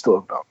 I still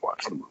have not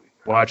watched the movie.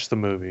 Watch the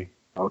movie.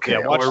 Okay,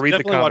 or read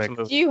the comic.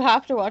 Do you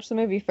have to watch the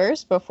movie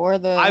first before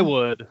the I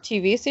would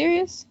TV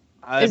series?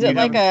 Is it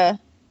like a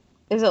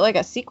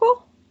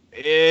sequel?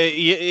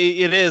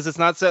 It is. It's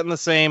not set in the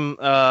same.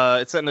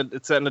 It's set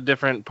in a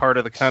different part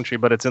of the country,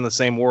 but it's in the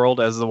same world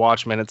as the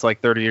Watchmen. It's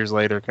like 30 years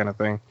later, kind of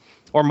thing,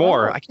 or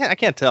more. Oh. I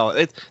can't tell.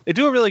 They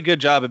do a really good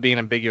job of being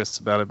ambiguous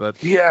about it,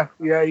 but yeah,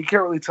 you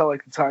can't really tell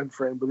like the time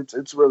frame, but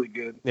it's really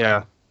good.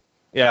 Yeah.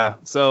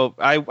 So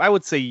I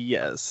would say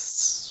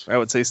yes. I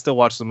would say still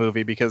watch the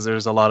movie because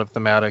there's a lot of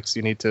thematics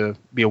you need to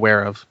be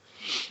aware of.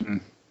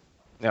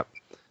 Yep.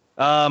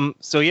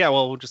 So yeah,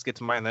 well, we'll just get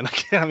to mine then.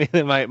 I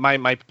mean,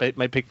 my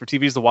pick for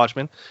TV is The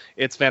Watchmen.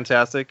 It's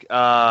fantastic.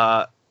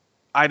 I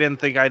didn't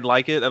think I'd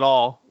like it at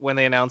all when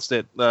they announced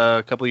it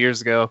a couple of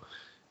years ago,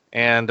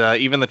 and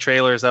even the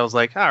trailers, I was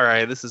like, all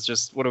right, this is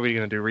just, what are we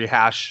gonna do?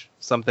 Rehash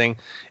something?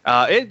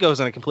 It goes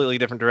in a completely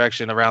different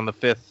direction around the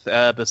 5th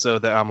episode.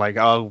 That I'm like,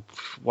 oh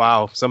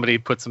wow, somebody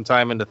put some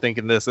time into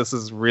thinking this. This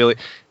is really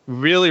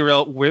really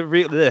well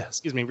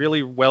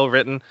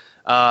written.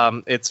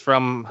 It's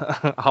from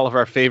all of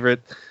our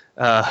favorite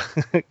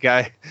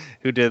guy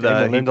who did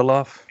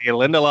Lindelof.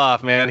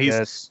 Lindelof, man.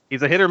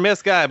 He's a hit or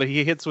miss guy, but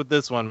he hits with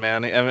this one,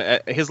 man. I mean,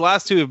 his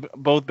last two have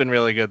both been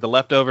really good. The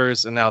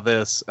Leftovers and now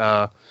this.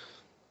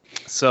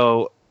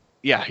 So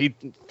yeah,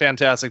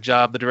 fantastic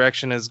job. The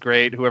direction is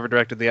great. Whoever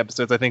directed the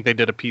episodes, I think they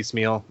did a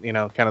piecemeal,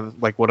 kind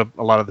of like what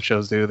a lot of the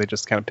shows do. They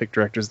just kind of pick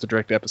directors to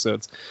direct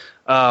episodes.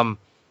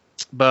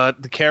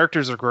 But the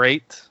characters are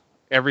great.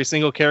 Every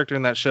single character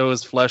in that show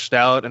is fleshed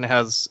out and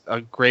has a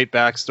great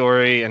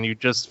backstory, and you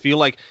just feel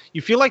like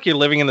you're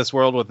living in this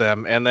world with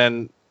them. And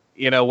then,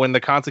 when the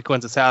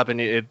consequences happen,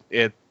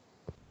 they're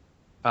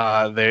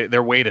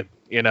weighted.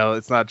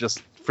 It's not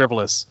just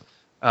frivolous.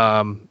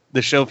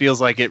 The show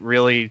feels like it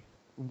really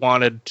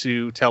wanted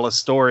to tell a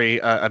story,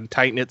 a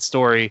tight-knit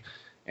story,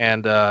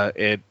 and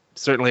it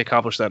certainly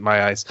accomplished that in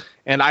my eyes.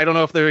 And I don't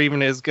know if there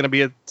even is going to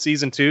be a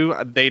season 2.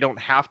 They don't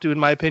have to, in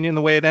my opinion,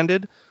 the way it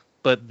ended,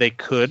 but they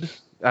could.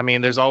 I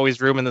mean, there's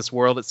always room in this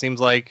world, it seems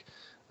like,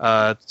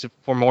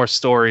 for more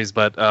stories,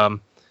 but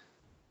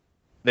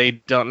they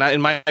don't. Not,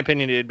 in my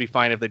opinion, it'd be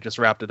fine if they just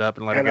wrapped it up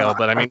and let it go.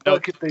 But I mean, feel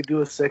like if they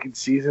do a second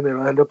season,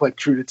 it'll end up like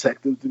True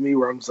Detective to me,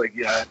 where I'm just like,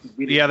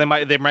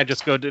 they might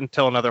just go and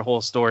tell another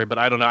whole story. But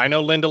I don't know. I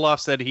know Lindelof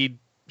said he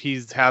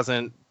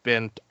hasn't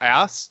been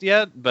asked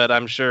yet, but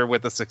I'm sure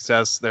with the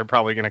success, they're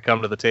probably going to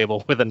come to the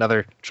table with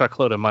another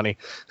truckload of money.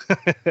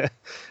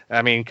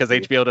 I mean, because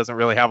HBO doesn't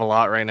really have a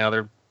lot right now.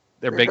 Their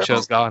big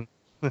show's gone.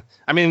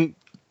 I mean,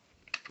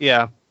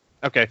 yeah.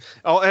 Okay.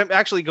 Oh, and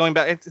actually, going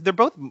back, they're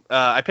both.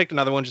 I picked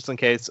another one just in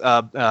case,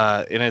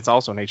 and it's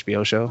also an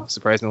HBO show.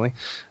 Surprisingly,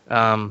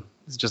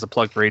 it's just a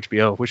plug for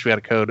HBO. Wish we had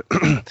a code,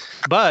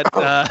 but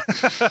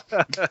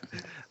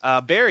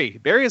Barry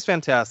is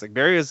fantastic.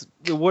 It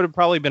would have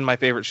probably been my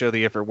favorite show of the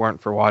year if it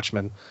weren't for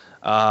Watchmen.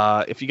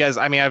 If you guys,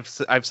 I mean, I've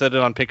said it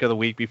on Pick of the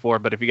Week before,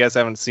 but if you guys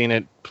haven't seen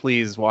it,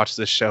 please watch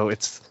this show.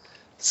 It's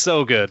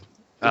so good.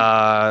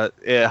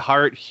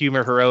 Heart,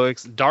 humor,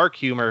 heroics, dark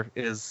humor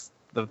is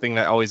the thing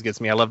that always gets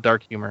me. I love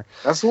dark humor.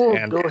 That's the one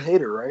with Bill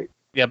Hader, right?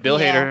 Yeah, Bill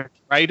Hader.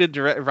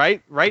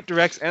 Right,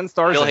 directs and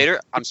stars. Bill Hader.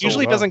 It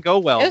usually doesn't go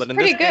well, but in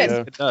this case,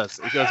 it does.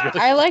 It goes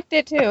really. I liked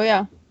it too.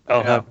 Yeah.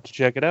 I'll have to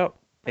check it out.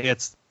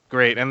 It's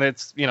great, and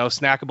it's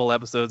snackable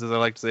episodes, as I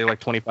like to say,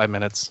 like 25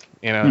 minutes.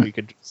 You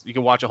could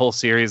watch a whole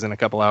series in a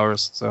couple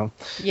hours. So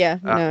yeah,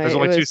 there's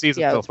only 2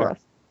 seasons so far. Rough.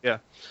 Yeah.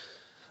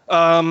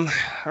 All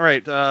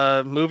right.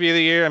 Movie of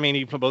the year. I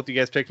mean, both you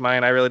guys picked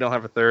mine. I really don't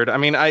have a third. I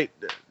mean,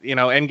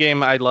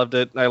 Endgame. I loved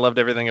it. I loved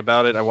everything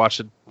about it. I watched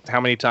it how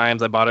many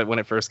times. I bought it when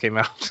it first came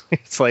out.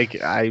 It's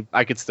like I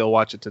could still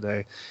watch it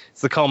today.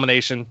 It's the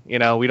culmination. We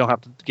don't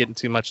have to get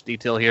into too much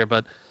detail here,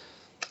 but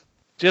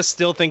just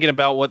still thinking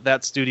about what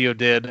that studio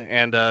did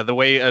and the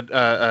way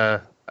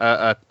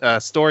a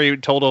story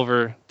told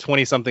over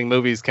 20-something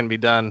movies can be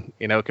done.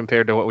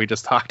 Compared to what we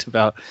just talked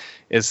about,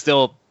 is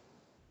still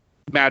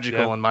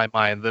magical in my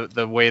mind.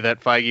 The way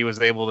that Feige was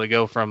able to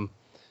go from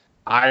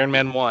Iron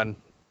Man 1,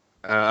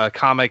 a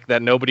comic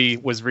that nobody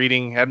was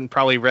reading, hadn't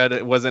probably read,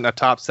 it wasn't a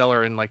top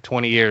seller in like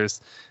 20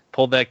 years,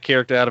 pulled that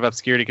character out of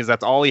obscurity because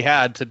that's all he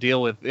had to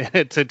deal with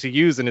to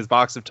use in his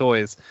box of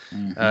toys.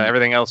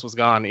 Everything else was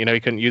gone. He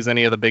couldn't use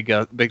any of the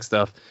big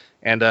stuff,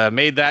 and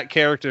made that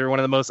character one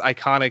of the most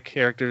iconic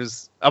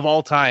characters of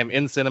all time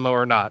in cinema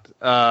or not,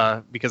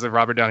 because of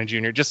Robert Downey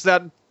Jr. Just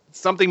that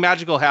something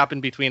magical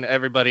happened between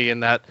everybody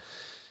in that,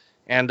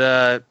 and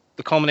the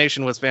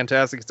culmination was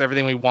fantastic. It's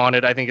everything we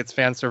wanted. I think it's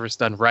fan service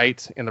done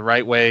right in the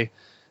right way.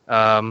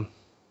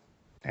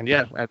 And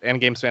yeah,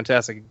 Endgame's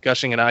fantastic.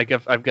 Gushing, and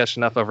I've gushed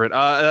enough over it.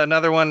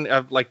 Another one,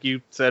 like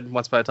you said,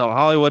 Once Upon a Time in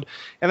Hollywood.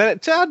 And then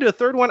to add to a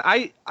third one,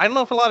 I don't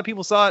know if a lot of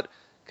people saw it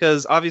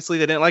because obviously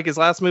they didn't like his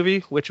last movie,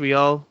 which we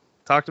all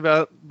talked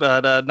about.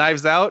 But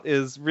Knives Out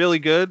is really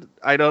good.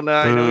 I don't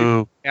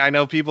know. I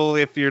know people.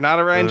 If you're not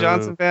a Rian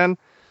Johnson fan,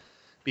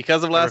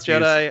 because of Last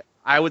Jedi,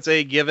 I would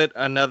say give him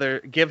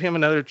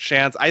another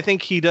chance. I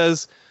think he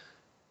does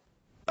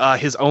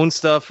his own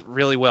stuff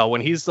really well. When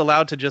he's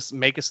allowed to just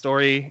make a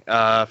story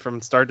from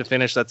start to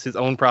finish, that's his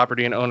own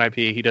property and own IP,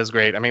 he does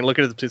great. I mean, look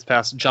at his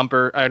past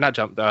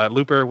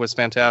Looper was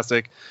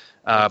fantastic.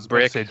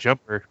 Brick.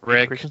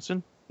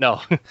 Christensen?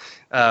 No.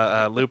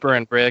 Looper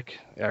and Brick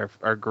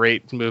are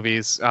great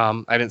movies.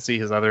 I didn't see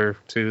his other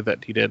two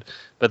that he did,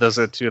 but those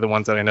are two of the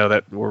ones that I know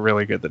that were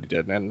really good that he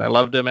did. And I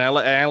loved him, and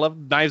I love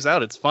Knives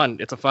Out. It's fun.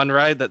 It's a fun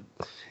ride that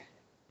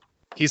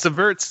he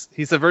subverts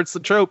the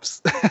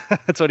tropes.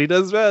 That's what he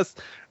does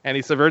best. And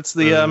he subverts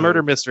the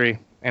murder mystery,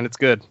 and it's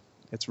good.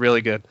 It's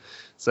really good.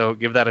 So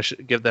give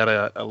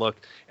that a look.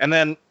 And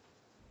then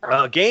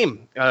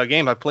game.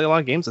 I play a lot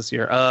of games this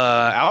year.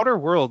 Outer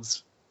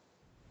Worlds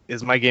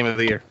is my game of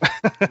the year.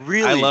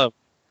 Really?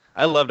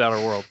 I loved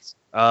Outer Worlds.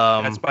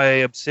 That's by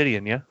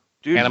Obsidian, yeah.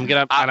 Dude, and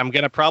I'm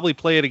gonna probably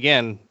play it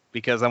again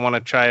because I want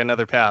to try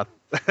another path.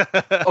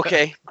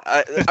 Okay.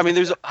 I mean,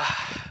 there's.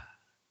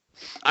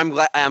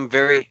 I'm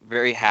very,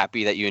 very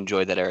happy that you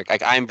enjoyed that, Eric.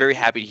 Like, I'm very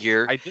happy to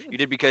hear you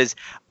did, because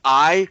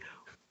I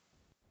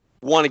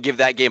want to give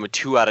that game a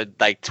 2 out of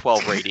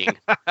 12 rating.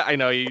 I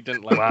know you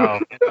didn't like. Wow.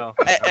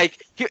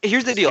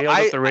 Here's the deal.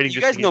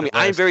 You guys know me.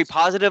 I'm very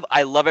positive.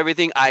 I love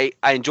everything. I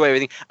enjoy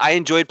everything. I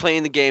enjoyed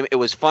playing the game. It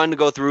was fun to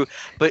go through,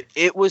 but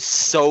it was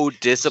so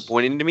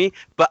disappointing to me.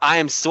 But I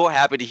am so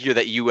happy to hear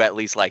that you at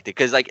least liked it,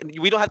 because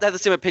we don't have to have the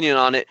same opinion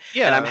on it.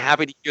 Yeah. And I'm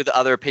happy to hear the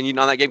other opinion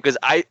on that game, because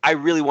I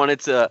really wanted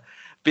to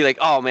be like,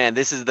 oh man,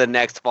 this is the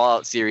next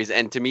Fallout series,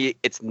 and to me,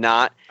 it's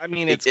not. I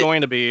mean, it's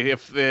going to be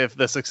if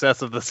the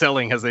success of the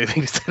selling has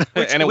anything to say,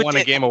 and it won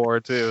a Game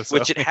Award too, so.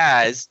 Which it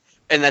has,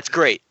 and that's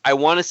great. I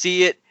want to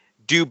see it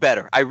do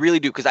better. I really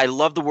do, because I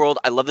love the world,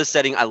 I love the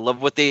setting, I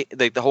love what the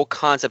whole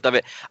concept of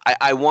it.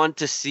 I want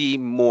to see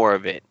more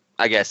of it.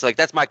 I guess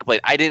that's my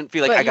complaint. I didn't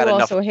feel like I got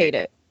enough. But you also hate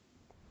it.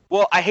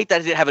 Well, I hate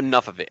that I didn't have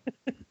enough of it.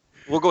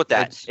 We'll go with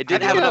that. It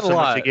didn't have enough. So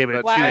much.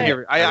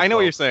 I know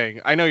what you're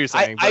saying.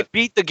 I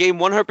beat the game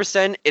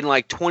 100%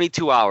 in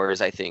 22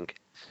 hours, I think.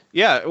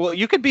 Yeah, well,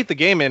 you could beat the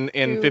game in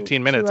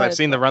 15 minutes. I've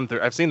seen the run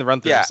through. I've seen the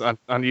run throughs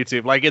on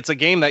YouTube. It's a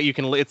game that you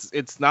can.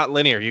 It's not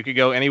linear. You could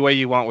go any way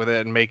you want with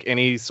it and make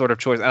any sort of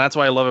choice, and that's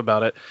what I love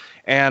about it.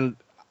 And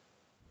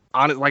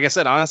like I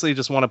said, honestly,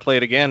 just want to play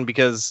it again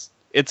because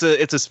it's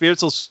a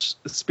spiritual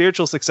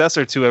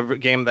successor to a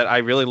game that I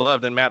really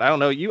loved. And Matt, I don't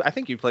know you. I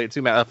think you played it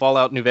too, Matt.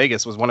 Fallout New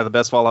Vegas was one of the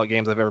best Fallout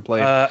games I've ever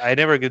played. I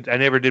never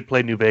did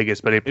play New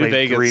Vegas, but I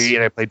played 3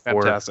 and I played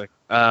 4. Fantastic.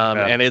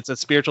 And it's a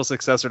spiritual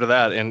successor to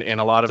that in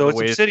a lot of the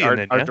ways.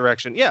 Obsidian, art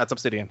direction. Yeah, it's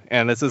Obsidian,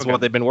 and this is what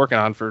they've been working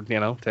on for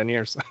 10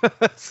 years.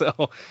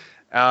 So.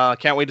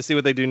 Can't wait to see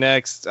what they do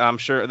next. I'm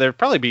sure there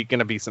probably going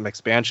to be some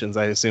expansions,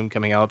 I assume,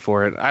 coming out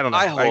for it. I don't know.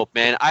 I hope,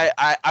 man.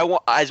 I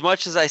want, as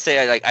much as I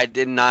say I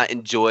did not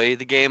enjoy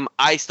the game,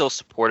 I still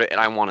support it and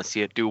I want to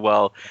see it do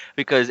well,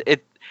 because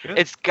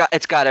it's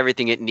got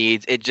everything it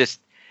needs. It just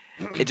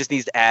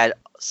needs to add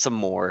some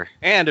more.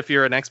 And if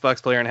you're an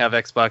Xbox player and have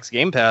Xbox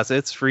Game Pass,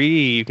 it's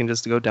free. You can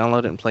just go download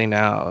it and play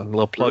now. A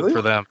little plug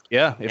for them.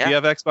 Yeah, if you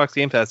have Xbox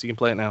Game Pass, you can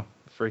play it now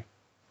free.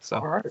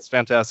 So It's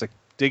fantastic.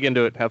 Dig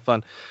into it, have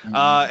fun.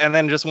 And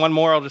then just one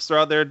more I'll just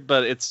throw out there,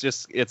 but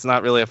it's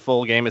not really a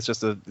full game. It's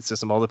just a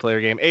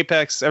multiplayer game.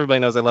 Apex. Everybody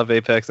knows I love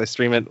Apex. I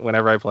stream it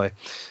whenever I play.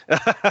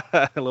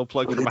 A little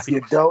plug for If you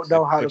don't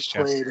know how to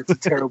play it, it's a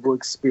terrible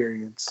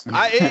experience.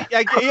 I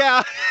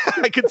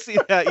could see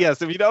that.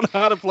 Yes, if you don't know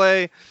how to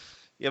play,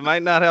 you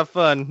might not have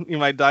fun. You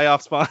might die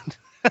off spawn.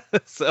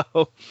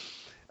 So.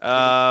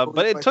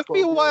 But it took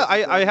me a while.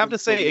 I have to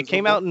say, it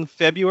came out in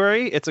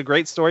February. It's a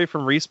great story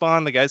from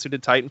Respawn, the guys who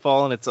did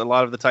Titanfall, and it's a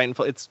lot of the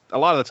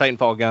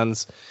Titanfall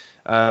guns.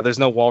 There's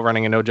no wall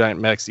running and no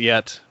giant mechs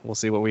yet. We'll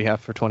see what we have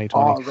for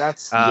 2020. Oh,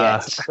 that's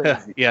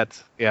crazy.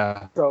 Yet,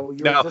 yeah. So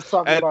you were just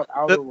talking about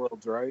Outer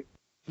Worlds, right?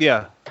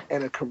 Yeah.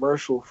 And a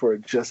commercial for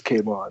it just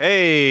came on.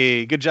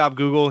 Hey, good job,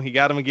 Google. You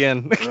got him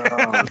again.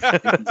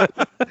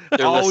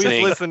 They're always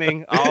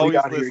listening. Always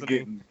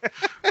listening.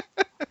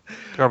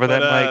 Cover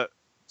that mic.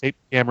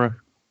 Camera.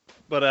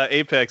 But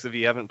Apex, if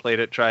you haven't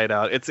played it, try it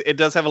out. It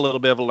does have a little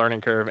bit of a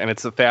learning curve, and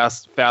it's a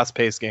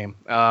fast-paced game.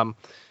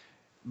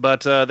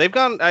 But they've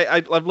gone. I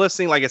love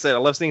seeing, like I said, I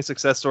love seeing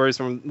success stories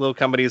from little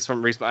companies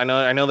from Respawn.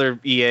 I know they're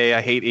EA.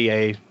 I hate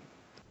EA.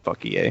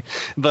 Fuck EA.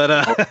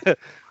 But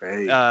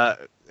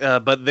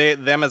but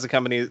them as a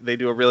company, they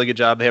do a really good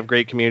job. They have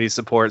great community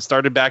support.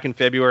 Started back in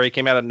February,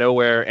 came out of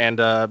nowhere, and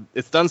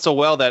it's done so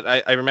well that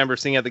I remember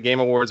seeing at the Game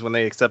Awards when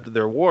they accepted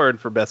their award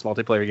for Best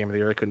Multiplayer Game of the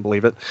Year. I couldn't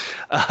believe it.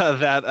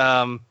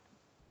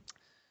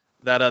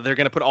 that they're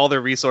going to put all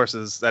their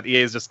resources, that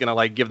EA is just going to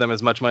like give them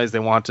as much money as they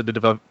want to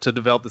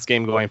develop this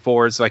game going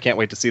forward. So I can't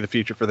wait to see the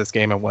future for this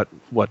game and what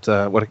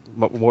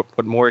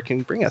more it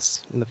can bring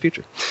us in the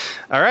future.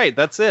 All right,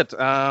 that's it.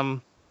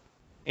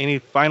 Any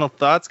final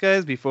thoughts,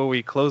 guys, before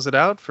we close it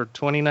out for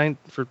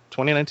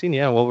 2019?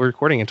 Yeah, well, we're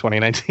recording in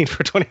 2019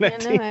 for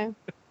 2019.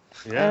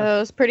 Yeah, it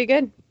was pretty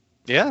good.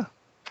 Yeah.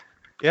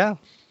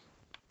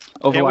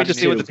 Overwatch Can't wait to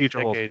see 2. what the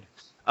future holds.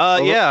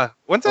 Yeah.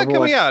 When's that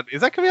coming out?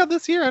 Is that coming out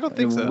this year? I don't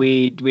think so.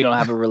 We don't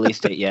have a release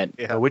date yet.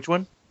 Yeah. Which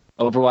one?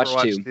 Overwatch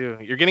 2.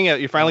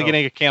 You're finally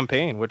getting a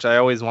campaign, which I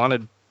always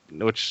wanted,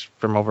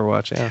 from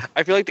Overwatch. Yeah.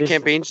 I feel like the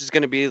campaign's just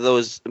going to be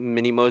those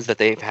mini modes that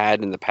they've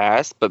had in the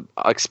past, but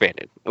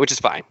expanded, which is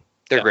fine.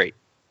 They're great.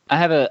 I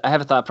have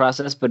a thought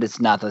process, but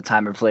it's not the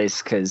time or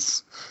place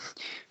because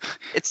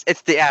It's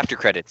the after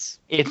credits.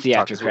 it's the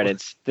after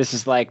credits. This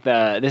is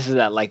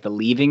the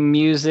leaving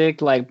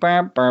music, like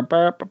burr, burr,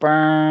 burr, burr,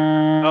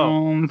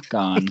 burr,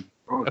 gone.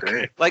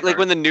 Okay. Like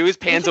when the news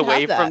pans should have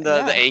away that. from the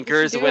Yeah, we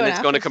anchors should do when an it's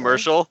going to after show.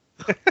 commercial.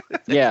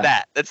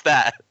 Yeah. That's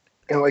that.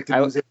 And like the I-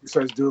 music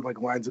starts doing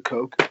like lines of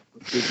coke.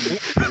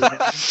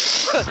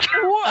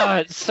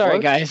 Sorry,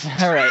 What? guys.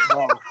 All right.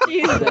 Oh,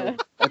 Jesus.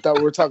 I thought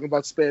we were talking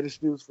about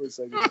Spanish news for a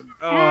second.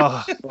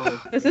 Oh,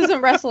 This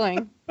isn't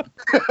wrestling.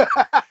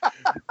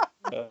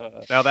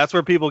 now that's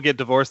where people get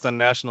divorced on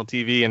national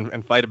TV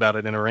and fight about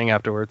it in a ring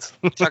afterwards.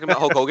 Talking about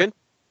Hulk Hogan.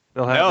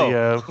 They'll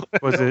have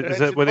is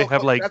that where they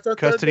have like That's our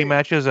third custody date.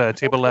 matches,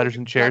 table, ladders,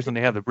 and chairs, and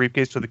they have the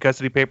briefcase with the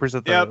custody papers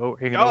at the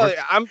hanging over?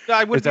 I wouldn't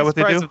Is that be what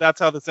they surprised do? if that's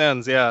how this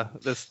ends. Yeah,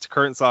 this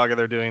current saga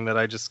they're doing that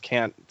I just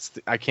can't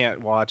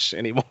watch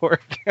anymore.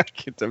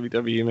 Get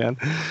WWE, man.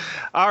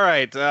 All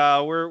right,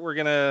 we're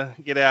gonna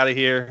get out of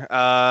here.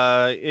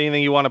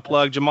 Anything you want to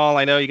plug, Jamal?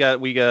 I know we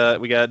got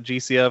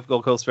GCF,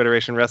 Gold Coast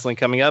Federation Wrestling,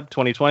 coming up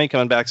 2020,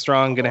 coming back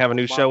strong. Gonna have a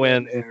new show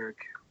in Eric.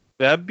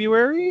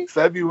 February.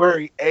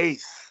 February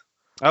 8th.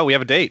 Oh, we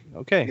have a date.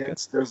 Okay. Good.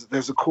 Yes,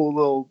 there's a cool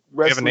little have a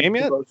wrestling name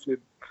yet? promotion.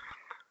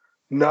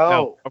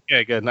 No.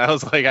 Okay, good. And I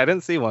was like, I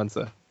didn't see one,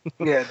 so.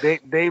 Yeah,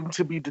 name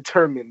to be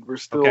determined. We're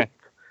still Okay.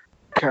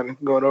 kind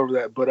of going over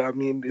that. But I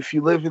mean, if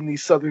you live in the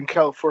Southern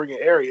California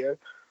area,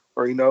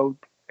 or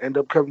end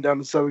up coming down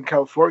to Southern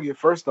California,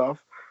 first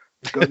off,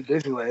 go to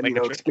Disneyland. Make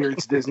a trip.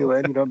 Experience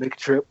Disneyland. Make a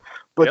trip.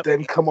 But Yep.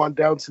 then come on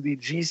down to the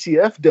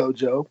GCF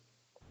dojo.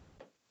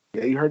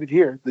 Yeah, you heard it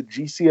here. The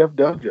GCF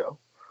dojo.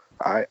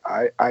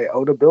 I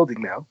own a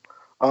building now.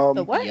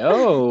 The what?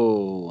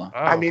 Yo.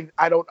 I mean,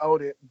 I don't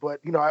own it,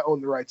 but I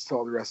own the rights to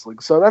all the wrestling,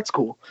 so that's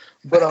cool.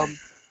 But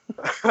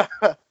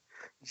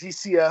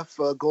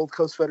GCF, Gold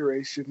Coast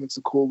Federation, it's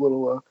a cool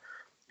little,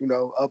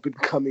 up and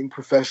coming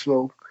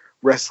professional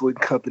wrestling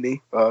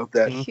company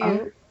that I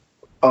Cute.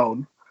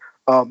 own,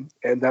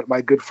 and that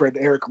my good friend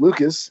Eric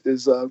Lucas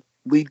is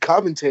lead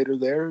commentator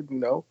there.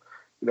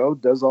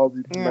 Does all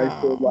the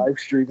nice little live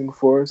streaming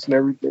for us and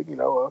everything.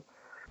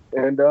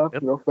 And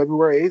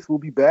February 8th we'll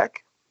be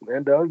back,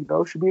 and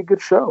it should be a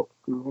good show.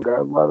 We got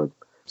a lot of.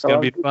 It's gonna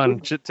be fun.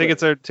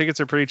 Tickets are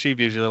pretty cheap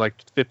usually, like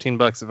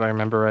 $15 if I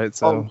remember right.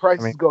 So the price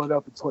I mean- is going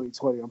up in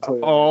 2020. I'm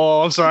telling you.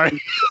 Oh, I'm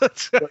sorry.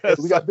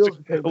 We got bills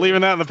to pay.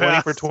 Leaving that in the 20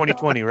 past. for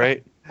 2020,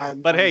 right?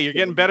 But hey, you're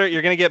getting better.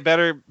 You're gonna get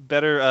better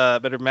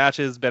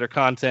matches, better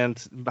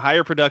content,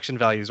 higher production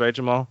values, right,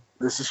 Jamal?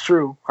 This is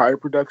true. Higher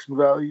production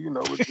value.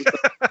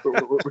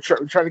 We're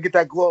trying to get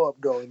that glow up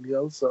going.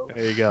 So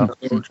There you go.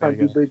 we're trying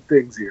to do big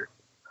things here.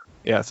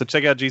 Yeah, so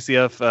check out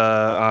GCF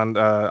on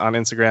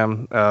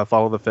Instagram.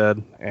 Follow the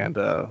Fed, and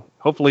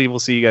hopefully we'll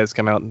see you guys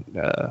come out.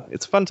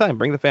 It's a fun time.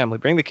 Bring the family.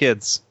 Bring the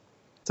kids.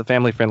 It's a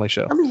family-friendly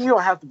show. I mean, you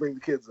don't have to bring the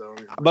kids though.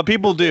 But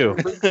people do,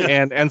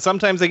 and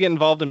sometimes they get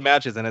involved in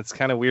matches, and it's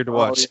kind of weird to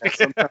watch. Yeah.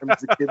 Sometimes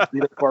the kids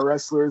beat up our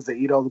wrestlers. They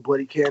eat all the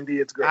bloody candy.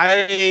 It's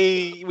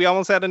great. We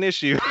almost had an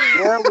issue.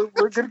 Yeah,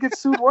 we're gonna get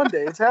sued one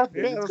day. It's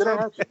happening. Yeah, It's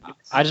gonna happen.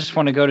 I just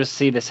want to go to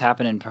see this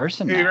happen in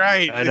person. You're now.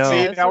 right. I know.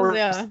 See, This now is- we're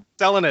yeah.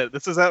 selling it.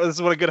 This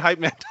is what a good hype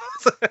man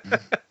does.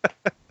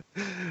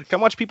 Come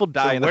watch people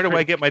die. So in the where do I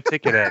ring. get my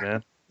ticket at,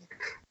 man?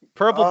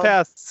 Purple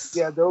Pass?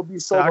 Yeah, they'll be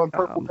sold on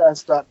 .com.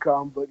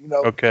 purplepass.com, but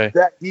Okay.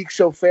 that Geek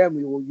Show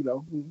family will,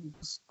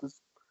 just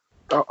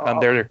I'm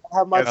there.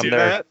 have my You guys hear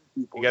there. that?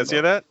 people, You guys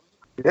hear that?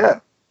 Yeah.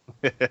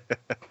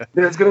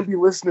 There's gonna be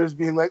listeners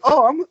being like,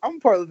 "Oh, I'm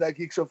part of that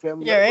Geek Show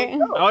family." Yeah, I'm right?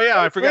 like, no, Oh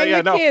yeah, I forgot. Bring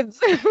Yeah, the no, kids.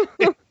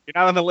 you're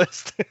not on the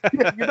list.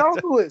 you're not on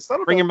the list. I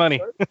don't Bring know. your money.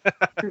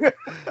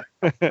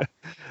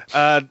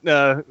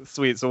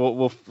 Sweet. So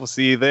we'll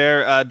see you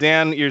there.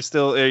 Dan,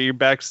 you're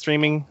back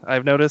streaming.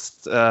 I've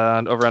noticed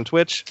over on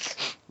Twitch.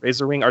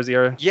 Razor Wing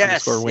RZR.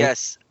 Yes, _wing.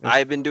 yes.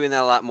 I've been doing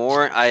that a lot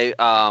more.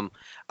 While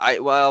I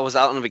was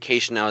out on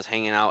vacation, I was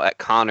hanging out at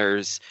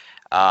Connor's.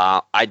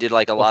 I did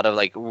like a lot of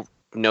like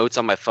notes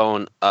on my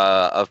phone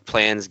of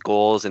plans,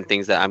 goals, and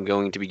things that I'm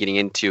going to be getting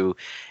into.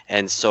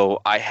 And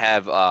so I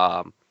have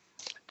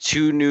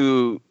 2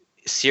 new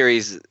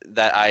series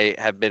that I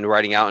have been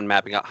writing out and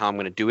mapping out how I'm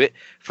going to do it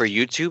for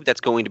YouTube. That's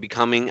going to be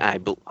coming. I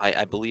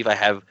believe I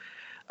have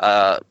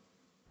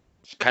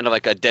kind of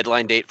like a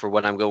deadline date for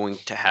when I'm going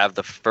to have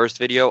the first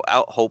video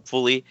out,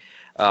 hopefully.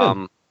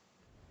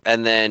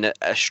 and then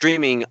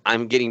streaming,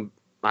 I'm doing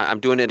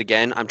it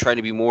again. I'm trying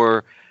to be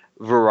more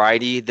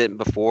variety than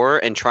before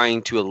and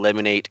trying to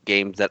eliminate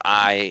games that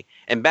I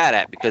am bad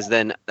at, because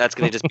then that's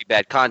going to just be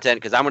bad content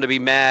because I'm going to be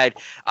mad.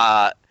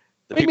 What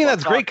do you mean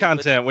that's great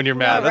content when you're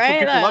mad? That's what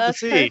people love to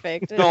see.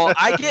 Perfect. No,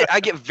 I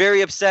get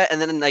very upset,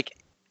 and then like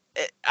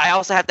I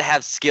also have to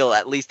have skill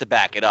at least to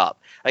back it up.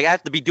 Like I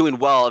have to be doing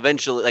well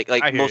eventually,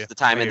 like most of the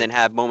time, and then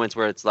have moments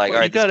where it's like, Well,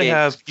 all right,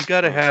 you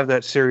gotta have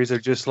that series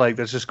of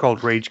that's just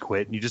called Rage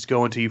Quit. And you just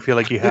go until you feel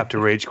like you have to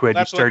rage quit.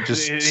 You start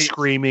just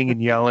screaming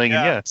and yelling.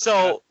 Yeah. And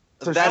So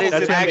that is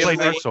that's how you play actually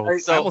Dark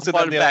Souls. I almost did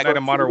that the other night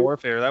in Modern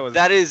Warfare.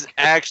 That is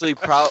actually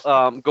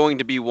going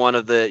to be one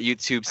of the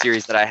YouTube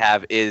series that I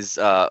have is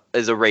a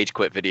rage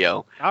quit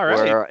video. all right.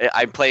 Where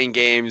I'm playing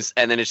games,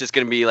 and then it's just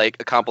going to be like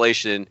a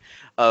compilation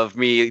of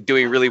me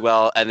doing really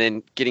well and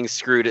then getting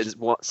screwed in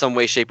some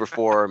way, shape, or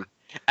form,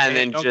 and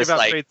then Don't just give out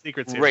like trade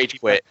secrets here. rage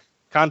quit.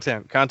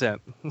 Content.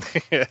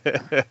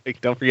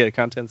 Don't forget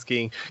content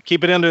skiing.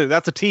 Keep it under.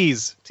 That's a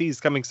tease.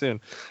 Tease coming soon.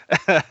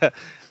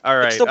 All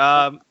right.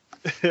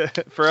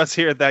 For us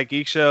here at That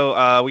Geek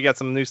Show, we got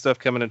some new stuff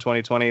coming in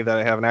 2020 that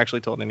I haven't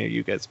actually told any of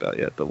you guys about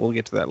yet, but we'll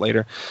get to that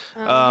later.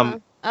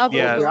 I'll believe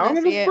yeah. it when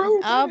I see it. Bro,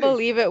 I'll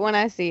believe it when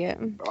I see it.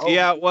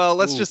 Yeah, well,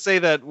 let's just say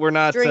that we're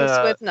not Drinks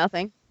with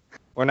nothing.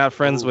 we're not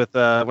friends with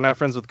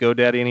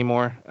GoDaddy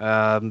anymore.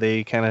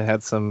 They kind of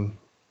had some.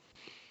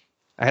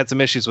 I had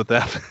some issues with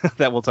them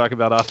that we'll talk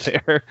about off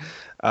there.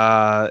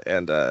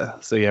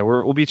 So yeah,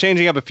 we'll be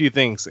changing up a few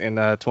things in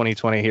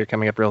 2020 here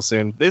coming up real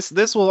soon.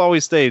 This will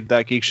always stay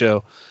That Geek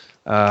Show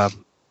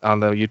on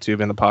the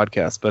YouTube and the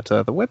podcast, but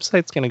the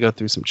website's going to go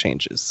through some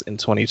changes in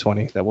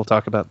 2020 that we'll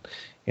talk about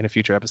in a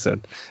future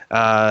episode,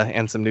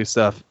 and some new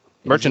stuff.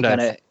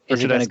 Merchandise.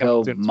 Is it gonna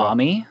go soon as well.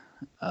 mommy?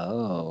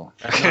 Oh.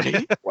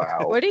 Wow.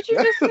 What did you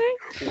just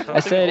say? I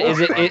said,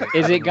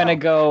 is it gonna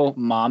go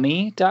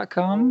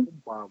mommy.com?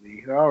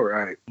 Mommy. All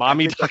right.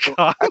 Mommy.com.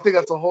 I think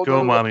that's a whole Go,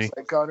 nother mommy.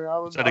 website, Connor. I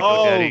was Instead of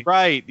Oh, GoDaddy.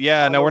 right.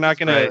 Yeah, no, we're not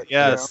going to. Right.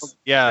 Yes.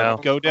 Yeah. No.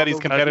 GoDaddy's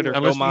competitor,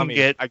 Unless Go we can Mommy.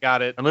 get- I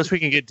got it. Unless we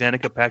can get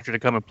Danica Pachter to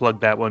come and plug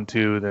that one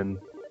too, then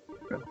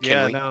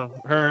Yeah, we? no.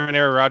 Her and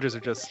Aaron Rodgers are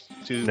just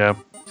no.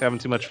 having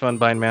too much fun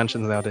buying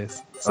mansions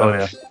nowadays. So, Oh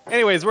yeah.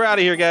 anyways, we're out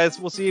of here, guys.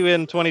 We'll see you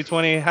in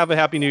 2020. Have a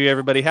happy new year,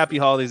 everybody. Happy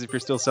holidays if you're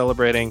still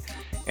celebrating.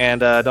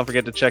 And don't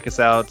forget to check us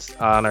out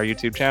on our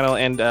YouTube channel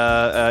and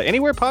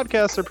anywhere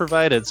podcasts are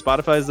provided.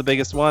 Spotify is the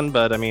biggest one,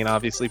 but I mean,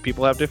 obviously,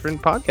 people have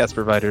different podcast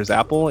providers.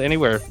 Apple,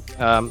 anywhere.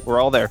 We're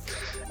all there.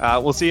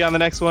 We'll see you on the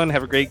next one.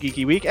 Have a great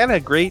geeky week and a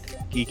great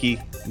geeky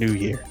new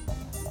year.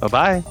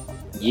 Bye-bye.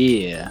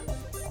 Yeah.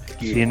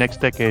 See you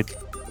next decade.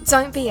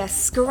 Don't be a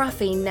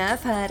scruffy nerf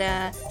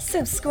herder.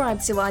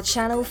 Subscribe to our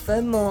channel for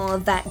more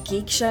That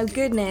Geek Show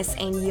goodness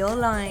in your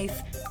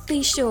life.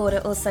 Be sure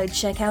to also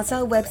check out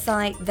our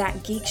website,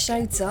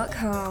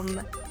 thatgeekshow.com,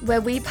 where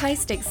we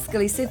post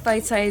exclusive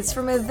photos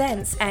from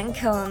events and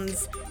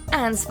cons.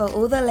 And for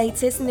all the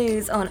latest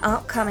news on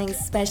upcoming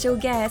special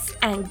guests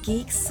and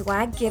geek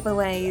swag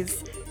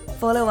giveaways.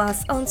 Follow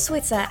us on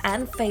Twitter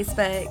and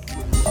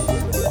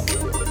Facebook.